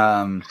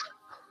 Yeah.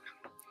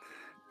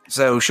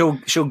 So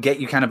she'll get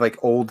you kind of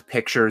like old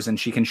pictures, and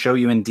she can show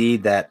you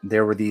indeed that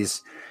there were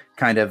these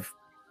kind of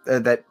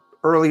that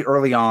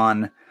early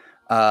on,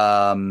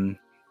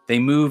 they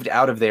moved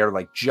out of there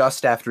like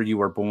just after you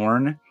were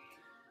born.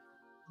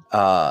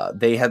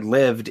 They had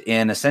lived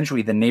in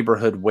essentially the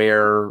neighborhood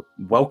where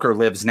Welker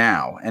lives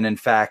now. And in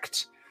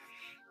fact,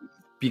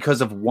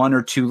 because of one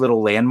or two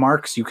little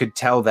landmarks, you could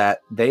tell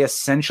that they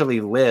essentially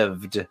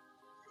lived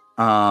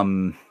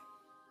either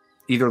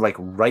like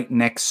right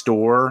next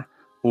door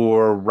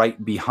or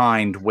right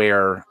behind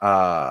where...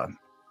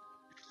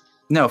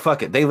 no,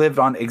 fuck it. They lived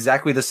on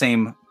exactly the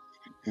same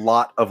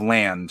lot of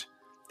land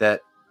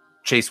that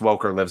Chase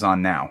Welker lives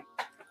on now.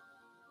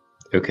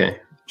 Okay.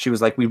 She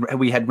was like,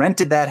 we had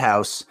rented that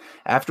house.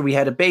 After we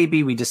had a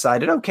baby, we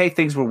decided, okay,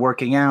 things were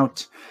working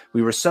out.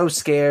 We were so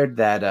scared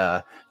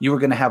that you were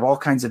going to have all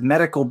kinds of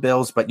medical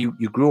bills, but you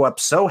grew up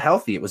so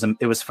healthy.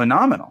 It was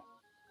phenomenal.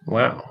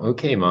 Wow.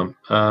 Okay, Mom.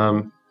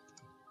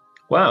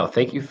 Wow.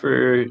 Thank you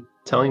for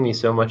telling me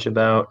so much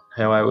about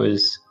how I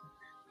was,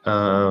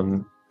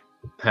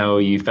 how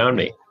you found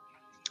me.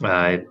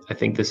 I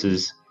think this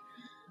is,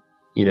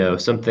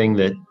 something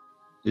that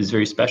is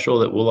very special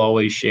that we'll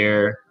always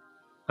share.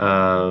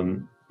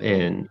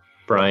 And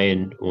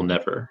Brian will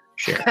never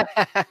share.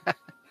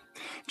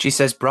 She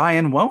says,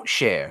 Brian won't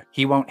share.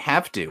 He won't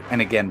have to.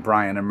 And again,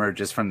 Brian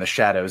emerges from the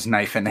shadows,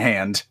 knife in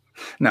hand.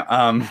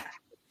 No,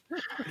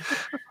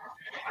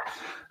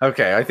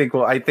 okay, I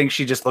think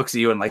she just looks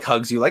at you and like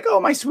hugs you like, oh,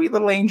 my sweet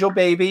little angel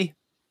baby.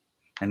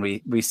 And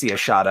we see a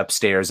shot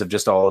upstairs of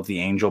just all of the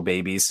angel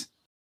babies.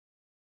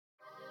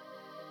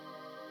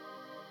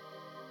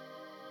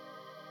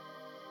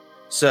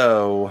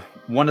 So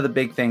one of the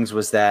big things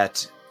was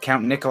that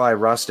Count Nikolai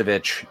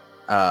Rostovich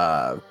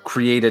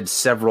created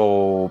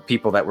several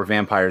people that were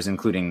vampires,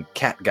 including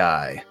Cat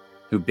Guy,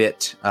 who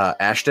bit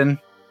Ashton.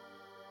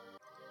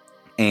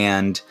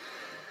 And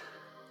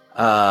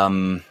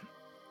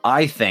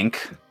I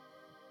think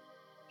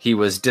he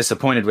was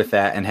disappointed with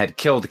that and had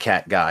killed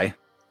Cat Guy.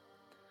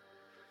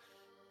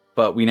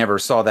 But we never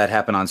saw that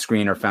happen on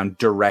screen or found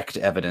direct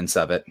evidence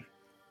of it.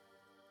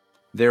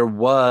 There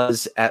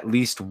was at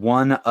least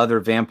one other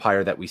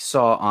vampire that we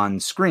saw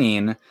on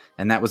screen,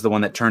 and that was the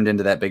one that turned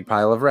into that big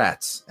pile of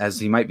rats, as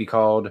he might be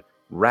called,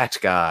 Rat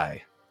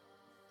Guy.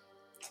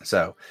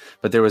 So,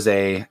 but there was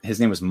his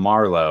name was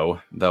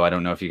Marlowe, though I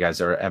don't know if you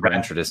guys are ever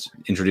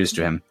introduced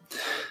to him.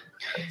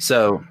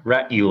 So,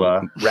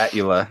 Ratula.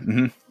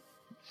 Mm-hmm.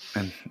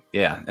 And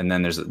yeah, and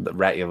then there's the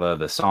Ratula,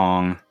 the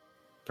song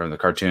from the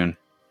cartoon.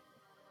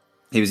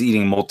 He was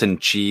eating molten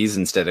cheese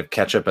instead of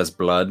ketchup as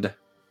blood.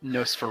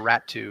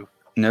 Nosferatu.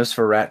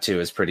 Nosferatu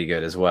is pretty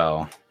good as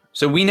well.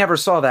 So we never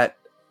saw that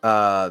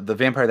the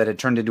vampire that had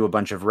turned into a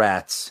bunch of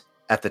rats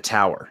at the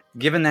tower.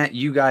 Given that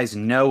you guys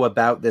know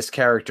about this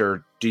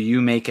character, do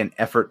you make an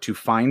effort to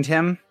find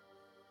him?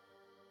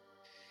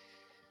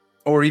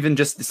 Or even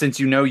just since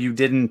you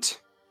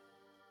didn't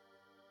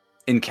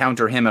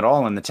encounter him at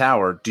all in the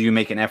tower, do you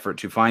make an effort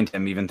to find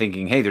him, even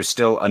thinking, hey, there's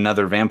still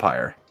another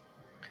vampire?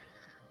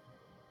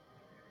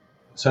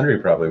 Sundry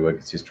probably would,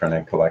 because he's trying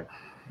to collect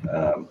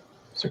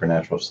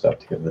supernatural stuff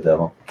to give the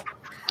devil.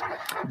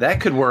 That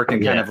could work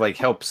and kind of like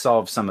help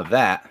solve some of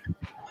that.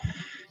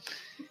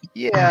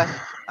 Yeah,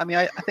 I mean,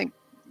 I think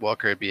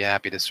Walker would be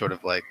happy to sort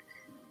of like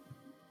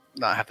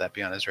not have that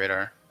be on his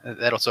radar.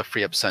 That'd also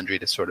free up Sundry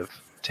to sort of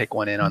take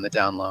one in on the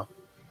down low.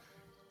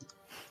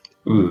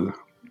 Ooh,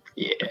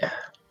 yeah.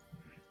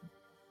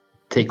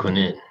 Take one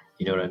in.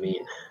 You know what I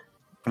mean?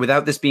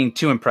 Without this being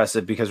too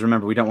impressive, because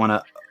remember, we don't want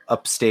to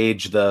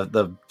upstage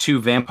the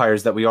two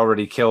vampires that we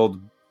already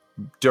killed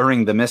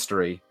during the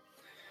mystery.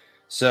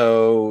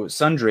 So,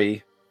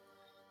 Sundry,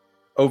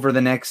 over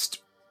the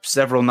next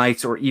several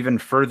nights, or even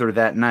further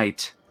that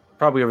night,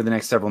 probably over the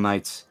next several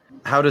nights,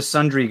 how does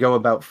Sundry go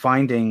about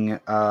finding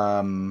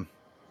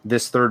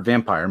this third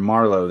vampire,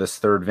 Marlowe, this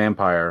third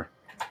vampire?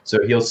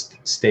 So he'll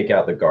stake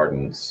out the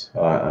gardens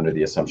under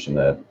the assumption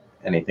that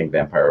anything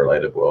vampire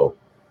related will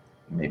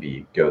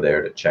maybe go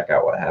there to check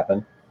out what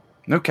happened.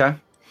 Okay.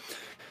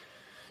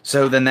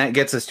 So then that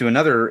gets us to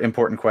another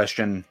important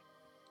question.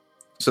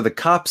 So the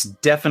cops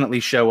definitely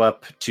show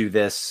up to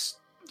this,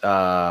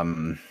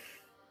 or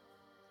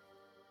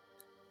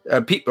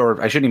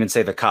I shouldn't even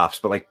say the cops,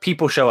 but like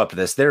people show up to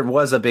this. There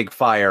was a big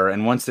fire,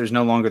 and once there's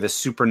no longer this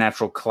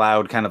supernatural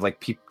cloud kind of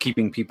like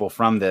keeping people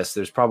from this,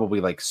 there's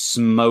probably like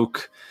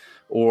smoke,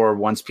 or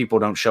once people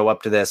don't show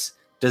up to this,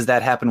 does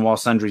that happen while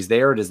Sundry's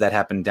there, or does that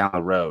happen down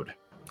the road?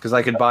 Because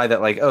I could buy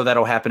that, like, oh,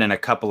 that'll happen in a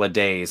couple of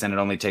days, and it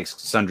only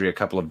takes Sundry a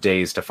couple of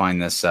days to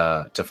find this,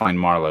 to find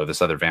Marlowe,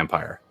 this other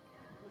vampire.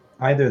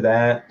 Either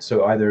that,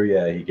 so either,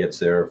 yeah, he gets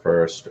there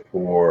first,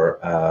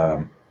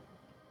 or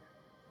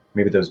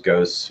maybe those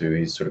ghosts who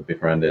he's sort of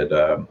befriended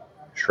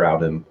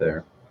shroud him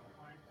there.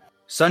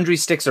 Sundry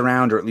sticks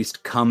around, or at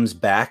least comes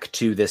back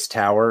to this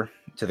tower,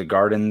 to the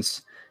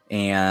gardens,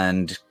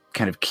 and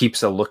kind of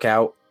keeps a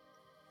lookout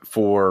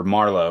for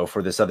Marlowe,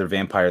 for this other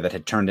vampire that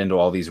had turned into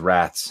all these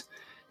rats.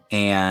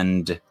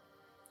 And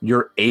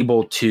you're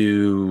able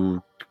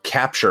to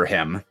capture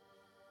him.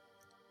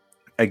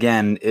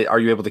 Again, are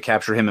you able to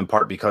capture him in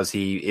part because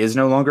he is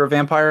no longer a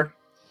vampire?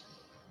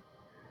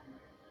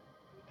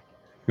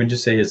 Would you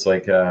say his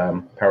like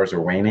powers are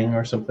waning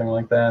or something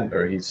like that,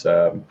 or he's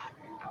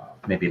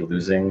maybe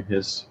losing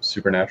his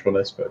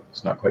supernaturalness, but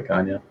it's not quite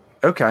gone yet?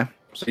 Okay,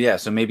 so yeah,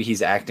 so maybe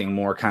he's acting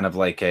more kind of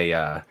like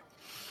a.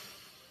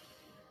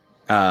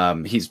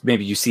 He's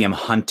maybe you see him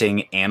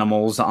hunting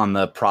animals on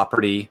the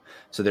property.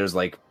 So there's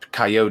like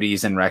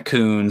coyotes and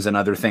raccoons and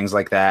other things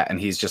like that, and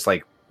he's just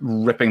like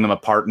ripping them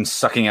apart and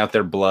sucking out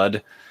their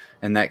blood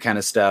and that kind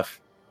of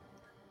stuff.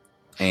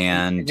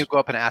 And you go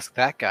up and ask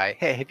that guy,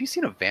 "Hey, have you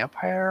seen a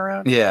vampire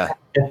around?" Yeah.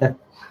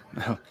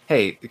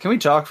 Hey, can we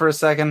talk for a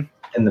second?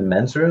 In the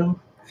men's room?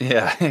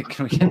 Yeah.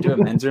 Can we get to a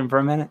men's room for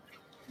a minute?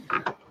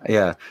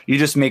 Yeah. You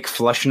just make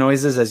flush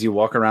noises as you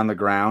walk around the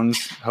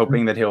grounds,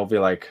 hoping that he'll be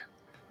like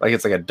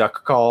it's like a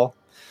duck call.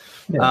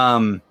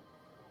 Yeah.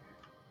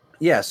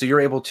 Yeah, so you're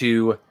able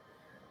to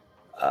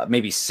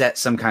maybe set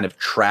some kind of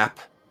trap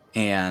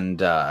and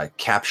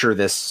capture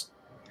this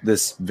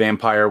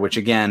vampire, which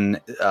again,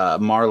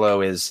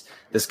 Marlowe is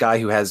this guy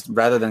who has,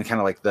 rather than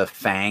kind of like the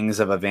fangs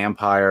of a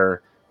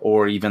vampire,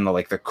 or even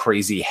the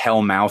crazy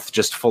hell mouth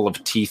just full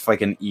of teeth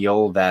like an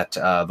eel that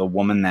the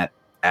woman that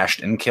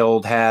Ashton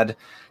killed had,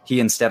 he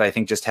instead I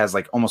think just has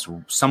like almost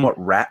somewhat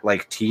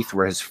rat-like teeth,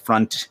 where his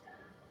front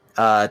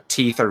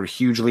teeth are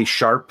hugely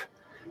sharp,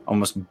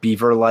 almost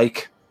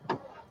beaver-like.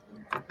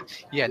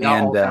 Yeah,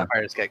 not all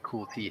vampires get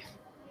cool teeth.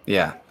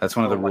 Yeah, that's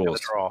one of the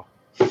rules.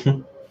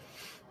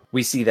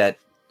 We see that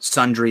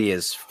Sundry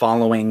is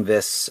following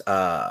this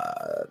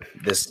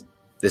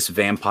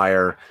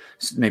vampire,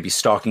 maybe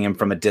stalking him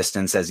from a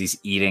distance as he's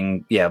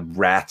eating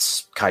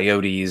rats,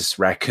 coyotes,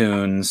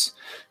 raccoons,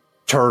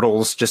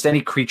 turtles, just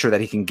any creature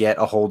that he can get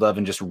a hold of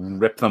and just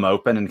rip them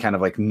open and kind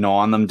of like gnaw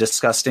on them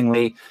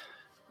disgustingly.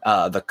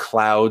 The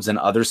clouds and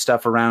other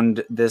stuff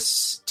around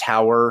this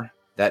tower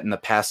that in the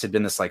past had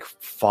been this like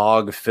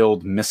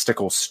fog-filled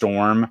mystical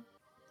storm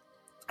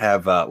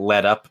have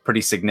let up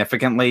pretty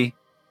significantly.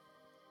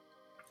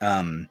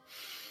 There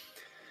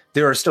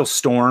are still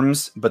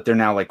storms, but they're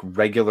now like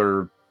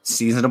regular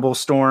seasonable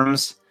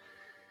storms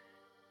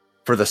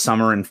for the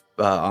summer and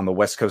on the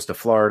west coast of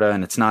Florida,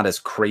 and it's not as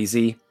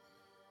crazy.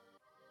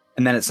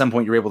 And then at some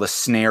point you're able to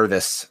snare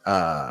this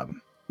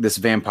this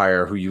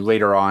vampire who you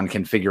later on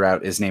can figure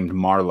out is named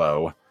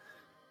Marlowe,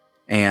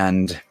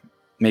 and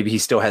maybe he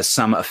still has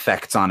some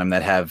effects on him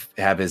that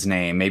have his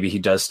name. Maybe he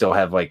does still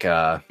have he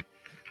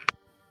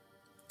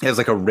has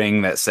like a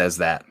ring that says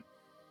that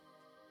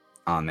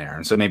on there,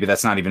 and so maybe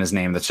that's not even his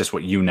name, that's just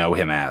what you know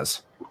him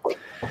as. Okay.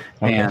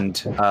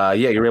 And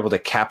you're able to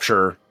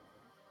capture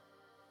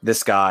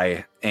this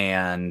guy,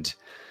 and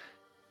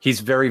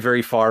he's very,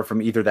 very far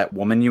from either that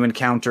woman you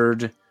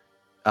encountered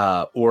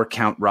or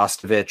Count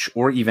Rostovich,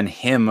 or even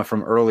him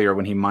from earlier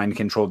when he mind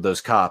controlled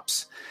those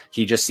cops.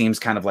 He just seems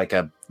kind of like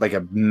a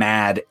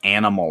mad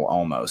animal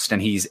almost,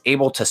 and he's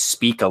able to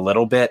speak a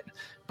little bit,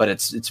 but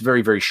it's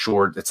very, very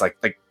short. It's like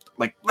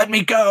let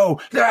me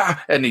go,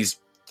 and he's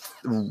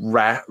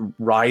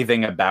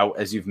writhing about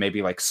as you've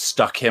maybe like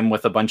stuck him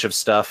with a bunch of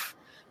stuff,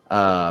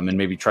 and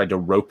maybe tried to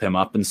rope him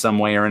up in some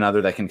way or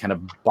another that can kind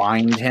of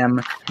bind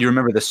him. You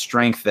remember the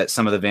strength that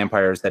some of the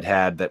vampires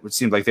that would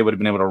seem like they would have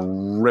been able to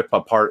rip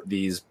apart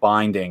these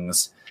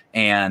bindings,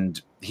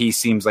 and he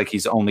seems like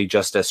he's only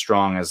just as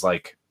strong as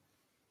like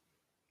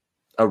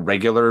a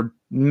regular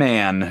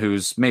man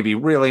who's maybe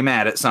really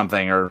mad at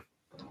something, or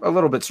a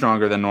little bit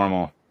stronger than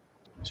normal.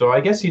 So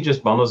I guess he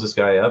just bundles this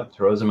guy up,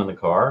 throws him in the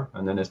car,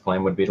 and then his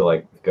plan would be to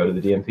like go to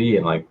the DMP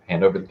and like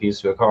hand over the keys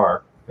to a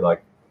car. Be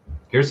like,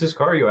 "Here's this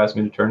car you asked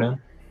me to turn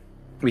in."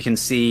 we can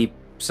see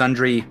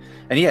Sundry.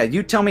 And yeah,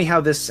 you tell me how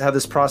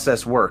this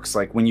process works.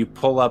 Like when you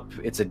pull up,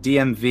 it's a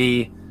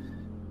DMV.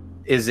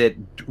 Is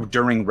it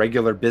during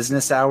regular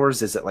business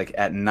hours? Is it like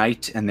at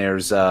night and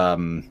there's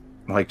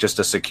like just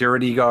a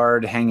security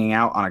guard hanging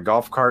out on a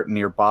golf cart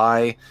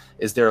nearby?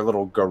 Is there a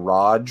little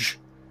garage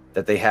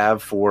that they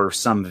have for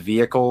some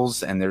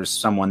vehicles and there's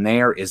someone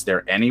there? Is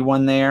there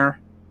anyone there?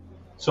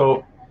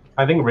 So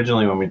I think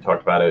originally when we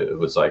talked about it, it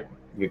was like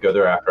you go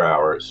there after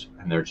hours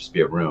and there'd just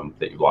be a room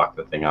that you lock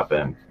the thing up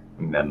in,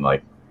 and then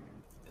like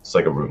it's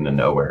like a room to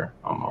nowhere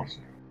almost.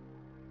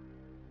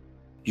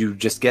 You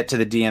just get to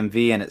the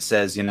DMV and it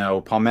says,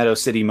 Palmetto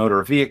City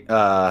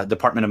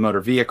Department of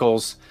Motor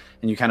Vehicles,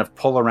 and you kind of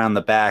pull around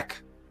the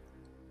back,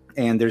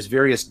 and there's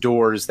various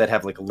doors that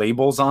have like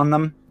labels on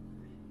them,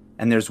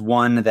 and there's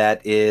one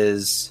that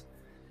is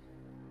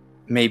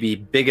maybe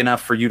big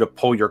enough for you to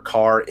pull your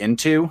car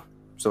into.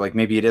 So like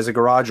maybe it is a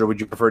garage, or would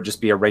you prefer it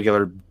just be a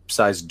regular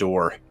sized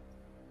door?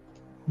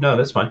 No,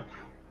 that's fine.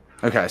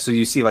 Okay, so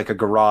you see like a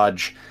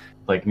garage.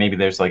 Like maybe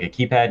there's like a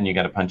keypad and you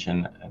got to punch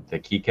in the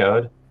key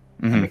code.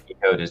 Mm-hmm. And the key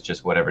code is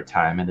just whatever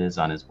time it is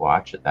on his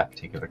watch at that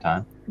particular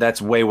time.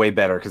 That's way, way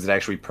better because it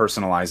actually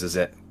personalizes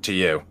it to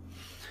you.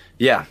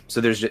 Yeah,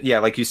 so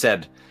like you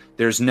said,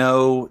 there's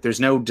no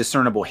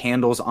discernible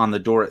handles on the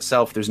door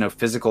itself. There's no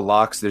physical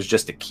locks. There's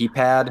just a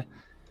keypad.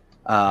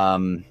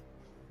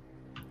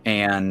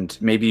 And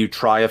maybe you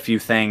try a few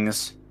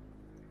things,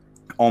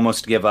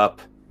 almost give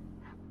up.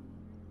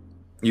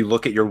 You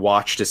look at your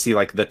watch to see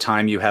like the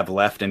time you have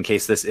left in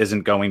case this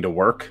isn't going to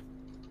work.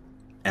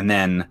 And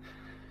then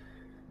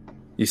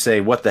you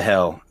say, what the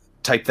hell?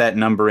 Type that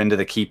number into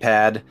the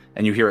keypad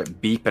and you hear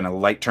it beep and a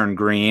light turn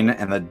green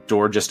and the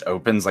door just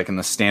opens like in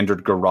the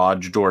standard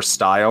garage door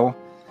style.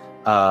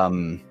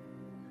 And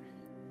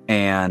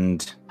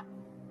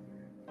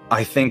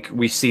I think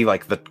we see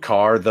like the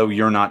car, though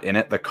you're not in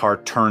it, the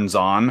car turns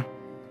on.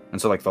 And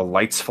so like the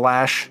lights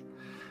flash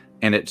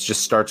and it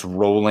just starts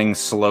rolling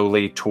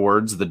slowly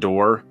towards the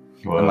door.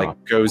 Whoa. And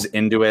like goes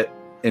into it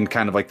in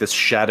kind of like this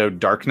shadowed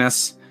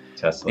darkness.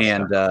 Tesla.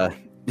 And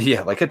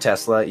yeah, like a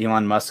Tesla.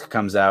 Elon Musk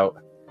comes out.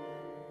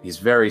 He's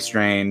very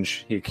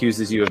strange. He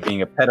accuses you of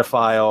being a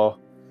pedophile.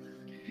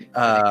 He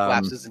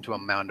collapses into a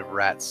mound of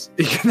rats.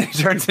 He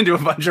turns into a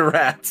bunch of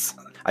rats.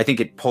 I think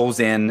it pulls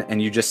in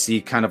and you just see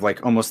kind of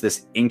like almost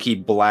this inky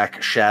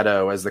black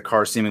shadow as the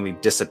car seemingly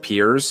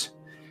disappears.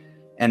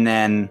 And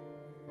then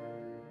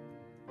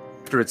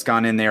after it's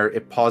gone in there,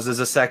 it pauses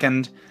a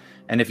second.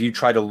 And if you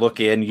try to look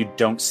in, you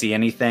don't see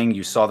anything.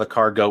 You saw the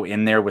car go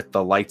in there with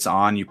the lights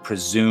on. You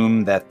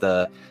presume that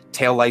the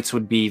taillights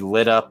would be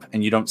lit up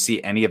and you don't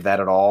see any of that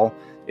at all.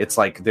 It's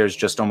like there's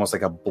just almost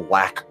like a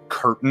black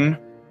curtain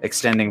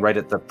extending right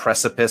at the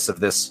precipice of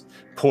this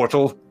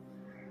portal.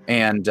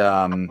 And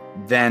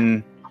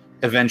then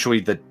eventually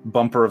the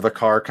bumper of the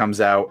car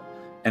comes out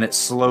and it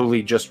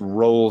slowly just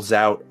rolls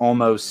out,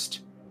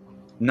 almost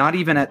not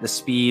even at the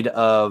speed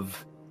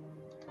of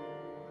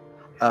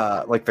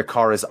like the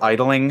car is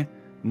idling,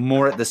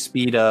 more at the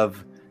speed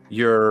of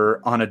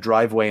you're on a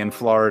driveway in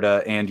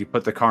Florida and you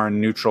put the car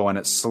in neutral and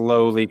it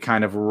slowly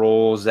kind of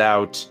rolls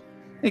out.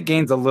 It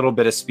gains a little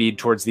bit of speed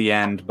towards the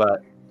end,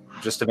 but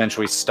just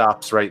eventually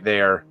stops right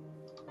there.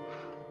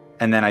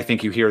 And then I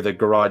think you hear the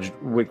garage.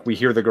 We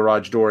hear the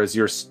garage door as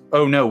you're.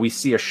 Oh no! We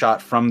see a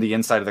shot from the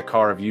inside of the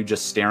car of you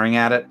just staring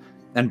at it,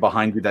 and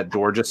behind you that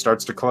door just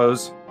starts to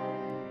close.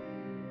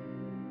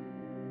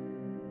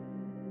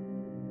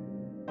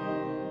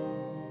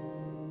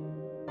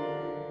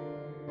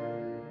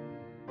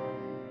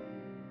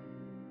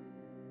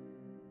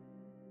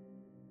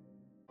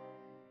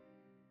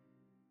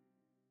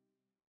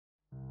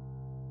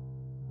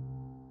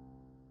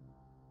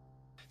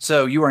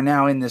 So you are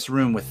now in this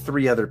room with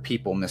 3 other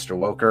people, Mr.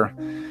 Welker.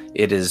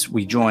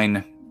 We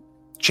join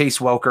Chase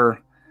Welker,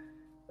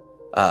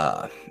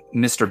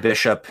 Mr.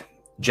 Bishop,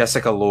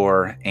 Jessica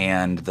Lore,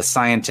 and the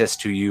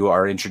scientist who you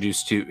are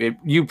introduced to.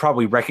 You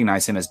probably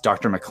recognize him as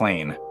Dr.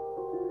 McLean.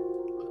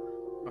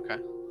 Okay.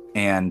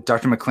 And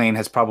Dr. McLean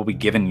has probably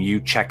given you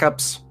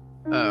checkups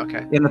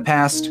in the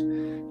past.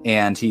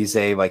 And he's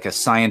a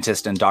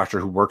scientist and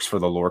doctor who works for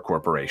the Lore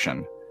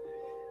Corporation.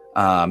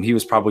 He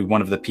was probably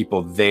one of the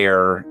people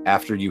there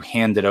after you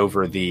handed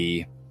over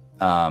the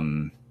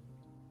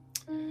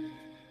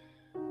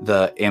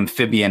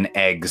amphibian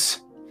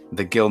eggs,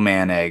 the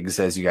Gillman eggs,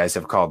 as you guys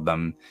have called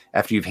them.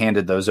 After you've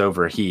handed those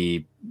over,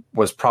 he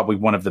was probably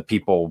one of the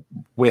people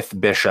with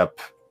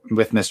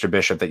Mr.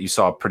 Bishop that you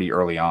saw pretty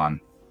early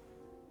on.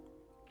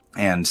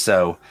 And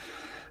so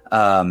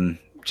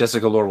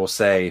Jessica Lore will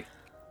say,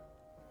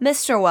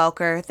 Mr.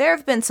 Welker, there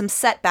have been some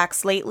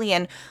setbacks lately,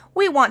 and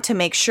we want to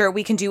make sure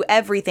we can do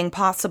everything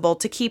possible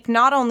to keep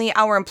not only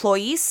our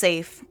employees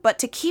safe, but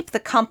to keep the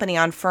company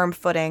on firm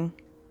footing.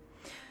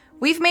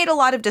 We've made a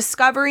lot of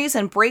discoveries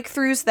and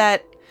breakthroughs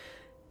that,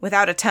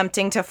 without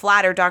attempting to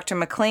flatter Dr.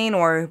 McLean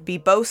or be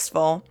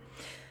boastful,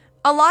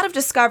 a lot of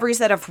discoveries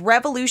that have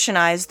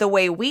revolutionized the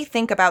way we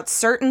think about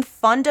certain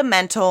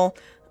fundamental,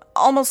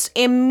 almost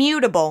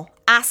immutable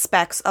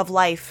aspects of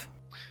life.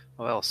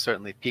 Well, that'll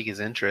certainly pique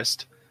his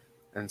interest.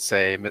 and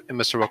say, and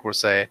Mr. Welker will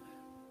say,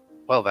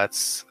 well,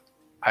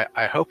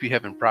 I hope you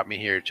haven't brought me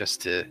here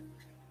just to,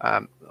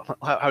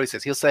 how he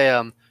says, he'll say,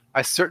 I'm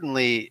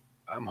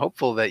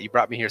hopeful that you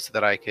brought me here so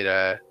that I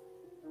could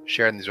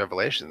share in these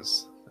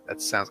revelations.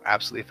 That sounds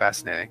absolutely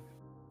fascinating.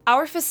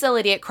 Our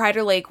facility at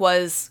Crider Lake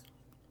was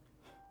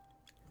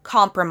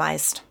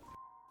compromised.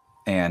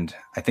 And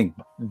I think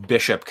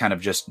Bishop kind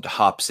of just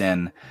hops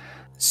in.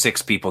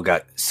 Six people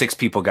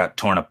got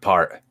torn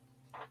apart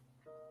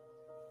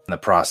in the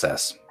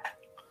process.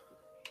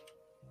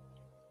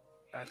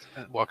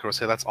 Walker will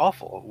say, that's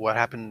awful. What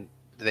happened?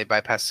 Did they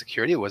bypass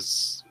security?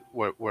 Was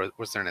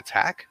there an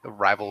attack? A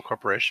rival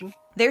corporation?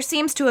 There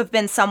seems to have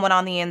been someone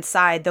on the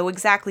inside, though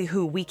exactly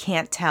who, we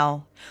can't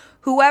tell.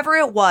 Whoever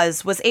it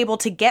was able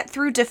to get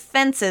through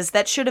defenses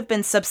that should have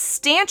been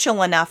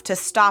substantial enough to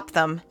stop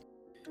them.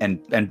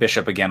 And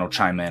Bishop again will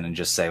chime in and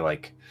just say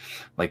like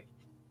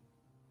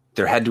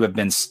there had to have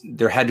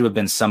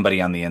been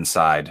somebody on the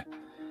inside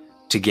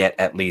to get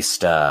at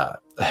least to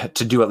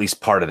do at least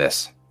part of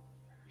this.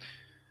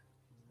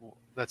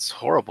 That's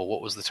horrible.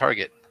 What was the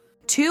target?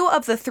 2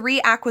 of the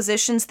 3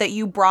 acquisitions that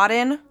you brought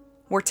in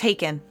were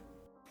taken.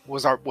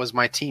 Was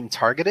my team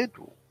targeted?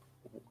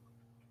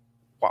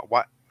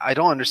 What? I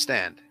don't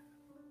understand.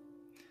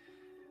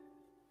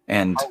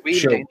 And are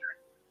we in danger?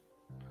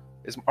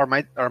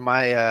 Are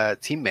my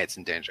teammates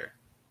in danger?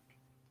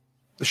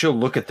 She'll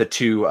look at the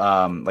 2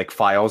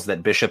 files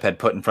that Bishop had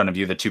put in front of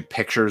you, the 2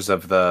 pictures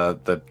of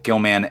the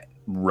Gilman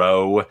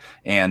Rowe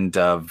and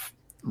of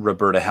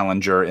Roberta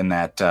Hellinger in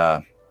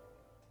that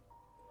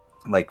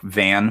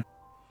van.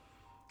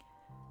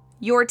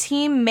 Your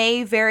team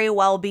may very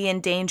well be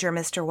in danger,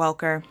 Mr.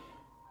 Welker.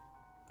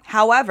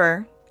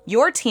 However,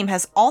 your team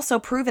has also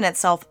proven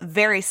itself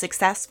very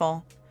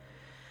successful.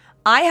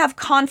 I have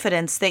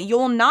confidence that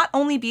you'll not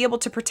only be able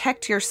to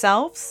protect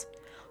yourselves,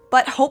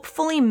 but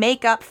hopefully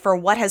make up for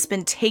what has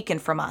been taken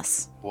from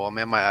us. Well,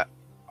 ma'am, I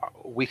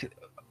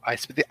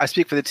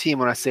speak for the team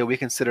when I say we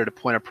consider it a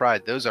point of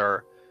pride. Those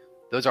are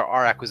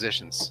our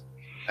acquisitions,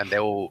 and they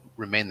will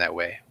remain that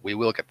way. We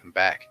will get them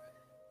back.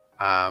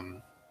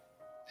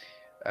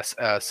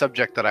 A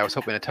subject that I was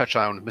hoping to touch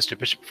on with Mr.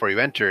 Bishop before you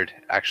entered,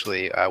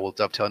 actually, will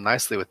dovetail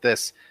nicely with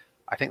this.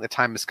 I think the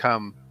time has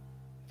come,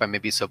 if I may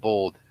be so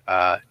bold,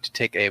 to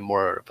take a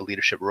more of a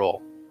leadership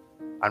role.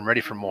 I'm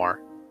ready for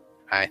more.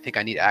 I think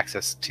I need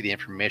access to the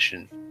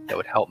information that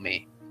would help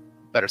me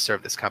better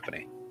serve this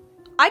company.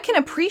 I can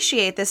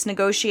appreciate this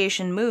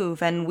negotiation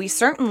move, and we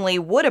certainly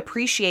would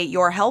appreciate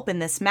your help in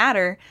this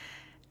matter.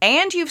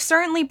 And you've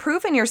certainly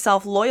proven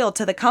yourself loyal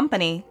to the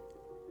company.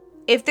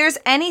 If there's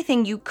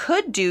anything you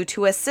could do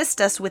to assist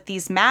us with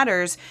these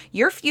matters,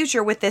 your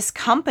future with this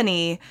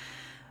company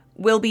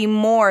will be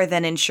more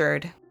than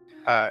insured.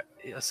 I'll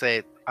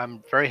say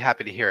I'm very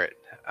happy to hear it.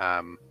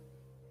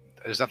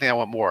 There's nothing I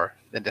want more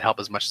than to help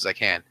as much as I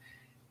can.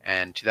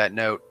 And to that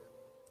note,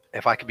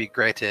 if I could be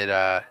granted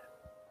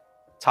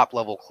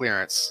top-level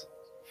clearance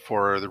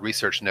for the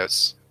research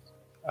notes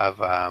of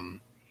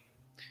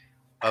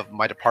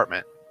my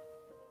department,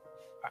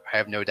 I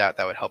have no doubt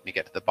that would help me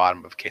get to the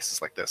bottom of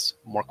cases like this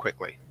more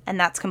quickly. And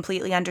that's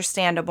completely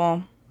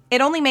understandable.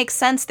 It only makes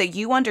sense that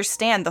you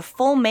understand the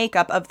full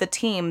makeup of the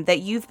team that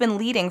you've been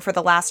leading for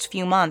the last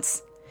few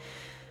months.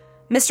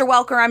 Mr.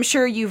 Welker, I'm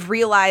sure you've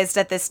realized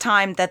at this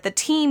time that the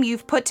team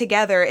you've put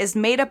together is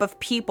made up of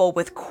people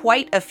with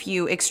quite a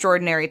few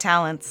extraordinary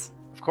talents.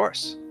 Of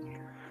course.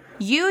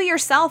 You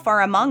yourself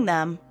are among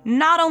them,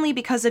 not only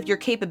because of your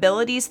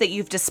capabilities that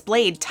you've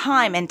displayed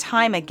time and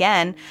time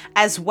again,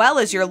 as well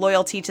as your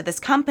loyalty to this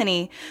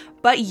company,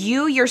 but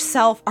you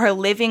yourself are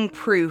living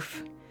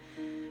proof.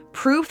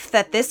 Proof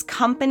that this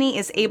company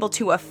is able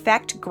to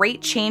affect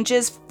great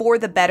changes for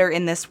the better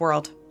in this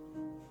world.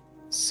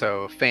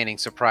 So, feigning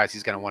surprise,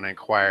 he's going to want to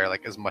inquire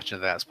like as much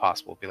of that as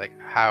possible. Be like,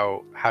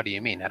 how do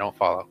you mean? I don't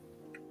follow.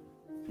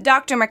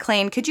 Dr.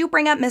 McLean, could you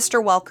bring up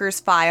Mr.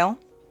 Welker's file?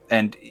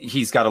 And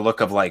he's got a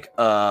look of like,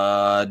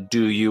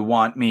 do you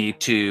want me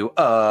to,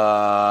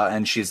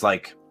 and she's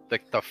like...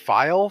 Like the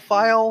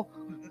file?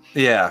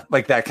 Yeah,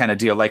 like that kind of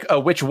deal. Like,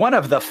 which one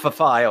of the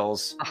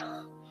files?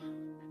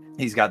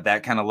 He's got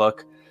that kind of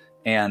look.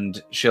 And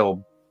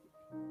she'll,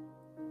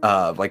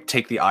 like,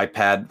 take the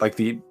iPad, like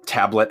the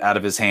tablet out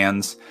of his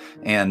hands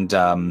and,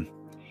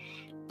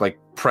 like,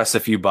 press a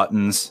few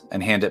buttons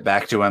and hand it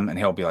back to him. And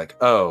he'll be like,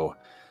 oh...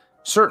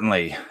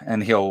 Certainly.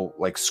 And he'll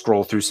like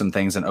scroll through some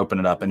things and open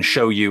it up and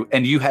show you.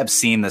 And you have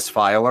seen this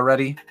file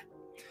already,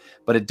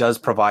 but it does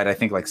provide, I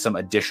think, like some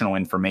additional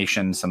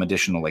information, some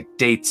additional like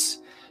dates.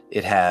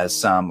 It has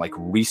some like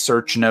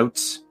research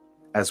notes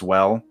as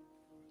well.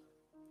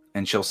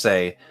 And she'll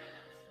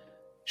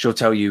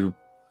tell you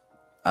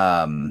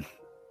on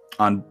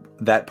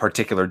that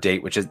particular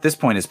date, which at this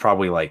point is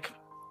probably like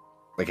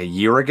a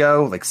year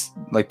ago,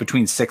 like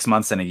between 6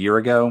 months and a year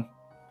ago.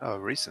 Oh,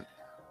 recent.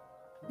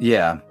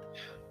 Yeah.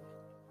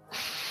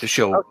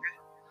 She'll,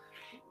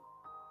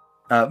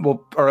 okay.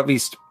 Well, or at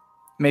least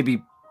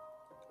maybe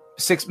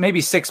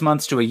 6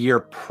 months to a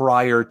year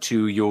prior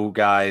to you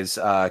guys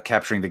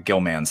capturing the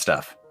Gilman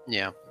stuff.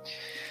 Yeah.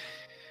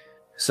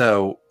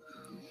 So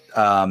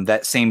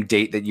that same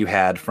date that you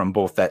had from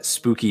both that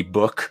spooky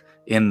book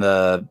in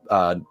the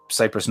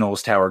Cypress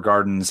Knolls Tower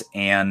Gardens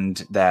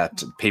and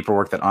that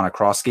paperwork that Anna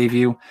Cross gave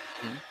you.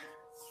 Mm-hmm.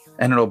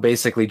 And it'll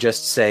basically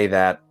just say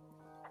that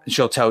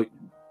she'll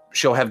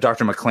have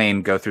Dr.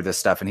 McLean go through this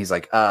stuff. And he's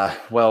like,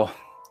 well,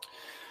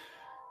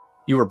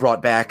 you were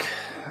brought back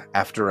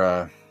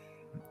after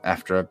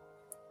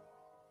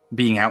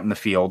being out in the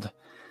field,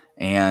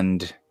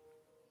 and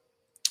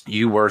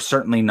you were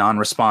certainly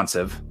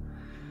non-responsive.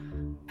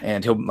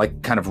 And he'll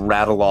like kind of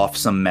rattle off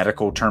some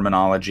medical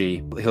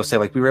terminology. He'll say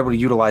like, we were able to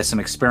utilize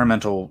some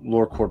experimental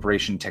Lore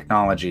Corporation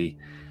technology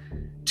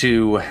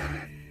to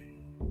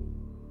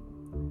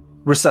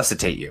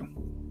resuscitate you.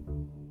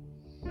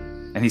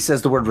 And he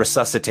says the word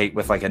resuscitate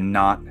with like a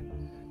not,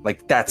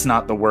 like that's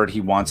not the word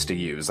he wants to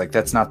use. Like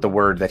that's not the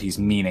word that he's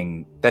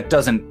meaning. That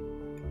doesn't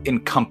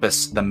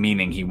encompass the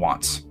meaning he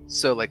wants.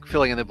 So like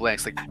filling in the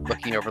blanks, like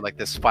looking over like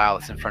this file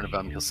that's in front of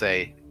him, he'll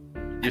say,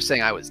 "You're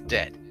saying I was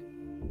dead."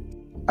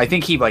 I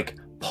think he like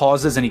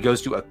pauses and he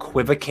goes to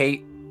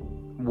equivocate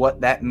what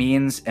that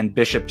means, and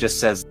Bishop just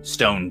says,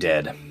 "Stone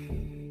dead."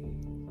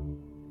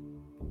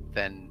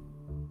 Then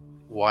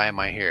why am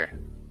I here?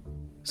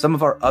 Some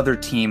of our other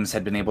teams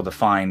had been able to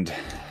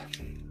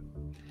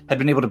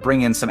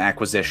bring in some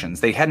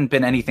acquisitions. They hadn't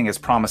been anything as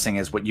promising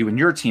as what you and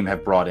your team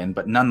have brought in,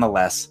 but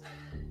nonetheless,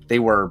 they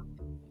were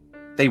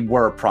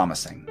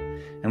promising.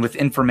 And with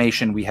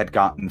information we had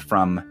gotten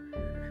from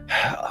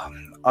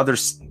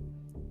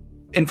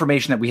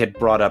information that we had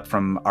brought up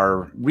from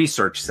our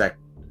research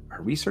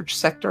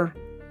sector.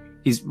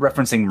 He's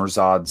referencing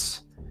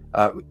Mirzad's.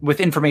 With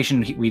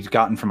information we'd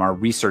gotten from our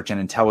research and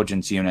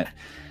intelligence unit,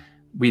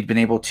 we'd been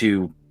able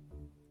to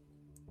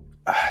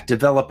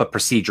develop a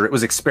procedure. It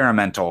was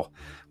experimental.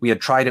 We had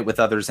tried it with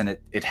others and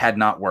it had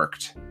not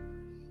worked.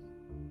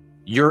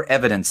 You're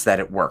evidence that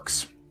it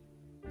works.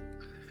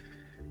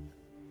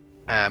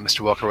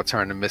 Mr. Welker will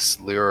turn to Miss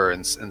Lure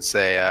and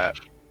say,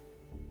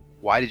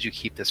 why did you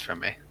keep this from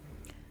me?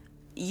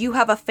 You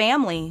have a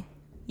family.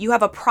 You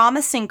have a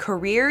promising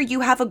career.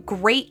 You have a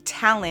great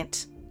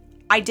talent.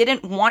 I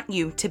didn't want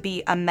you to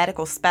be a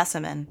medical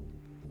specimen.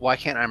 Why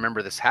can't I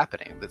remember this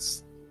happening?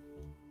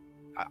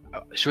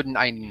 Shouldn't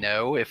I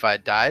know if I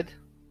died?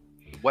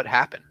 What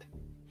happened?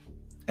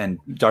 And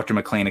Dr.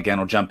 McLean again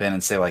will jump in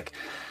and say, like,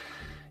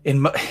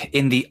 in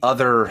the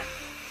other...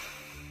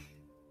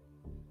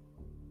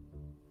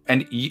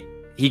 And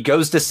he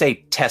goes to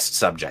say test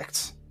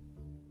subjects,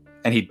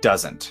 and he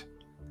doesn't.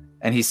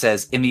 And he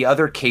says, in the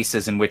other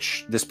cases in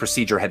which this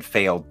procedure had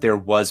failed, there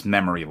was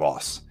memory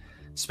loss,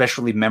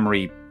 especially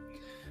memory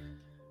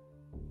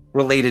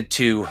related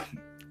to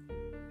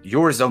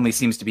yours only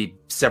seems to be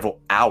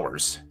several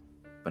hours,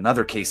 but in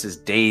other cases,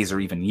 days or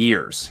even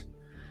years.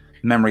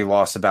 Memory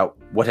loss about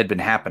what had been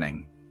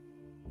happening.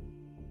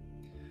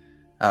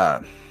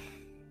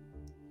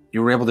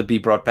 You were able to be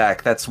brought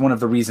back. That's one of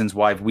the reasons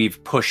why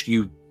we've pushed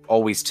you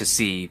always to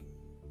see,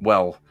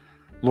 well,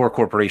 Lore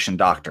Corporation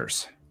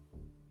doctors.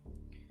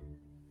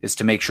 Is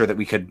to make sure that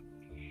we could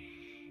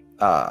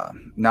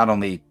not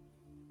only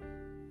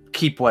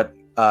keep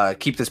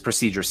this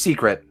procedure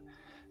secret,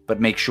 but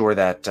make sure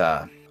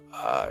that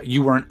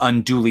you weren't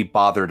unduly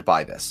bothered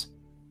by this.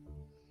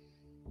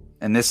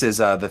 And this is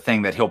the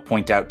thing that he'll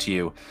point out to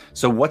you.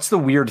 So what's the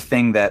weird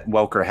thing that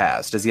Welker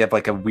has? Does he have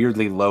like a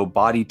weirdly low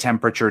body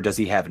temperature? Does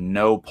he have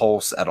no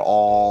pulse at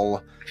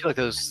all? I feel like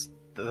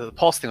the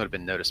pulse thing would have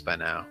been noticed by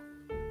now.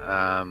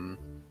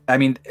 I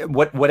mean,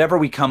 whatever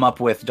we come up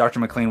with, Dr.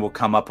 McLean will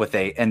come up with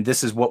and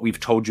this is what we've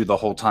told you the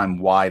whole time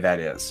why that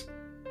is.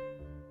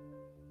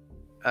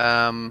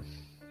 The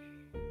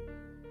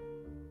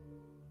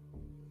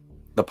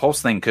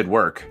pulse thing could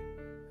work.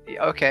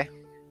 Okay.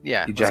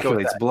 Yeah.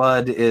 Ejaculates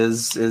blood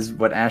is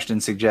what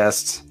Ashton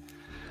suggests.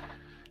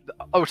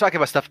 Oh, we're talking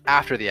about stuff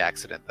after the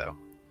accident, though.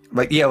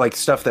 Like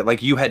stuff that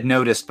like you had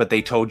noticed, but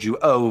they told you,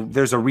 oh,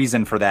 there's a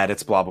reason for that.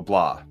 It's blah, blah,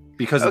 blah.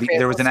 Because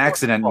there was an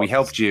accident and we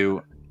helped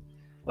you.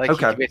 Like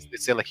he basically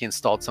say like he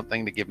installed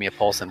something to give me a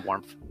pulse and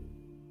warmth.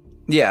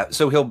 Yeah,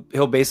 so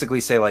he'll basically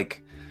say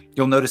like,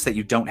 you'll notice that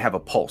you don't have a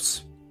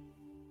pulse.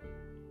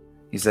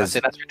 He says,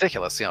 that's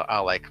ridiculous. You know,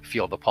 I'll like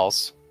feel the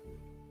pulse.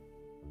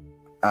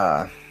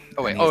 I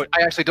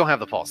actually don't have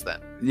the pulse then.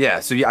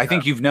 Yeah, so I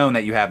think you've known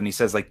that you have, and he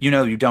says like,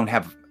 you don't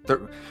have.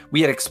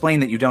 We had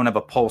explained that you don't have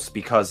a pulse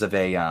because of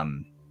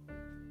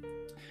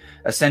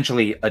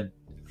essentially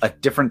a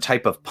different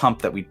type of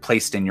pump that we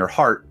placed in your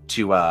heart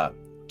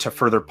to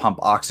further pump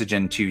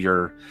oxygen to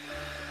your,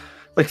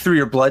 like through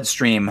your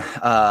bloodstream,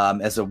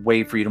 as a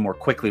way for you to more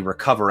quickly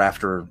recover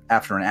after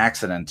an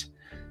accident.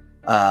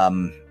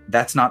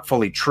 That's not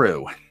fully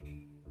true.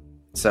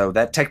 So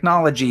that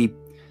technology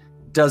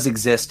does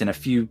exist in a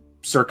few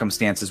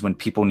circumstances when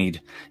people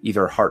need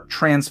either heart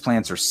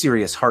transplants or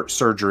serious heart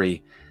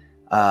surgery.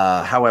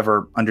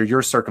 However, under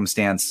your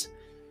circumstance,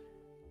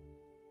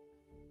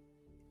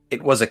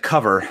 it was a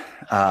cover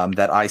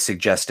that I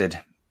suggested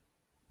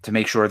to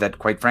make sure that,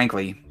 quite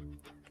frankly,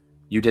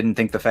 you didn't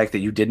think the fact that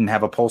you didn't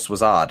have a pulse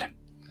was odd.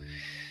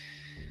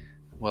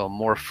 Well,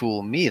 more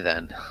fool me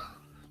then.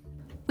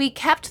 We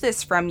kept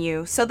this from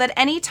you so that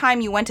any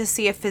time you went to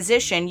see a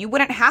physician, you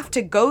wouldn't have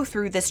to go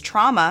through this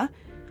trauma,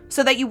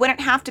 so that you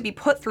wouldn't have to be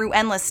put through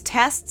endless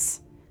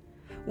tests.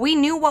 We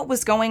knew what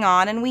was going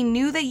on, and we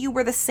knew that you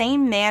were the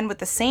same man with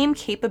the same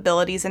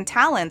capabilities and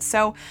talents,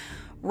 so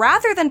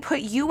rather than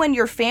put you and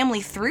your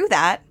family through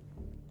that,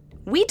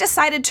 we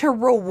decided to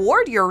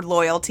reward your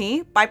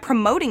loyalty by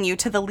promoting you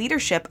to the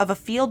leadership of a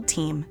field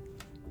team.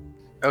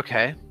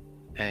 Okay.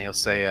 And he'll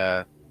say,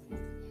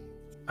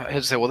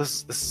 well,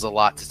 this is a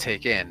lot to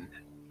take in.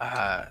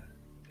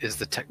 Is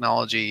the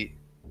technology...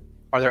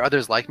 Are there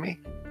others like me?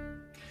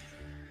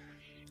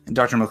 And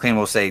Dr. McLean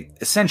will say,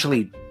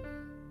 essentially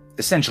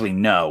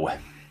no.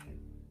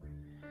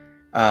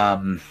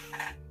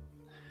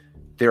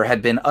 There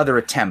had been other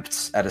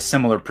attempts at a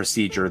similar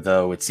procedure,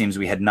 though it seems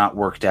we had not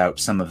worked out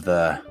some of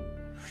the...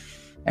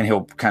 And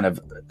he'll kind of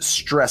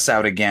stress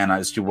out again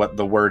as to what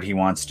the word he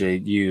wants to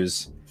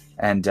use.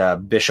 And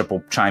Bishop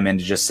will chime in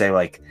to just say,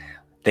 like,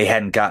 they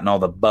hadn't gotten all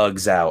the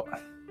bugs out.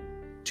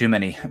 Too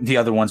many. The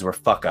other ones were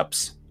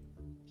fuck-ups.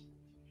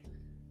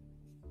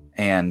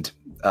 And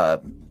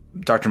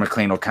Dr.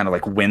 McLean will kind of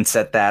like wince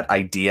at that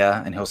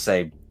idea, and he'll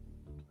say,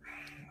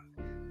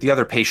 the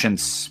other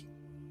patients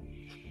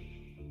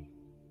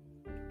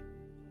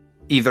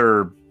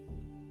either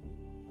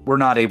were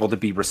not able to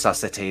be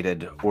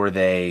resuscitated, or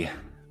they...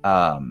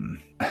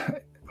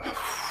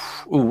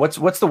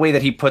 what's the way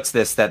that he puts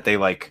this, that they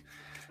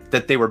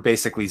were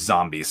basically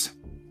zombies?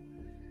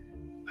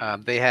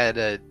 They had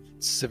a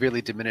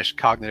severely diminished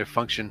cognitive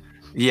function.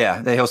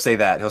 Yeah, he'll say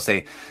that. He'll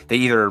say they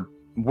either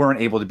weren't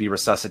able to be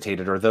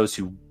resuscitated, or those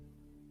who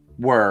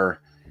were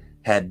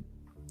had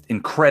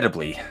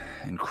incredibly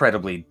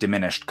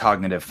diminished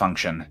cognitive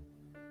function.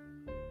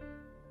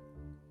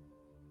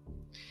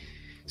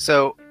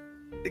 So,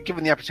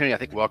 given the opportunity, I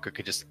think Welker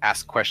could just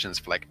ask questions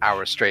for like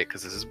hours straight,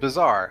 because this is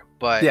bizarre.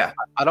 But yeah,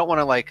 I don't want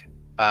to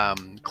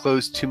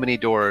close too many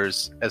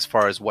doors as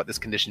far as what this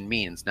condition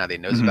means now that he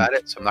knows about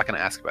it. So I'm not going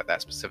to ask about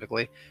that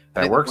specifically.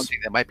 That works. One thing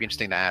that might be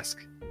interesting to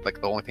ask,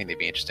 like the only thing that'd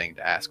be interesting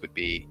to ask would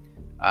be,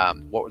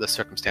 what were the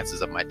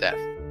circumstances of my death?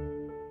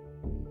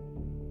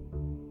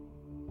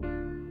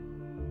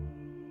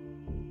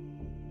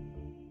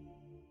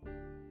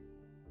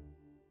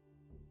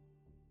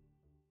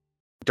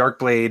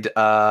 Darkblade,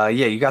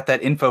 you got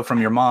that info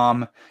from your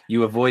mom.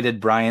 You avoided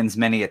Brian's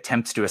many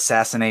attempts to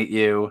assassinate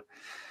you.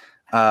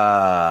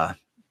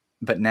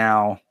 But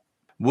now,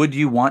 would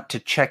you want to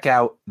check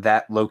out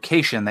that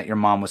location that your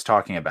mom was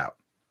talking about?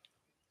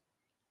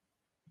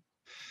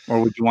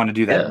 Or would you want to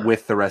do that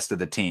with the rest of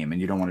the team,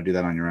 and you don't want to do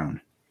that on your own?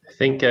 I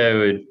think I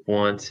would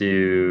want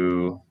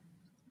to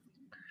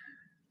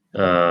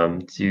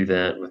do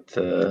that with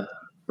the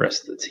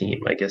rest of the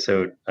team. I guess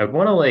I'd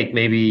want to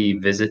maybe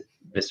visit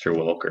Mr.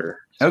 Welker.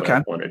 Okay.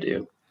 I want to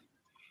do.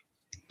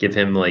 Give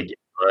him okay.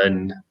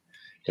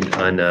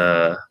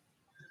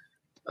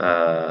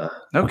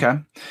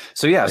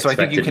 So I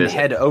think you can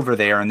head over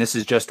there, and this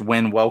is just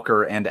when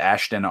Welker and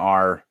Ashton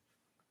are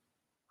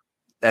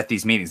at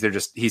these meetings.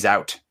 He's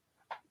out.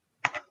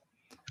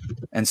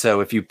 And so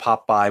if you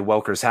pop by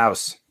Welker's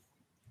house,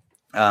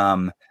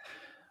 what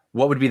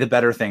would be the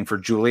better thing, for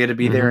Julia to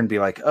be there and be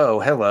like, oh,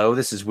 hello,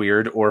 this is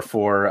weird, or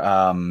for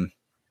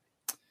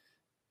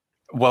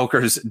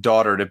Welker's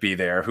daughter to be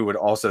there, who would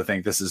also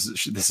think this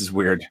is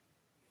weird?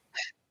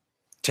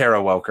 Tara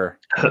Welker.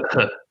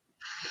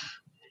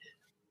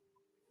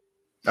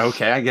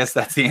 Okay, I guess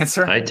that's the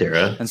answer. Hi,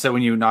 Tara. And so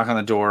when you knock on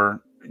the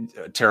door,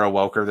 Tara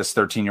Welker, this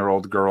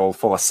 13-year-old girl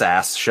full of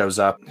sass, shows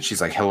up. She's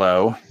like,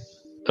 hello.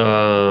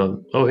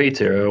 Oh, hey,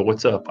 Tara,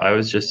 what's up? I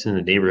was just in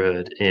the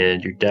neighborhood,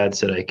 and your dad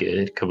said I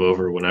could come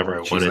over whenever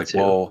I wanted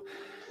to.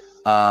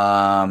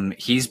 Well,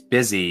 he's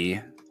busy,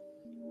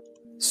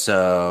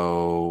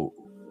 so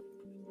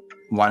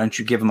why don't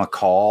you give him a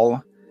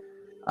call?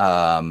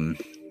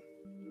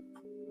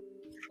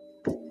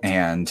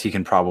 And he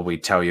can probably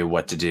tell you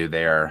what to do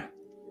there.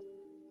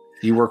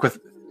 You work with...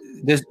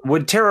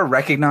 Would Tara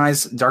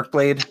recognize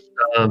Darkblade,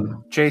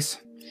 Chase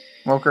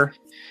Welker?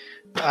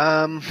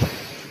 I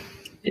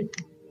honestly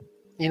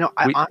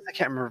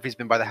can't remember if he's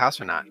been by the house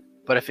or not.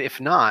 But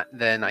if not,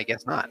 then I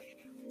guess not.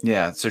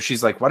 Yeah, so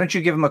she's like, why don't you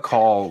give him a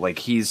call? Like,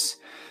 he's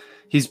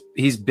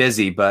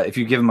busy, but if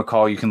you give him a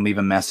call, you can leave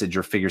a message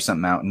or figure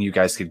something out, and you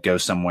guys could go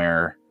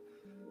somewhere.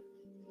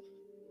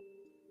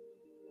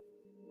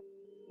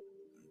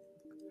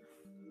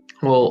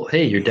 Well,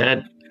 hey, your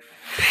dad...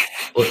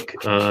 Look,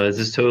 this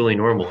is totally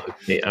normal.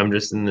 Okay, I'm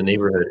just in the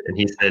neighborhood, and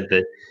he said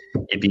that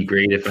it'd be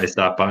great if I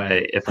stopped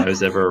by if I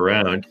was ever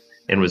around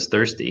and was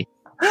thirsty.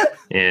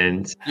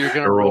 And you're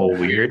gonna roll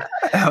weird.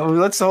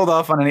 Let's hold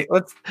off on any.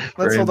 Let's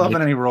hold off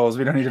on any rolls.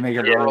 We don't need to make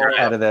a roll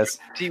out of this.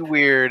 Pretty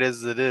weird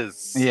as it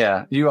is.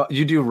 Yeah, you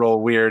do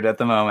roll weird at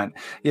the moment.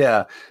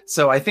 Yeah,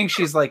 so I think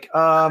she's like,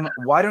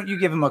 why don't you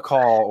give him a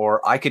call,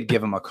 or I could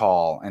give him a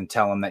call and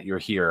tell him that you're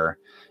here,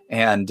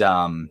 and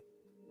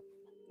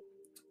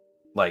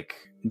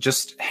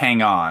just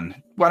hang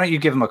on. Why don't you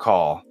give him a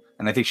call?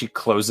 And I think she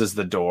closes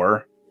the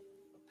door.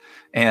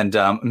 And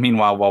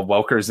meanwhile, while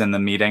Welker's in the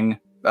meeting,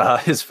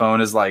 his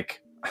phone is like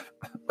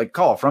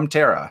call from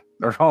Terra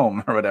or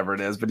home or whatever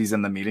it is, but he's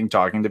in the meeting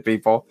talking to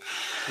people.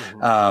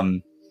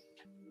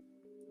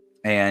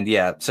 And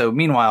yeah, so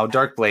meanwhile,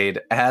 Darkblade,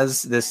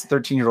 as this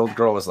 13-year-old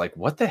girl is like,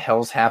 what the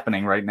hell's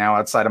happening right now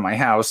outside of my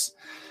house?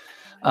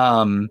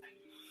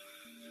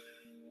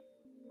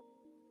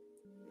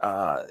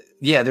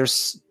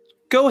 There's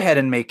go ahead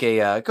and make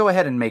a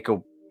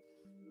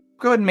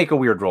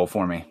weird roll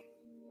for me.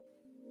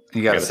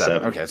 You got a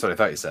 7. Okay, that's what I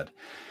thought you said.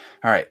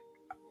 All right.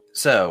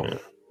 So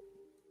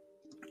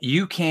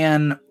you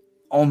can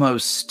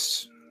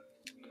almost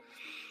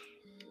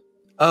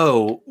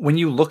when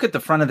you look at the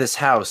front of this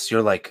house,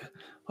 you're like,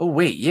 oh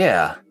wait,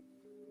 yeah.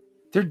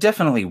 This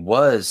definitely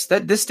was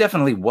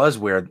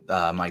where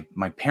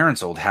my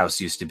parents' old house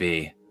used to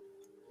be.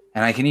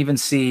 And I can even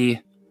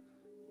see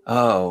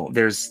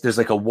there's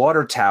like a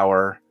water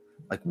tower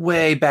like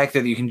way back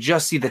there that you can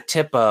just see the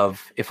tip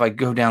of. If I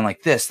go down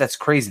like this, that's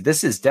crazy.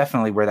 This is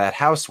definitely where that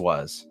house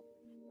was.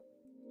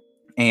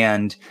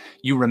 And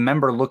you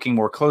remember looking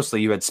more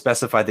closely, you had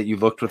specified that you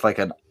looked with like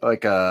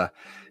a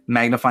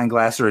magnifying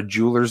glass or a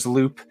jeweler's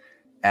loop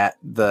at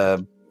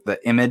the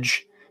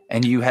image,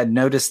 and you had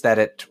noticed that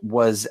it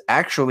was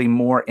actually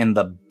more in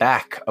the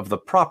back of the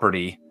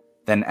property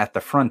than at the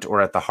front or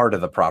at the heart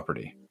of the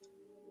property.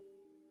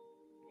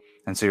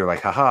 And so you're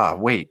like, haha,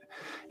 wait.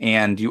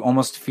 And you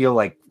almost feel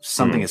like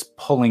something is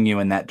pulling you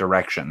in that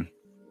direction.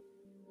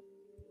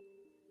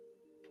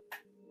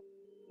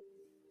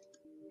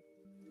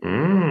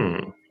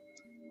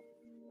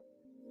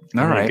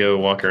 All right. Go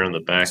walk around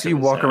the back. So you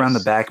walk around the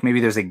back. Maybe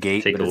there's a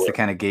gate, but it's the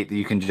kind of gate that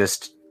you can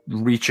just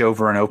reach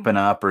over and open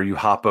up, or you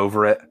hop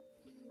over it.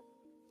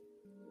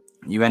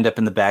 You end up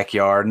in the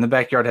backyard, and the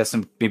backyard has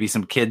maybe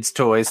some kids'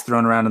 toys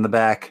thrown around in the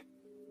back.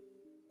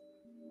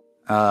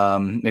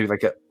 Maybe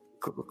like a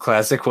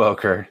classic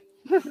Welker.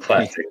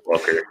 Classic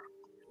Welker.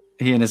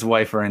 He and his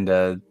wife are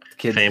into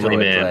kids' Family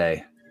toy man.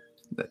 play.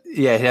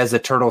 Yeah, he has a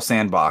turtle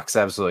sandbox.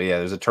 Absolutely, yeah.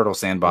 There's a turtle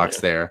sandbox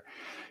there,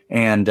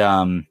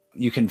 and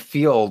you can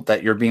feel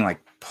that you're being like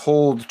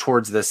pulled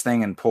towards this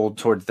thing and pulled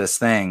towards this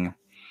thing,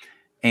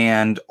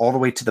 and all the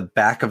way to the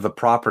back of the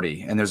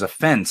property. And there's a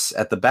fence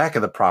at the back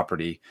of the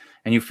property,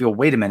 and you feel,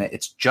 wait a minute,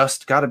 it's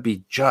just got to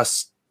be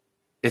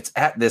it's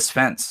at this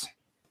fence,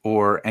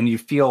 and you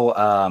feel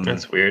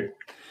that's weird.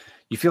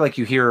 You feel like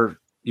you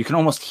can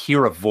almost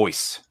hear a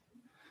voice,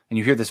 and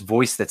you hear this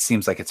voice that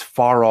seems like it's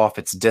far off,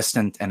 it's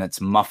distant, and it's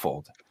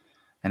muffled,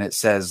 and it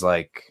says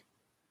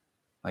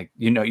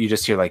you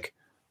just hear like,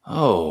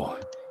 oh.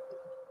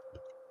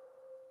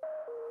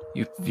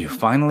 You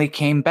finally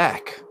came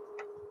back.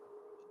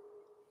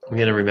 I'm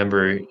gonna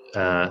remember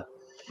the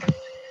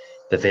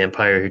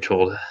vampire who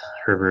told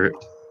Herbert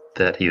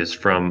that he was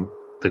from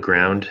the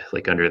ground,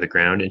 like under the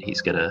ground, and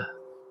he's gonna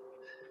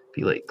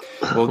be like.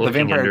 Well, the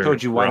vampire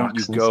told you, why don't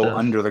you go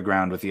under the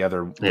ground with the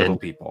other little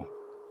people?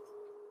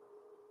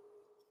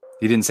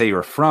 He didn't say you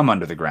were from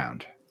under the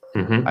ground.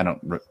 Mm-hmm. I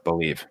don't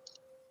believe.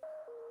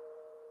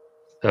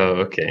 Oh,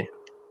 okay.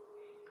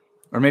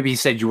 Or maybe he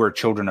said you were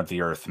children of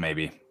the earth,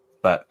 maybe.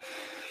 But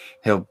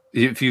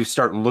if you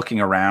start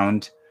looking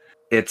around,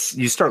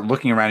 you start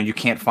looking around and you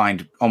can't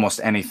find almost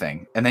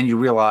anything. And then you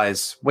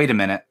realize, wait a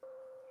minute,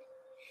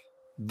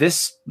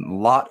 this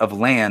lot of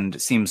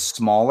land seems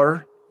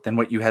smaller than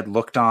what you had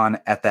looked on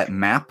at that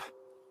map.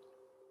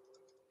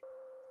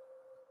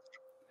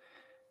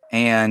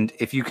 And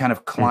if you kind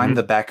of climb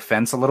the back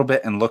fence a little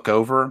bit and look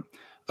over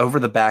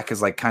the back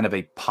is like kind of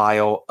a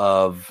pile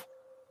of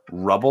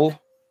rubble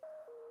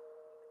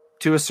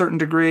to a certain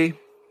degree.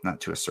 Not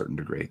to a certain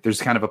degree.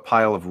 There's kind of a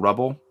pile of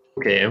rubble.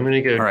 Okay, I'm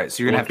gonna go. All right,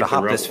 so you're gonna have to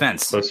hop this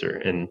fence closer,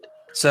 and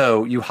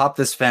so you hop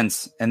this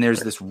fence, and there's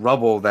this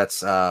rubble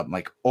that's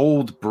like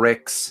old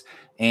bricks,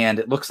 and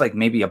it looks like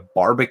maybe a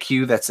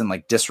barbecue that's in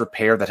like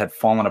disrepair that had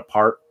fallen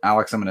apart.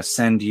 Alex, I'm gonna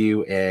send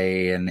you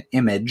an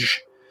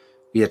image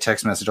via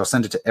text message. I'll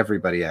send it to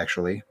everybody,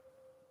 actually.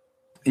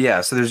 Yeah,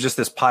 so there's just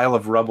this pile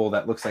of rubble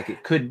that looks like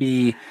it could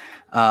be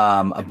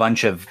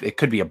it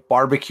could be a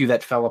barbecue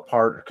that fell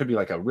apart. It could be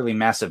like a really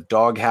massive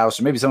doghouse,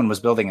 or maybe someone was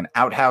building an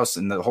outhouse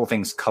and the whole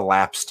thing's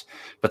collapsed.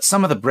 But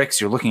some of the bricks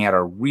you're looking at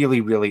are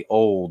really, really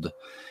old.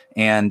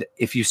 And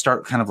if you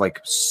start kind of like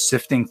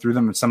sifting through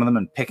them and some of them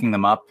and picking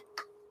them up,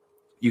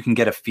 you can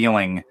get a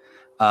feeling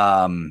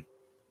that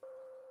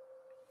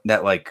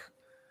like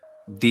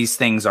these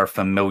things are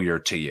familiar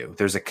to you.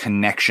 There's a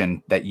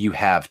connection that you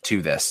have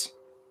to this.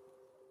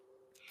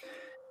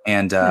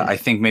 And I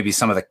think maybe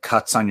some of the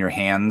cuts on your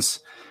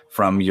hands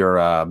from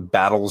your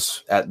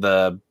battles at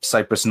the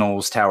Cypress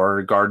Knolls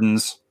Tower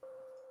Gardens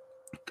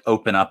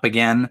open up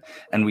again.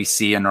 And we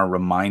see and are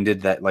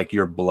reminded that like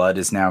your blood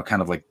is now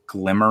kind of like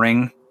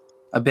glimmering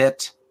a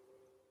bit.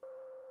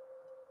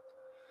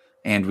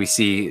 And we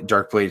see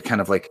Darkblade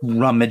kind of like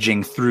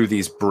rummaging through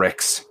these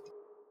bricks.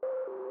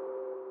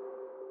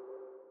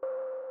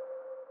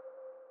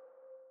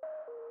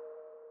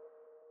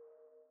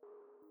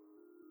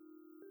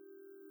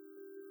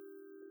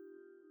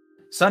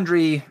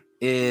 Sundry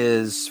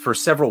is, for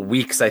several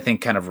weeks, I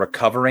think, kind of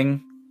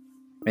recovering,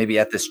 maybe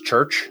at this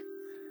church.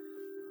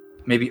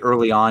 maybe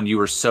early on you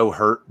were so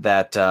hurt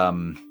that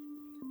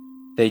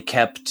they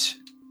kept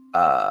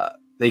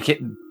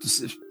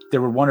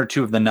there were one or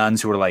two of the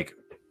nuns who were like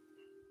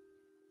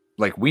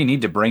we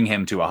need to bring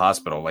him to a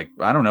hospital. Like,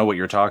 I don't know what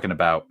you're talking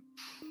about.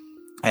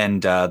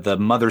 And the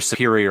Mother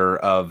Superior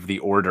of the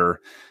order,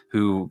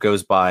 who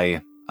goes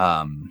by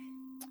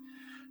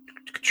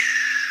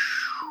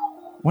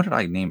what did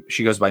I name?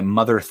 She goes by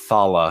Mother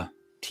Thala,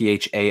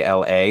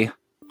 Thala,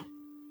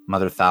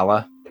 Mother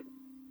Thala.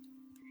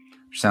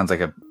 Sounds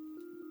like a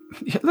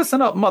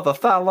listen up, Mother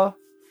Thala.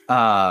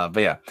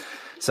 But yeah,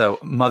 so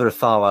Mother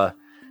Thala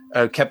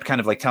kept kind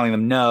of like telling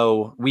them,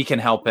 no, we can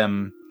help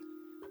him,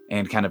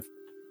 and kind of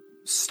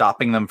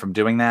stopping them from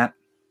doing that.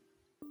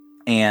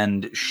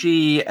 And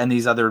she and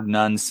these other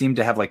nuns seem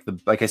to have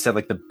like I said,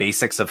 like the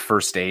basics of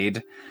first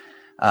aid.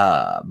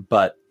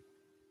 But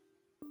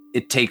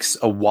it takes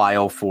a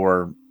while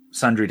for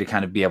Sundry to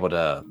kind of be able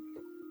to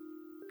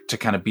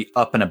kind of be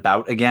up and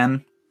about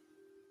again.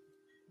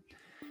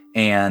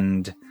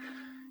 And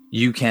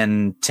you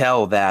can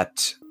tell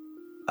that,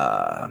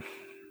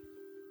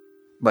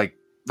 like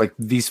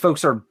these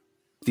folks are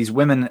these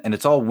women, and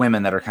it's all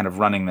women that are kind of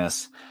running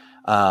this,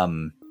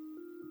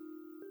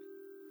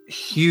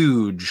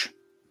 huge,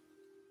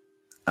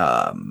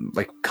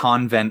 like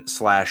convent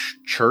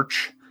 /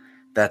 church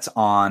that's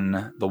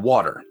on the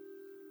water.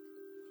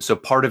 So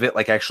part of it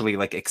like actually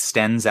like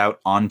extends out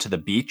onto the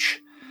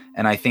beach.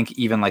 And I think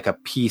even like a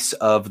piece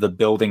of the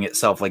building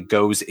itself like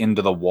goes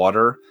into the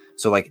water.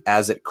 So like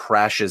as it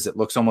crashes, it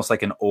looks almost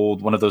like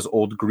one of those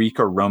old Greek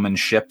or Roman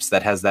ships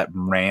that has that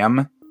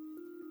ram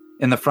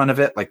in the front of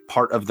it. Like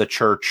part of the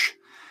church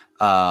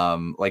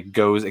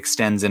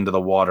extends into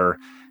the water.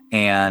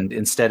 And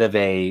instead of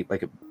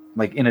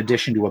like in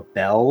addition to a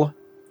bell,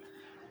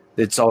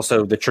 it's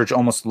also, the church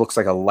almost looks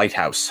like a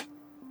lighthouse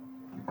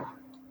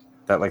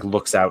that like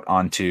looks out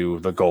onto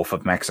the Gulf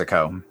of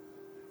Mexico.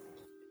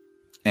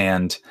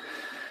 And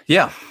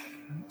yeah,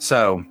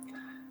 so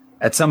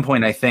at some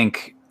point I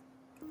think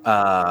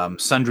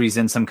Sundry's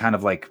in some kind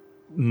of like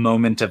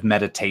moment of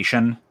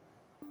meditation,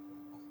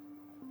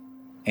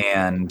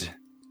 and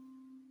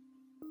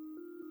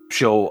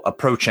she'll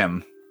approach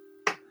him.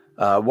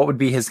 What would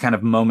be his kind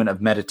of moment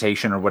of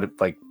meditation, or what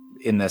it, like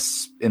in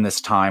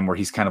this time where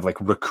he's kind of like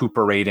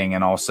recuperating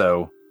and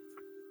also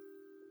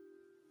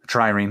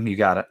trireme, you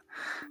got it.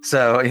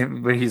 So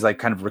he's like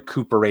kind of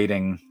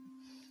recuperating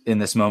in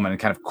this moment and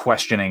kind of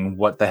questioning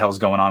what the hell's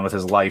going on with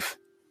his life.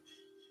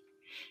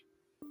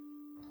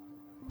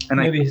 And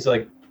maybe he's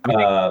like,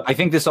 I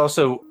think this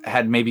also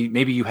had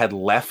maybe you had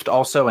left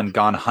also and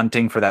gone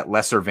hunting for that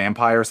lesser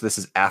vampire. So this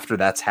is after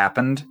that's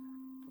happened.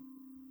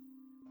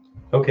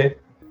 Okay.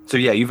 So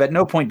yeah, you've at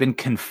no point been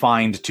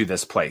confined to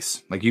this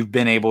place. Like you've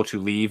been able to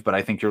leave, but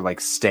I think you're like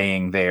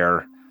staying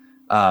there,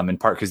 in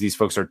part because these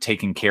folks are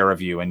taking care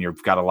of you and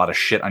you've got a lot of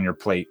shit on your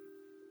plate.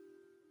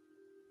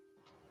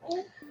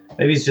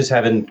 Maybe he's just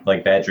having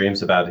like bad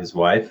dreams about his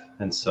wife,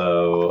 and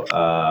so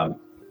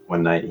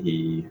one night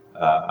he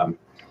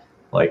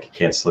like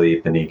can't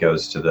sleep, and he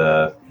goes to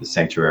the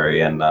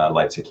sanctuary and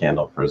lights a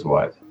candle for his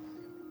wife.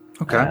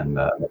 Okay. And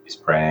he's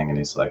praying, and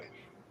he's like,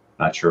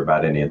 not sure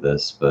about any of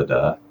this, but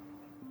if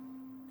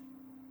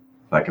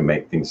I can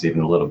make things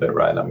even a little bit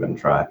right, I'm going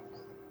to try.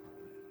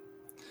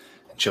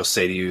 And she'll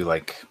say to you,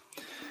 like,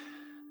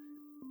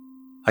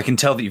 I can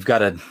tell that you've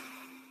got a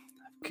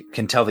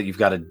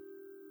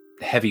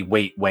heavy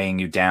weight weighing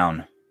you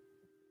down.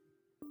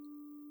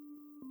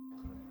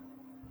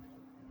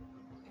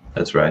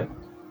 That's right.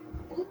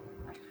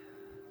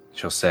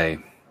 She'll say,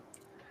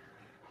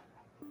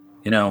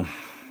 you know,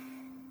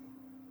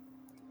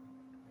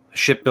 a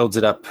ship builds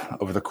it up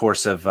over the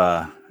course of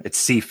its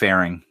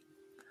seafaring.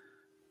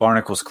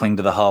 Barnacles cling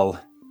to the hull.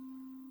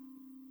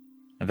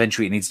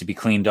 Eventually it needs to be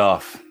cleaned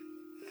off.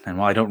 And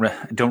while I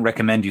don't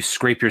recommend you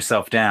scrape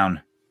yourself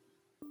down,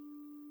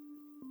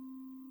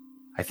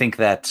 I think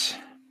that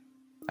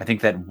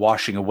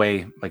washing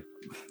away, like,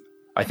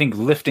 I think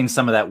lifting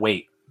some of that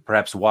weight,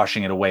 perhaps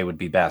washing it away would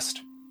be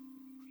best.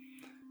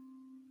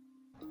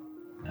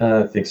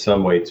 I think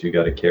some weights you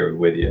got to carry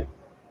with you,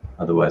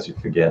 otherwise you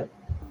forget.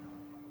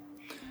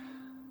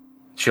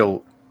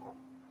 She'll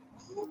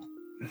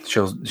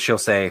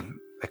say,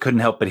 I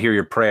couldn't help but hear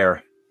your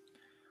prayer.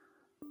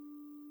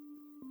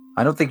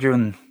 I don't think you're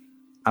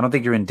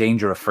in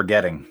danger of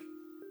forgetting,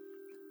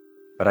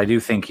 but I do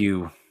think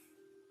you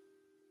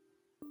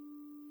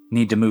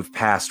need to move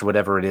past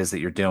whatever it is that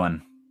you're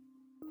doing.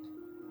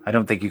 I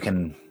don't think you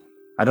can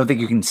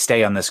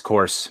stay on this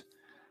course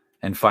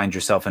and find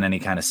yourself in any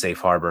kind of safe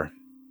harbor.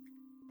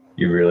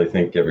 You really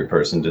think every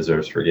person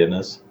deserves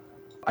forgiveness?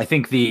 I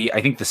think the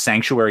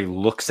sanctuary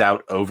looks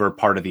out over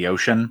part of the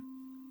ocean,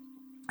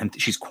 and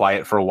she's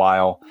quiet for a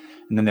while,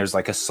 and then there's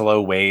like a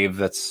slow wave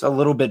that's a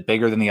little bit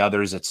bigger than the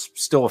others. It's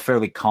still a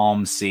fairly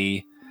calm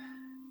sea.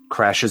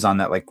 Crashes on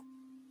that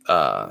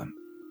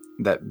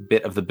that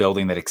bit of the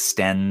building that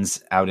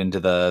extends out into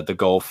the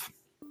Gulf.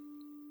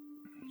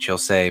 She'll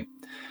say,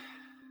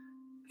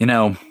 you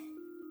know,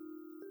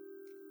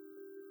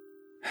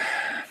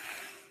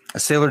 a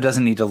sailor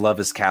doesn't need to love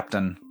his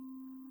captain,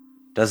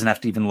 doesn't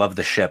have to even love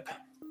the ship.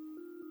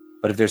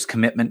 But if there's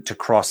commitment to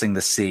crossing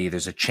the sea,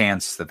 there's a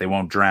chance that they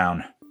won't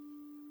drown.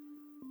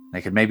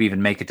 They could maybe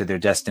even make it to their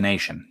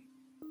destination.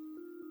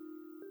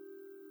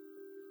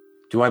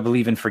 Do I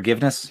believe in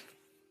forgiveness?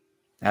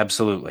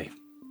 Absolutely.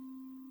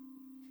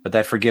 But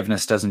that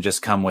forgiveness doesn't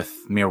just come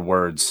with mere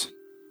words.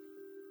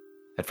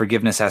 That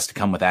forgiveness has to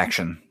come with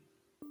action.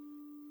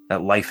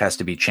 That life has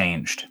to be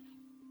changed.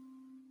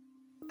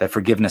 That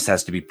forgiveness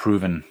has to be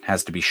proven,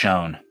 has to be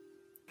shown.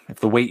 If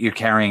the weight you're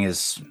carrying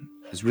is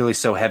really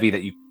so heavy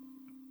that you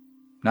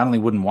not only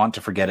wouldn't want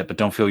to forget it, but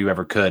don't feel you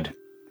ever could,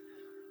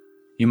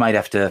 you might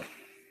have to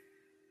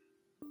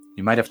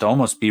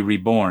almost be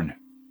reborn.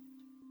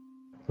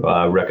 Well,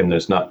 I reckon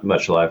there's not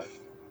much life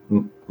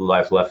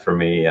left for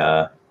me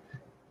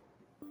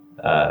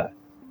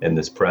in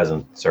this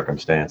present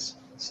circumstance.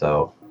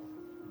 So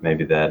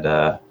maybe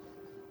that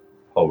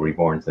whole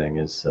reborn thing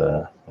is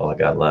all I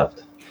got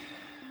left.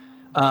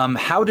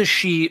 How does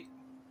she?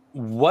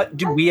 What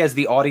do we as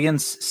the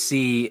audience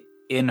see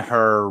in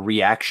her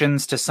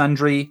reactions to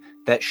Sundry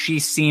that she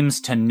seems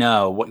to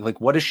know?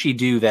 What does she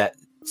do that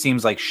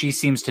seems like she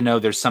seems to know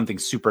there's something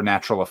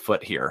supernatural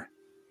afoot here,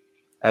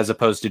 as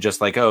opposed to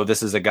just like, oh,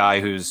 this is a guy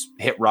who's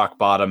hit rock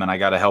bottom and I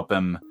got to help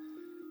him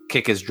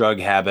kick his drug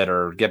habit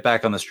or get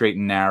back on the straight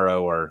and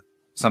narrow or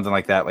something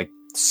like that. Like,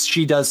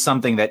 she does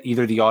something that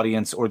either the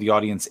audience or the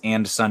audience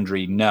and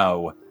Sundry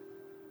know.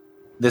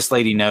 This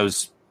lady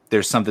knows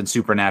there's something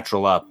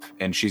supernatural up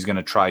and she's going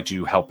to try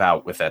to help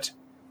out with it.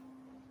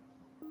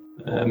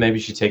 Maybe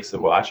she takes the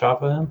watch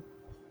off of him.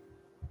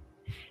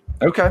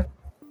 Okay.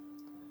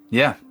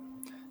 Yeah.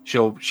 She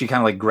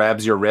kind of like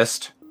grabs your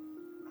wrist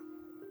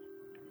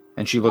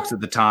and she looks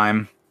at the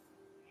time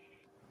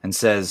and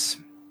says,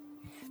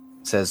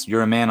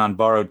 you're a man on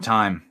borrowed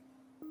time.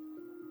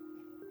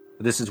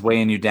 This is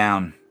weighing you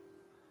down.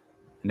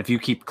 And if you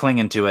keep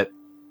clinging to it,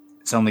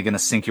 it's only going to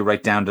sink you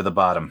right down to the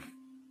bottom.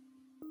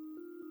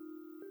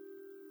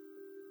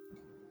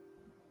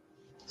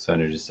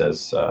 Sundry just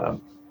says,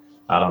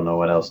 I don't know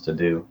what else to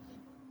do.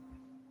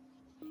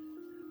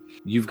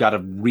 You've got to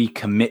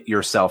recommit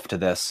yourself to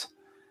this.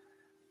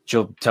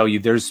 She'll tell you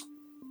there's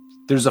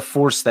a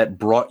force that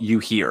brought you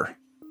here.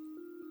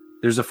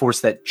 There's a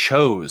force that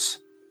chose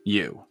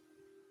you,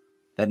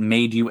 that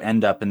made you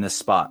end up in this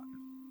spot.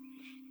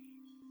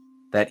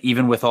 That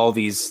even with all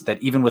this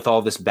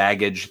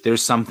baggage,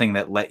 there's something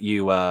that let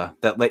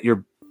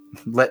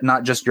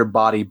not just your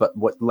body, but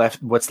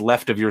what's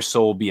left of your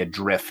soul be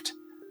adrift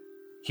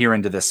here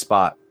into this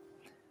spot.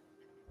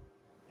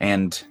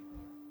 And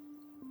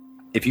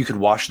if you could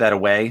wash that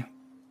away,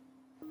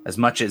 as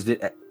much of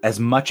it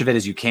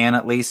as you can,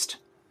 at least,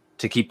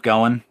 to keep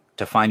going,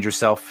 to find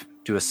yourself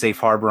to a safe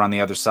harbor on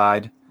the other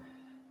side,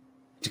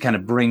 to kind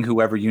of bring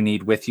whoever you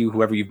need with you,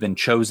 whoever you've been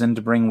chosen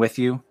to bring with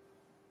you.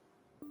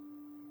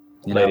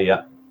 Lady,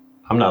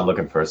 I'm not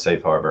looking for a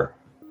safe harbor.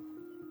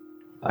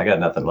 I got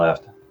nothing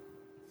left.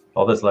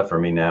 All that's left for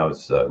me now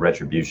is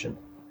retribution.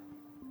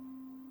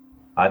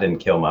 I didn't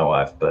kill my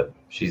wife, but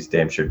she's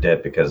damn sure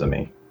dead because of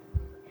me.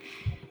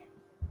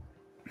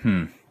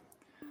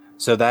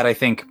 So that, I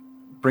think,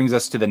 brings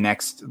us to the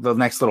next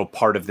little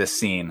part of this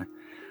scene.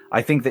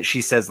 I think that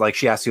she says, like,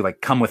 she asks you,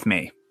 like, come with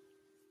me.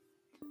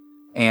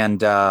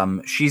 And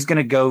she's going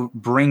to go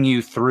bring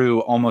you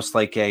through almost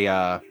like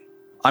a,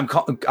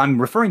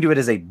 I'm referring to it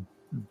as a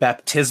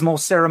baptismal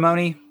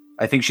ceremony.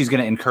 I think she's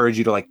going to encourage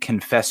you to, like,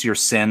 confess your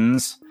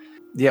sins.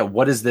 Yeah,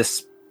 what is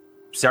this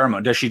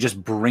ceremony? Does she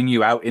just bring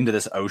you out into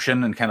this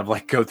ocean and kind of,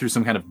 like, go through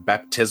some kind of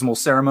baptismal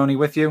ceremony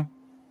with you?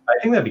 I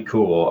think that'd be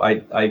cool.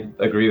 I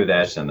agree with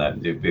Ashton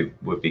that it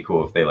would be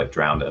cool if they, like,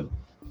 drowned him.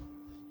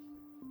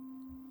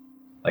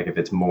 Like, if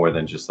it's more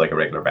than just, like, a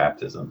regular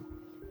baptism.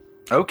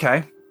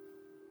 Okay.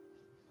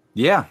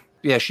 Yeah,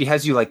 she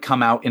has you, like,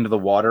 come out into the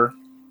water.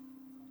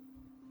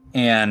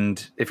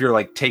 And if you're,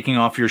 like, taking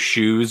off your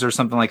shoes or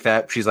something like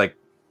that, she's like,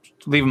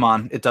 leave them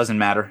on. It doesn't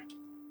matter.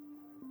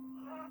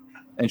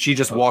 And she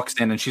just walks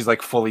in and she's,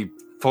 like, fully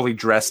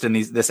dressed in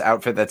this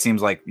outfit that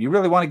seems like, you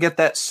really want to get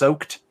that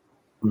soaked?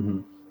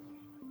 Mm-hmm.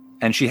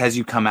 And she has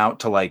you come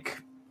out to,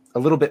 like, a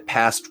little bit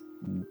past,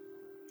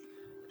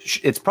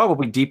 it's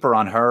probably deeper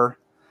on her,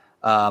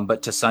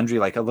 but to Sundry,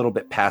 like, a little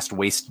bit past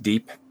waist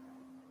deep.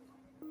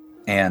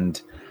 And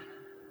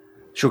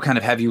she'll kind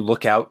of have you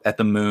look out at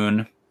the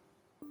moon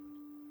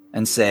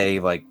and say,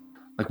 like,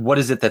 what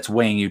is it that's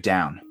weighing you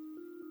down?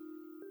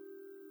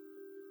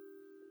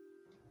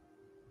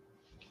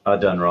 I've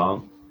done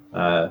wrong.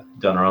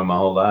 Done wrong my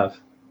whole life.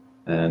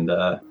 And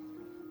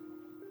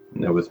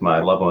it was my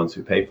loved ones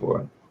who paid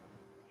for it.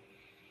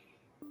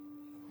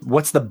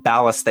 What's the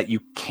ballast that you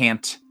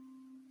can't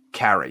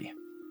carry?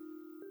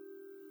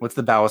 What's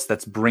the ballast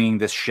that's bringing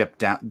this ship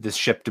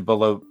to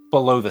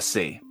below the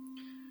sea?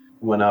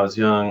 When I was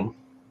young,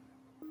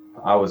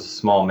 I was a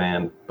small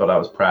man, but I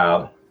was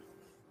proud.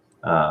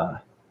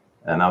 And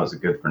I was a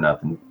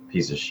good-for-nothing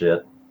piece of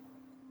shit.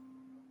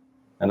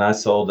 And I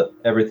sold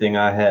everything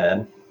I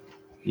had,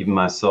 even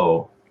my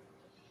soul,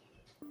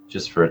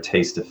 just for a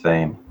taste of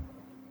fame.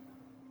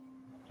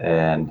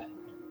 And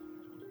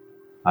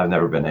I've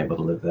never been able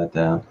to live that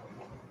down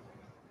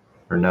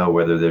or know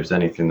whether there's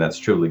anything that's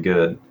truly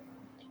good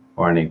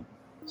or any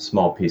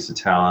small piece of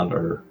talent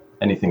or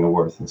anything of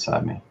worth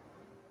inside me.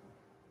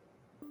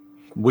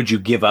 Would you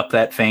give up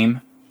that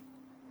fame?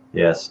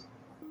 Yes.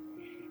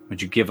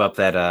 Would you give up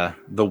that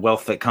the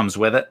wealth that comes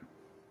with it?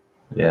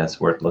 Yeah, it's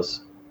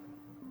worthless.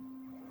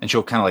 And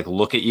she'll kind of like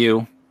look at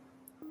you.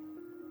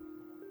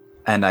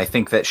 And I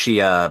think that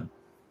she, I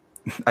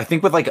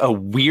think with like a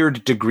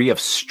weird degree of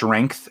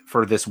strength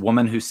for this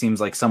woman who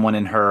seems like someone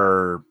in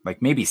her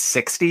like maybe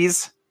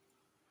 60s,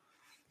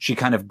 she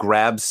kind of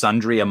grabs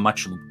Sundry, a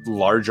much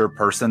larger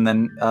person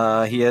than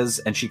he is,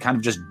 and she kind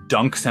of just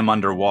dunks him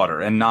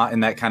underwater, and not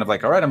in that kind of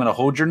like, all right, I'm going to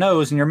hold your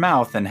nose and your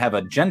mouth and have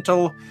a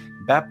gentle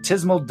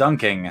baptismal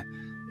dunking.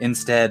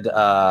 Instead,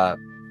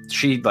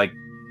 she like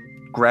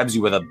grabs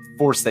you with a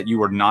force that you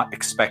were not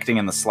expecting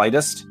in the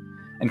slightest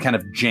and kind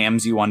of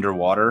jams you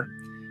underwater.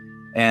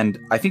 And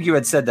I think you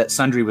had said that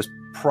Sundry was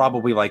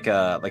probably like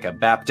a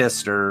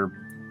Baptist or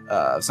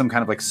some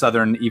kind of like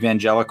Southern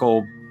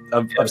evangelical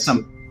of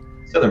some...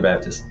 Southern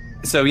Baptist.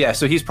 So yeah,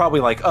 so he's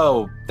probably like,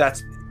 oh,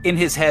 that's in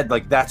his head,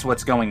 like that's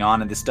what's going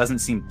on, and this doesn't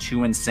seem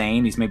too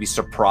insane. He's maybe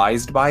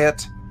surprised by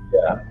it.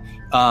 Yeah.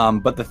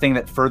 But the thing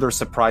that further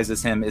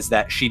surprises him is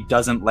that she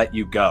doesn't let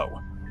you go.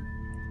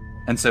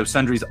 And so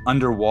Sundry's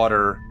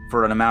underwater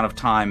for an amount of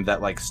time that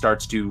like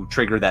starts to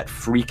trigger that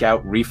freak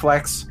out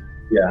reflex.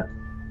 Yeah.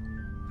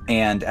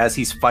 And as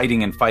he's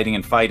fighting and fighting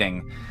and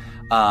fighting,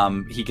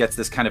 he gets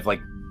this kind of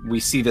like,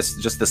 we see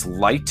this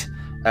light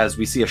as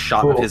we see a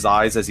shot of his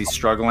eyes as he's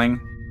struggling.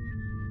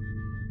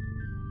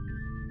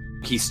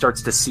 He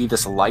starts to see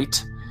this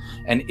light,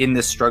 and in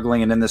this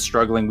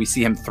struggling, we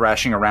see him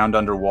thrashing around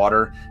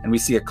underwater, and we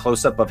see a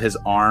close-up of his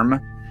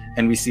arm,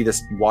 and we see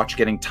this watch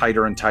getting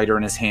tighter and tighter,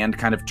 and his hand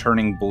kind of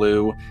turning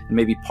blue, and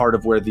maybe part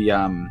of where the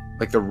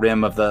like the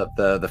rim of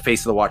the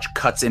face of the watch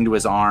cuts into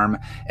his arm,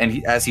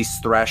 and as he's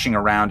thrashing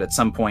around, at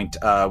some point,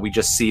 we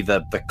just see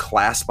the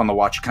clasp on the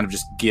watch kind of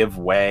just give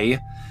way,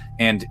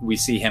 and we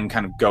see him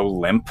kind of go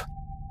limp.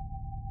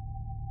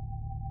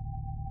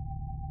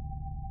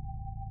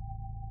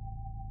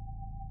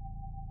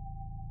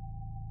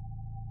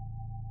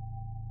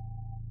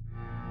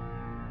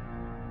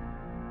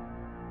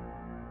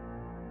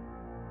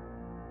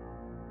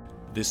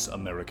 This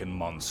American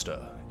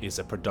Monster is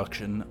a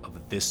production of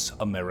This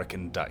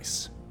American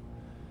Dice.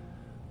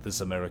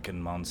 This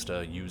American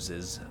Monster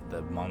uses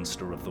the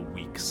Monster of the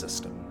Week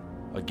system,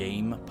 a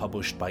game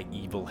published by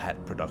Evil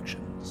Hat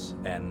Productions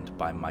and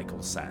by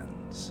Michael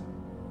Sands.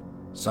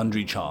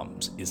 Sundry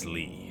Charms is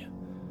Lee.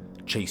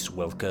 Chase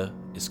Welker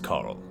is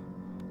Carl.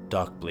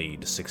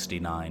 Darkblade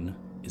 69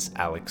 is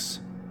Alex.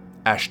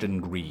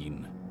 Ashton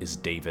Green is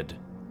David.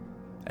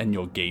 And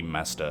your Game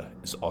Master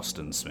is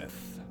Austin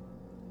Smith.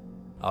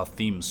 Our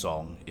theme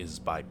song is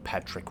by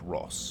Patrick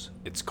Ross.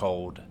 It's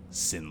called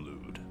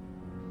Sinlude.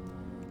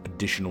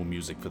 Additional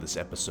music for this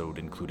episode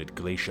included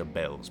Glacier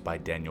Bells by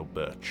Daniel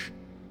Birch,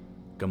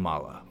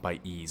 Gamala by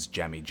Ease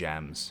Jammy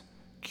Jams,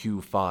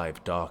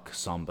 Q5 Dark,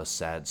 Somber,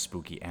 Sad,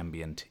 Spooky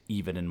Ambient,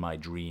 Even in My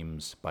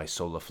Dreams by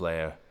Solar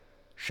Flare,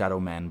 Shadow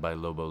Man by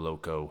Lobo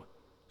Loco,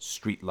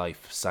 Street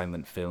Life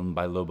Silent Film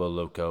by Lobo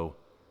Loco,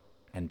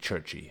 and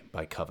Churchy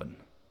by Coven.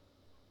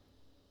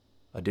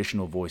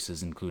 Additional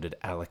voices included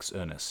Alex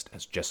Ernest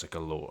as Jessica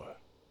Lore.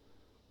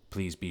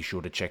 Please be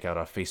sure to check out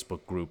our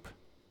Facebook group,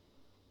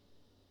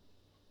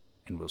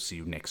 and we'll see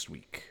you next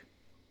week.